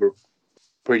be over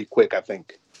pretty quick, I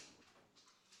think.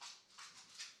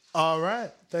 All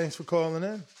right. Thanks for calling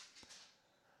in.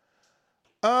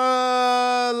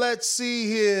 Let's see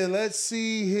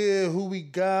here. Who we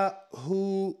got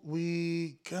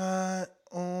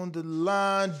on the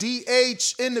line?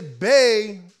 DH in the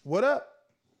Bay. What up?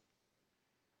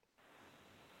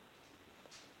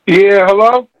 Yeah,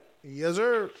 hello? Yes,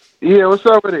 sir. Yeah, what's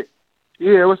up with it?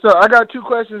 Yeah, what's up? I got two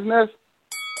questions, Ness.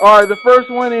 All right, the first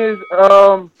one is,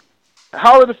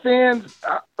 how are the fans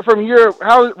from Europe?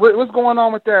 What's going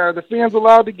on with that? Are the fans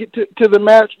allowed to get to the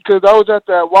match? Because I was at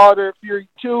that Wilder Fury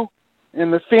 2,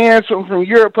 and the fans from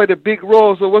Europe played a big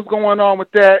role. So what's going on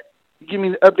with that? Give me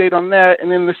an update on that.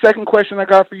 And then the second question I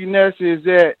got for you, Ness, is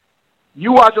that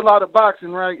you watch a lot of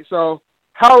boxing, right? So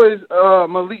how is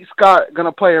Malik Scott going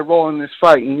to play a role in this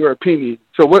fight, in your opinion?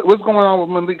 So what's going on with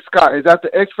Malik Scott? Is that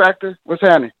the X factor? What's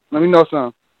happening? Let me know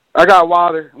something. I got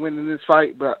Wilder winning this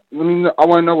fight, but I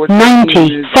want to know what 90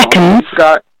 is seconds. On Malik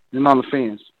Scott and on the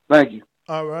fans. Thank you.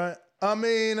 All right. I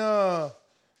mean, in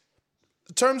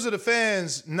terms of the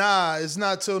fans, it's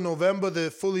not till November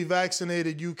that fully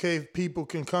vaccinated UK people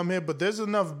can come here, but there's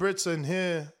enough Brits in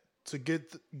here to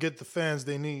get the fans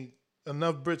they need.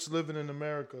 Enough Brits living in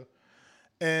America.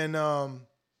 And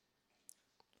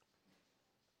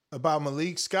about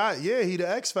Malik Scott, yeah, he the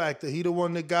X factor. He the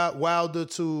one that got Wilder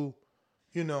to,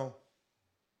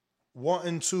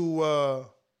 wanting to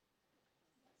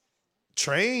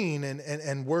train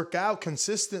and work out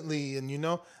consistently. And,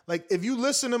 if you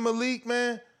listen to Malik,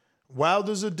 man,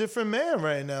 Wilder's a different man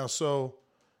right now. So,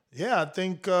 yeah, I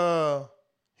think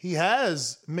he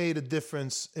has made a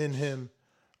difference in him.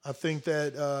 I think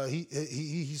that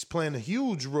he's playing a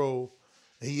huge role.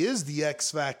 He is the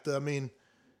X factor. I mean,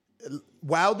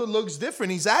 Wilder looks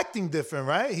different. He's acting different,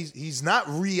 right? He's not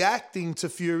reacting to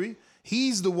Fury.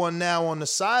 He's the one now on the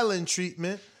silent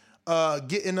treatment,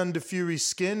 getting under Fury's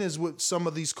skin is what some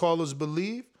of these callers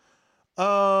believe.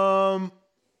 Brandon,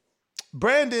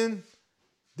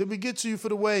 did we get to you for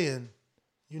the weigh-in?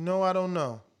 I don't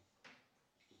know.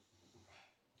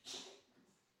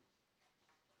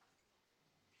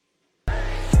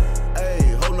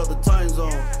 Hey, whole nother time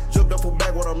zone. Jumped up for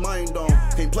back with our mind on.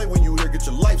 Can't play when you here, get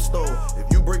your life stole.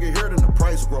 If you bring it here, then the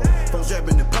price grow. Folks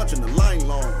jabbing and punching the line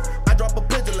long. I drop a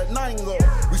pigeon, let 9 go.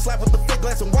 We slap with the fake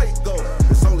glass and white go.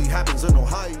 This only happens in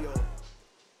Ohio.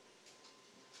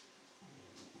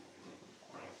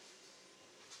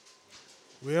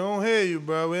 We don't hear you,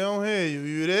 bro. We don't hear you.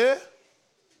 You there?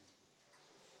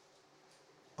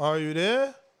 Are you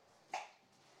there?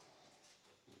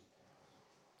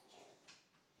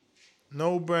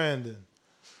 No Brandon.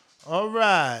 All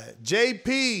right.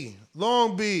 JP,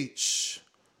 Long Beach.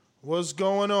 What's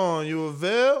going on? You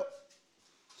avail?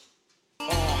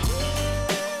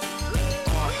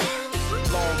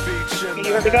 Can you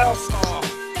hear me now?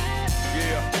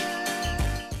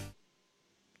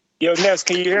 Yo, Ness,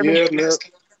 can you hear me? Yeah,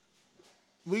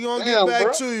 we gonna get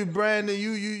back to you, Brandon.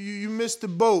 You missed the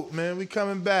boat, man. We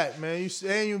coming back, man.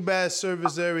 You bad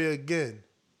service area again.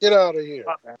 Get out of here.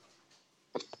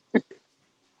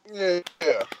 Yeah.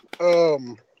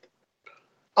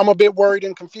 I'm a bit worried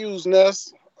and confused,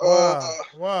 Ness. Why?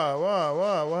 What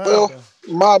Well,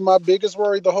 happened? my biggest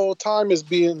worry the whole time is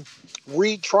trying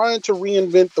to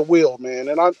reinvent the wheel, man.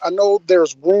 And I know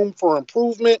there's room for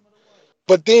improvement,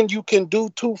 but then you can do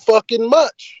too fucking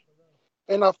much.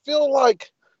 And I feel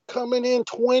like coming in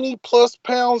 20 plus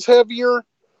pounds heavier,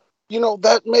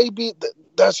 that may be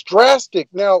that's drastic.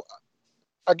 Now,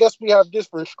 I guess we have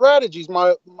different strategies.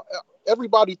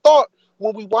 Everybody thought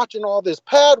when we watching all this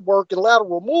pad work and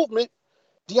lateral movement,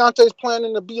 Deontay's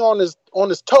planning to be on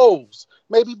his toes,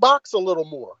 maybe box a little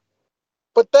more.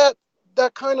 But that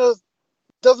kind of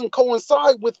doesn't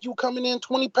coincide with you coming in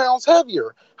 20 pounds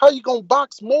heavier. How you gonna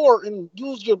box more and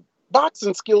use your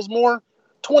boxing skills more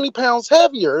 20 pounds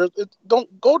heavier? It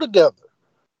don't go together.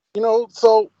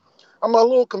 So I'm a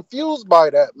little confused by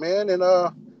that, man, and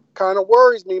kind of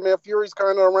worries me, man. Fury's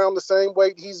kind of around the same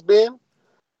weight he's been.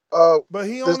 But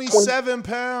he only 7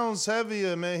 pounds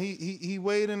heavier, man. He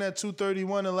weighed in at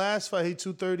 231 the last fight. He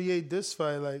 238 this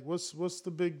fight. Like, what's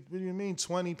the big? What do you mean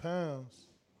 20 pounds?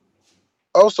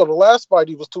 Oh, so the last fight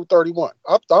he was 231.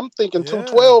 I'm thinking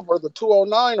 212 or the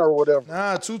 209 or whatever.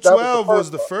 Nah, 212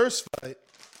 was the first fight.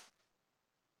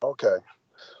 Okay.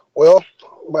 Well,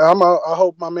 I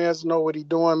hope my man's know what he's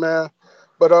doing, man.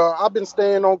 But I've been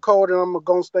staying on code, and I'm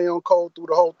gonna stay on code through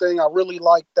the whole thing. I really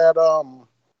like that.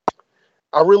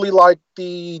 I really like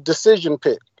the decision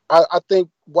pick. I think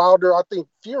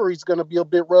Fury's gonna be a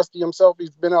bit rusty himself.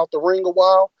 He's been out the ring a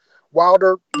while.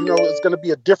 Wilder, it's going to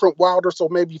be a different Wilder, so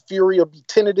maybe Fury will be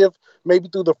tentative. Maybe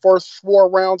through the first 4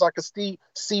 rounds, I could see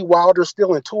Wilder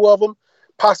still in 2 of them,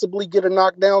 possibly get a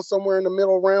knockdown somewhere in the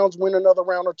middle rounds, win another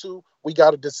round or 2. We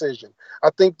got a decision.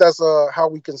 I think that's how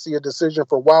we can see a decision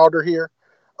for Wilder here.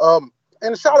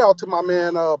 And shout out to my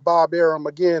man Bob Arum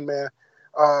again, man.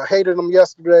 Hated him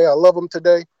yesterday. I love him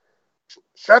today.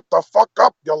 Shut the fuck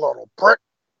up, you little prick.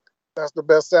 That's the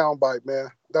best soundbite, man.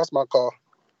 That's my call.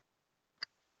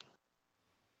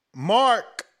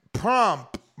 Mark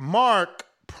Prompt,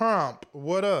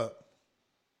 what up?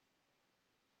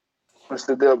 What's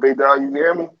the deal, big dog? You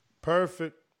hear me?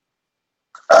 Perfect.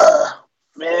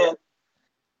 Man,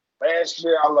 last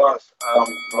year I lost.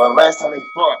 Last time they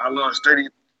fought, I lost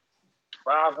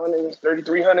 3,500,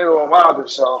 3,300 on Wilder.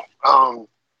 So, I'm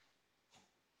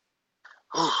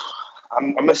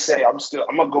gonna say I'm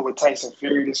gonna go with Tyson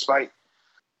Fury this fight.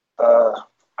 I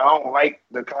don't like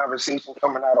the conversation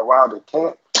coming out of Wilder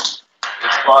camp.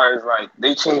 As far as like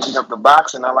they changing up the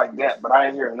boxing, I like that, but I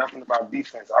ain't hearing nothing about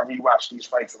defense. I rewatch these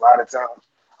fights a lot of times.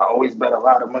 I always bet a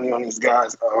lot of money on these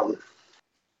guys. It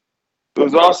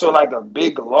was also like a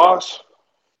big loss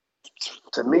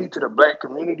to me, to the black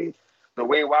community, the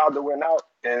way Wilder went out,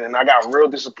 and I got real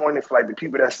disappointed for like the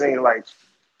people that saying like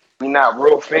we not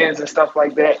real fans and stuff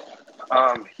like that.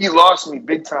 He lost me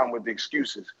big time with the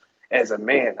excuses. As a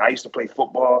man, I used to play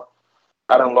football.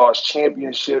 I done lost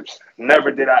championships.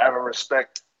 Never did I ever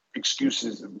respect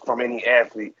excuses from any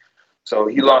athlete. So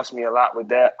he lost me a lot with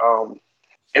that.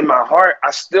 In my heart,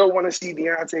 I still want to see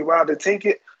Deontay Wilder take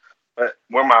it. But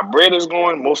where my bread is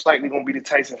going, most likely going to be the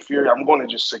Tyson Fury. I'm going to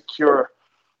just secure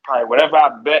probably whatever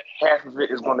I bet, half of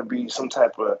it is going to be some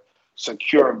type of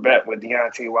secure bet with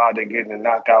Deontay Wilder getting a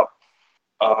knockout.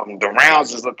 The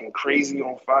rounds is looking crazy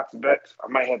on Fox Bets. I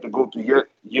might have to go through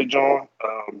your John.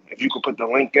 If you could put the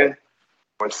link in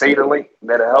or say the link,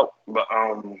 that'll help. But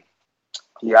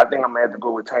yeah, I think I'm gonna have to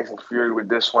go with Tyson Fury with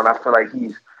this one. I feel like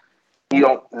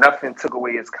nothing took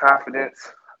away his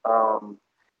confidence.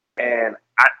 And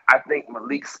I think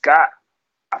Malik Scott,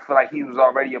 I feel like he was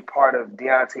already a part of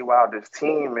Deontay Wilder's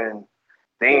team, and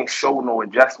they ain't showed no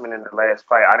adjustment in the last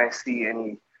fight. I didn't see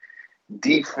any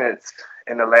defense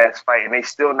in the last fight, and they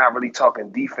still not really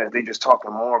talking defense. They just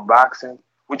talking more boxing,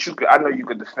 which I know you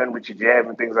could defend with your jab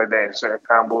and things like that in certain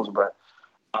combos, but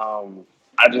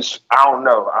I don't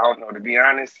know. To be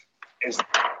honest,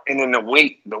 and then the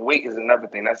weight is another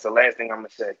thing. That's the last thing I'm gonna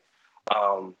say.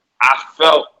 I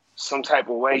felt some type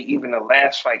of way even the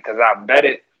last fight because I bet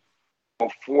it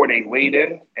before they weighed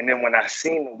in, and then when I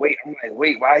seen the weight, I'm like,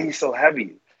 wait, why he so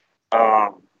heavy?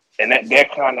 And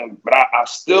that kind of, but I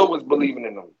still was believing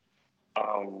in him.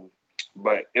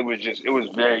 But it was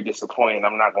very disappointing.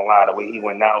 I'm not gonna lie, the way he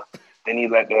went out. Then he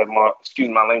let that excuse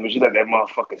my language, he let that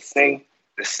motherfucker sing.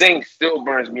 The sing still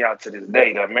burns me out to this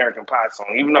day, the American Pie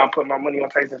song. Even though I put my money on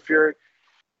Tyson Fury,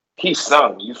 he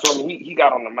sung. You feel me? He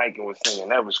got on the mic and was singing.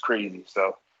 That was crazy.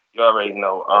 So you already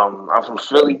know. I'm from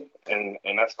Philly, and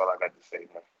that's all I got to say,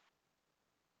 man.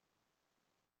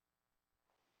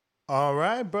 All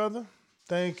right, brother.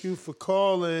 Thank you for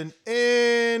calling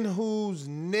in. Who's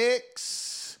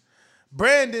next?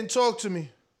 Brandon, talk to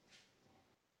me.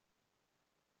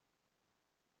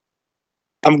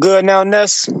 I'm good now,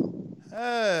 Ness.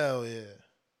 Hell yeah.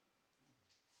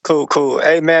 Cool.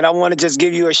 Hey, man, I want to just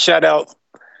give you a shout out.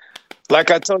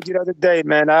 Like I told you the other day,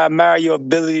 man, I admire your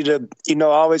ability to,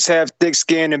 always have thick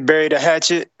skin and bury the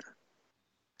hatchet.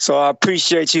 So I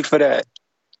appreciate you for that.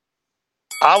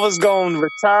 I was going to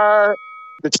retire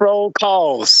the troll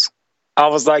calls. I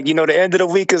was like, the end of the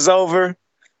week is over.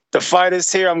 The fight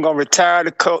is here. I'm going to retire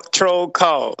the troll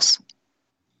calls.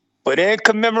 But in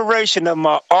commemoration of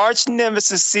my arch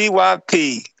nemesis,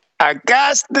 CYP, I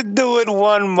got to do it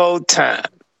one more time.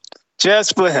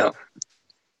 Just for him.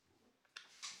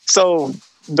 So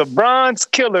the Bronze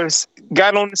Killers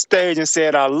got on the stage and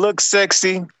said, I look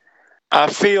sexy,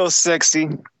 I feel sexy,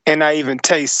 and I even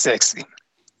taste sexy.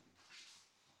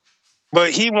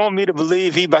 But he want me to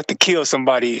believe he about to kill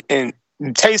somebody, and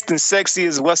tasting sexy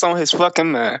is what's on his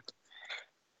fucking mind.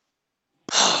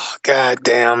 God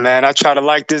damn, man. I try to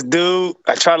like this dude.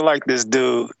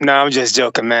 No, I'm just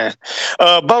joking, man.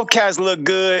 Both cats look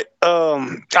good.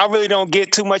 I really don't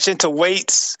get too much into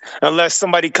weights unless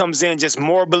somebody comes in just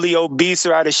morbidly obese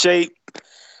or out of shape.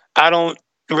 I don't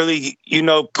really,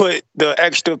 put the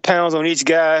extra pounds on each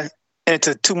guy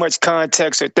into too much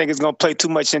context or think it's going to play too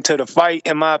much into the fight,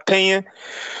 in my opinion.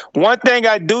 One thing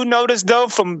I do notice, though,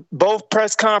 from both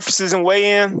press conferences and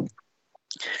weigh-in,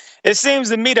 it seems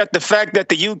to me that the fact that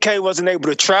the UK wasn't able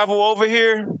to travel over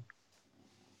here,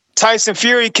 Tyson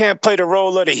Fury can't play the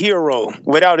role of the hero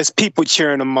without his people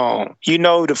cheering him on.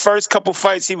 The first couple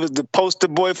fights, he was the poster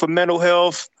boy for mental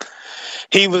health.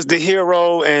 He was the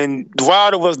hero, and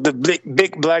Wilder was the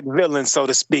big black villain, so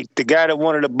to speak, the guy that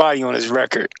wanted a body on his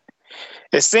record.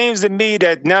 It seems to me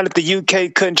that now that the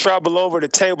UK couldn't travel over, the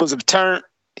tables have turned.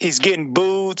 He's getting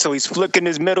booed, so he's flicking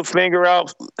his middle finger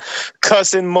out,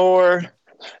 cussing more,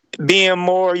 being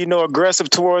more, aggressive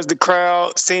towards the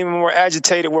crowd, seeming more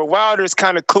agitated, where Wilder is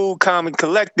kind of cool, calm, and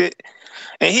collected,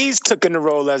 and he's taken the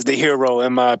role as the hero,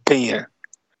 in my opinion.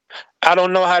 I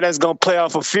don't know how that's going to play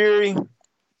off of Fury.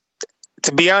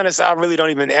 To be honest, I really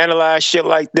don't even analyze shit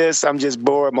like this. I'm just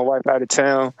bored. My wife out of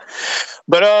town.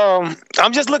 But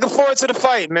I'm just looking forward to the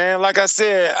fight, man. Like I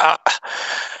said, I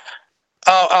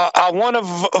want to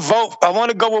vote. I want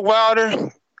to go with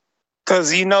Wilder. Because,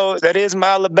 that is my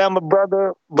Alabama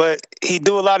brother, but he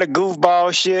do a lot of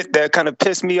goofball shit that kind of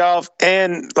pissed me off.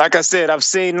 And like I said, I've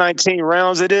seen 19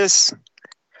 rounds of this.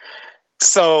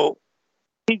 So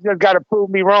he just got to prove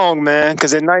me wrong, man,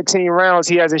 because in 19 rounds,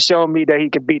 he hasn't shown me that he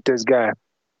can beat this guy.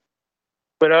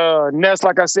 But Ness,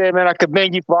 like I said, man, I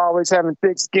commend you for always having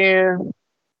thick skin.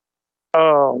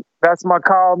 That's my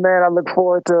call, man. I look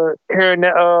forward to hearing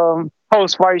the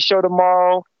post-fight show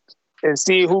tomorrow and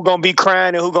see who gonna be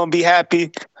crying and who gonna be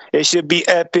happy. It should be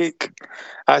epic.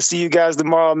 I see you guys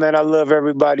tomorrow, man. I love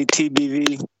everybody.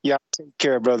 TBV. Y'all take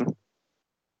care, brother.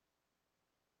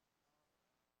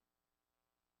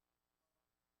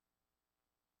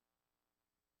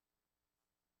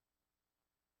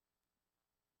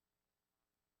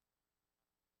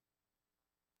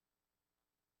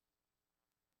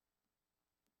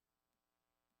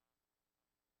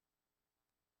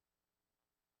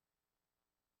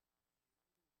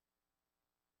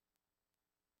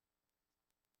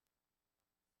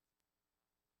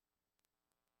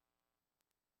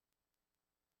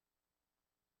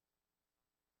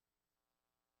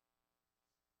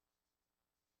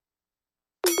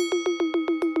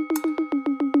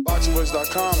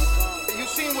 BoxingVoice.com. You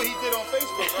seen what he did on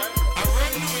Facebook, right?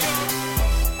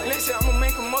 Listen, I'm gonna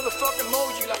make a motherfucking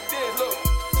emoji like this, look.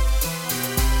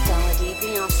 Dollar D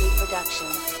Beyonce Production.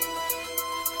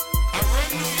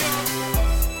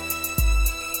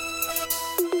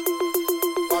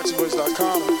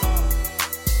 BoxingVoice.com.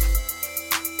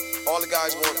 All the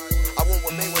guys want, I want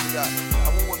what Mayweather got. I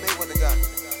want what Mayweather got.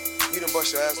 You done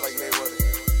bust your ass like Mayweather.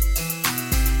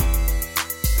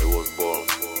 It was born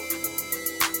to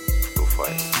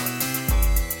fight.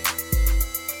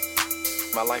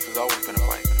 My life has always been a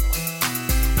fight.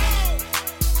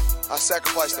 I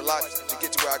sacrificed a lot to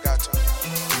get to where I got to.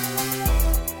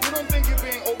 You don't think you're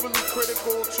being overly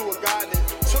critical to a guy that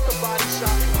took a body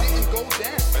shot and didn't go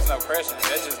down? There's no question.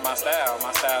 That's just my style.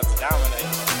 My style is to dominate.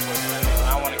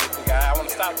 I want to get the guy. I want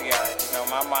to stop the guy.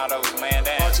 My motto is man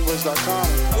down. BoxingVoice.com.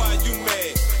 Why you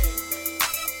mad?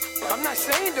 I'm not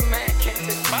saying the man can't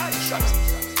take body shots.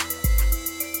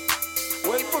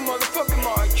 Wait for motherfucking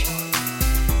March.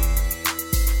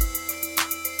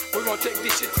 We're gonna take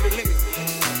this shit to the limit.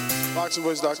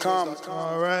 BoxingVoice.com.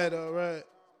 All right.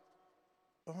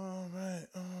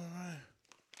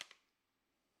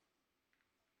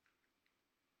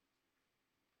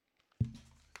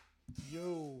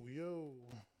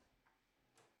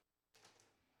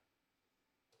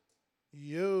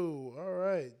 Yo, all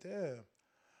right, damn.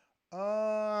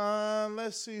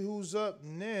 Let's see who's up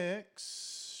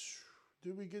next.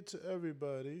 Did we get to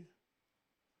everybody?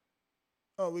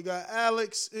 Oh, we got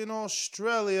Alex in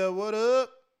Australia. What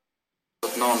up?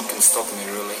 No one can stop me,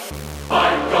 really.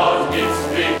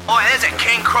 Oh, There's a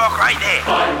king croc right there.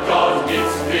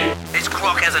 This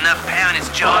croc has enough power in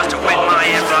its jaws to wet my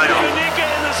ass right off. Unique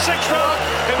in the 6th round,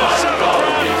 in the 7th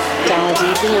round. Dollar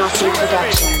Beyonce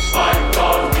Productions.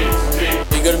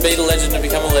 You're gonna be the legend to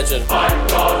become a legend.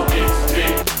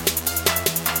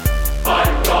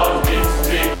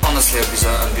 Honestly, these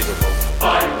are unbeatable.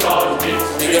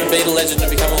 You're gonna be the legend to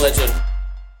become a legend.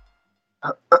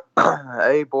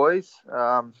 Hey boys,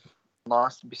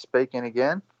 nice to be speaking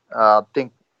again. I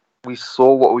think we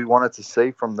saw what we wanted to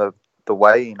see from the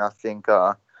weigh-in. I think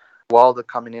Wilder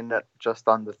coming in at just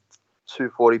under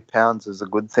 240 pounds is a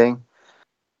good thing.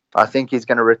 I think he's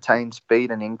going to retain speed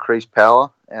and increase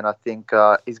power, and I think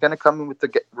he's going to come in with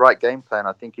the right game plan.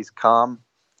 I think he's calm,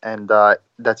 and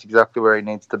that's exactly where he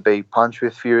needs to be. Punch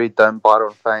with fury, don't bite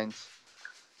on feints,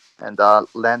 and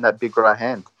land that big right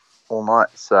hand all night.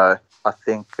 So I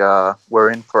think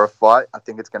we're in for a fight. I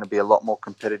think it's going to be a lot more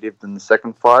competitive than the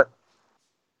second fight,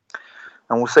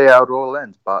 and we'll see how it all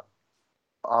ends. But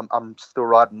I'm still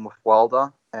riding with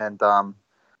Wilder, and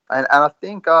I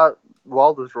think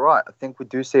Wilder's right. I think we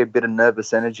do see a bit of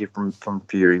nervous energy from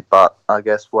Fury, but I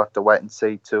guess we'll have to wait and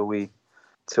see till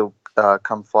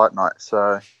come fight night.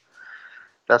 So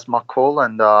that's my call,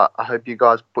 and I hope you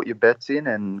guys put your bets in,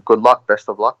 and good luck. Best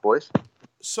of luck, boys.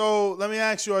 So let me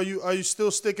ask you: Are you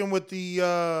still sticking with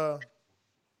the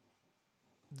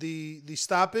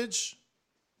stoppage?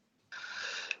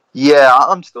 Yeah,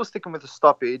 I'm still sticking with the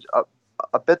stoppage.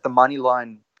 I bet the money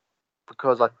line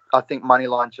because I think money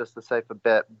line's just a safer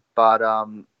bet, but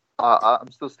I'm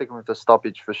still sticking with the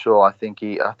stoppage for sure. I think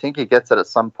he gets it at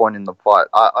some point in the fight.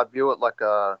 I view it like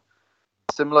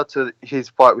similar to his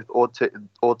fight with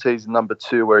Ortiz number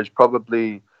 2, where he's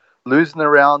probably losing the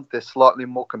round. They're slightly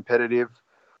more competitive.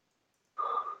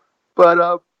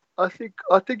 But I think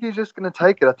he's just going to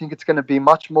take it. I think it's going to be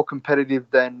much more competitive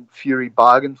than Fury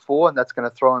bargained for, and that's going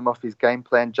to throw him off his game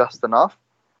plan just enough.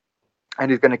 And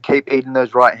he's going to keep eating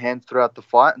those right hands throughout the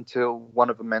fight until one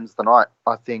of them ends the night.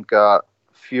 I think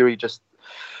Fury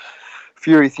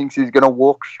thinks he's going to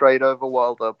walk straight over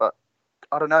Wilder, but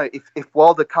I don't know. If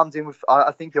Wilder comes in with,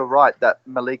 I think you're right that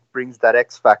Malik brings that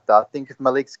X factor. I think if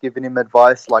Malik's giving him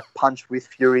advice like punch with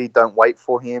Fury, don't wait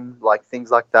for him, like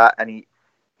things like that, and he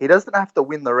doesn't have to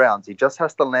win the rounds. He just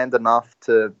has to land enough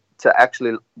to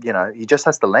actually, he just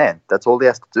has to land. That's all he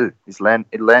has to do. Is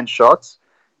land shots,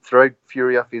 throw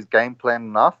Fury off his game plan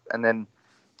enough, and then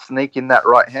sneak in that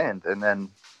right hand, and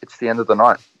then it's the end of the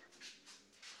night.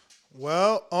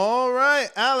 Well, all right.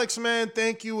 Alex, man,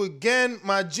 thank you again.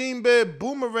 My Gene Bear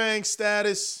boomerang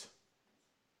status.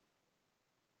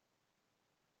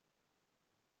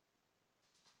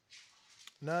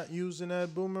 Not using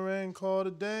that boomerang call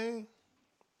today.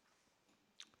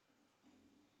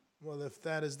 Well, if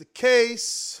that is the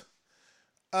case,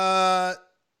 want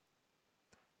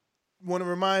to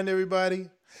remind everybody,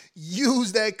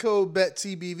 use that code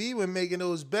BETTBV when making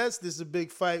those bets. This is a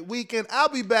big fight weekend. I'll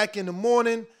be back in the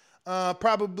morning.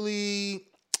 Probably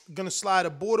going to slide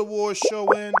a Border Wars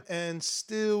show in and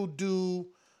still do,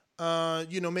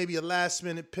 maybe a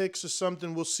last-minute picks or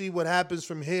something. We'll see what happens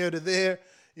from here to there.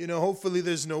 Hopefully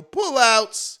there's no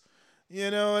pullouts. You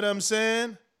know what I'm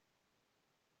saying?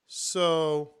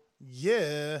 So,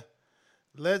 yeah,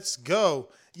 let's go.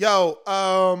 Yo,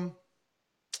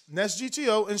 Nest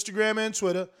GTO, Instagram and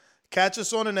Twitter. Catch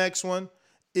us on the next one.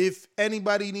 If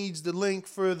anybody needs the link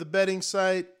for the betting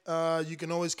site, you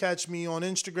can always catch me on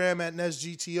Instagram at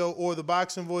NestGTO or the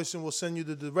Boxing Voice, and we'll send you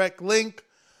the direct link.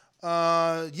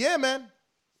 Yeah, man.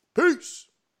 Peace.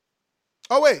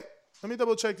 Oh, wait. Let me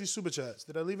double check these super chats.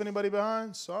 Did I leave anybody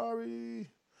behind? Sorry.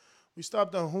 We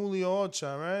stopped on Julio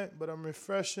Ocha, right? But I'm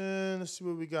refreshing. Let's see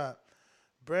what we got.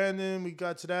 Brandon, we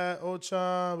got to that.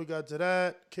 Ocha, we got to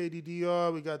that.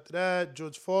 KDDR, we got to that.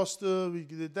 George Foster, we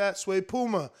did that. Sway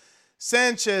Puma.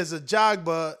 Sanchez,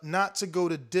 Ajagba, not to go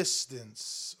the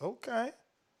distance. Okay.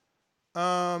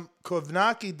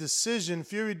 Kovnacki decision,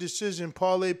 Fury decision,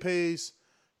 parlay pays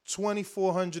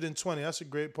 2,420. That's a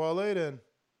great parlay then.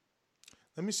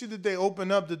 Let me see that they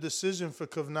open up the decision for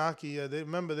Kovnacki.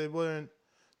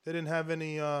 They didn't have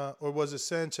any, or was it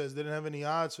Sanchez? They didn't have any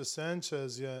odds for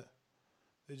Sanchez yet.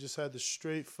 They just had the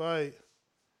straight fight.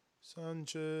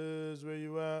 Sanchez, where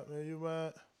you at?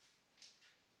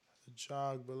 The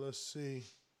jog, but let's see.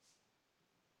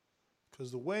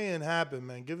 Because the weigh-in happened,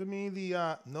 man. Giving me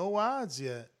the no odds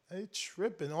yet. They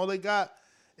tripping. All they got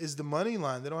is the money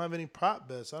line. They don't have any prop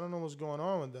bets. I don't know what's going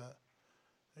on with that.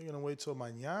 They're going to wait till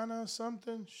mañana or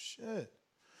something? Shit.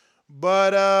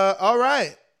 But, all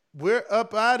right. We're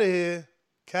up out of here.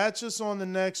 Catch us on the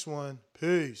next one.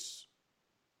 Peace.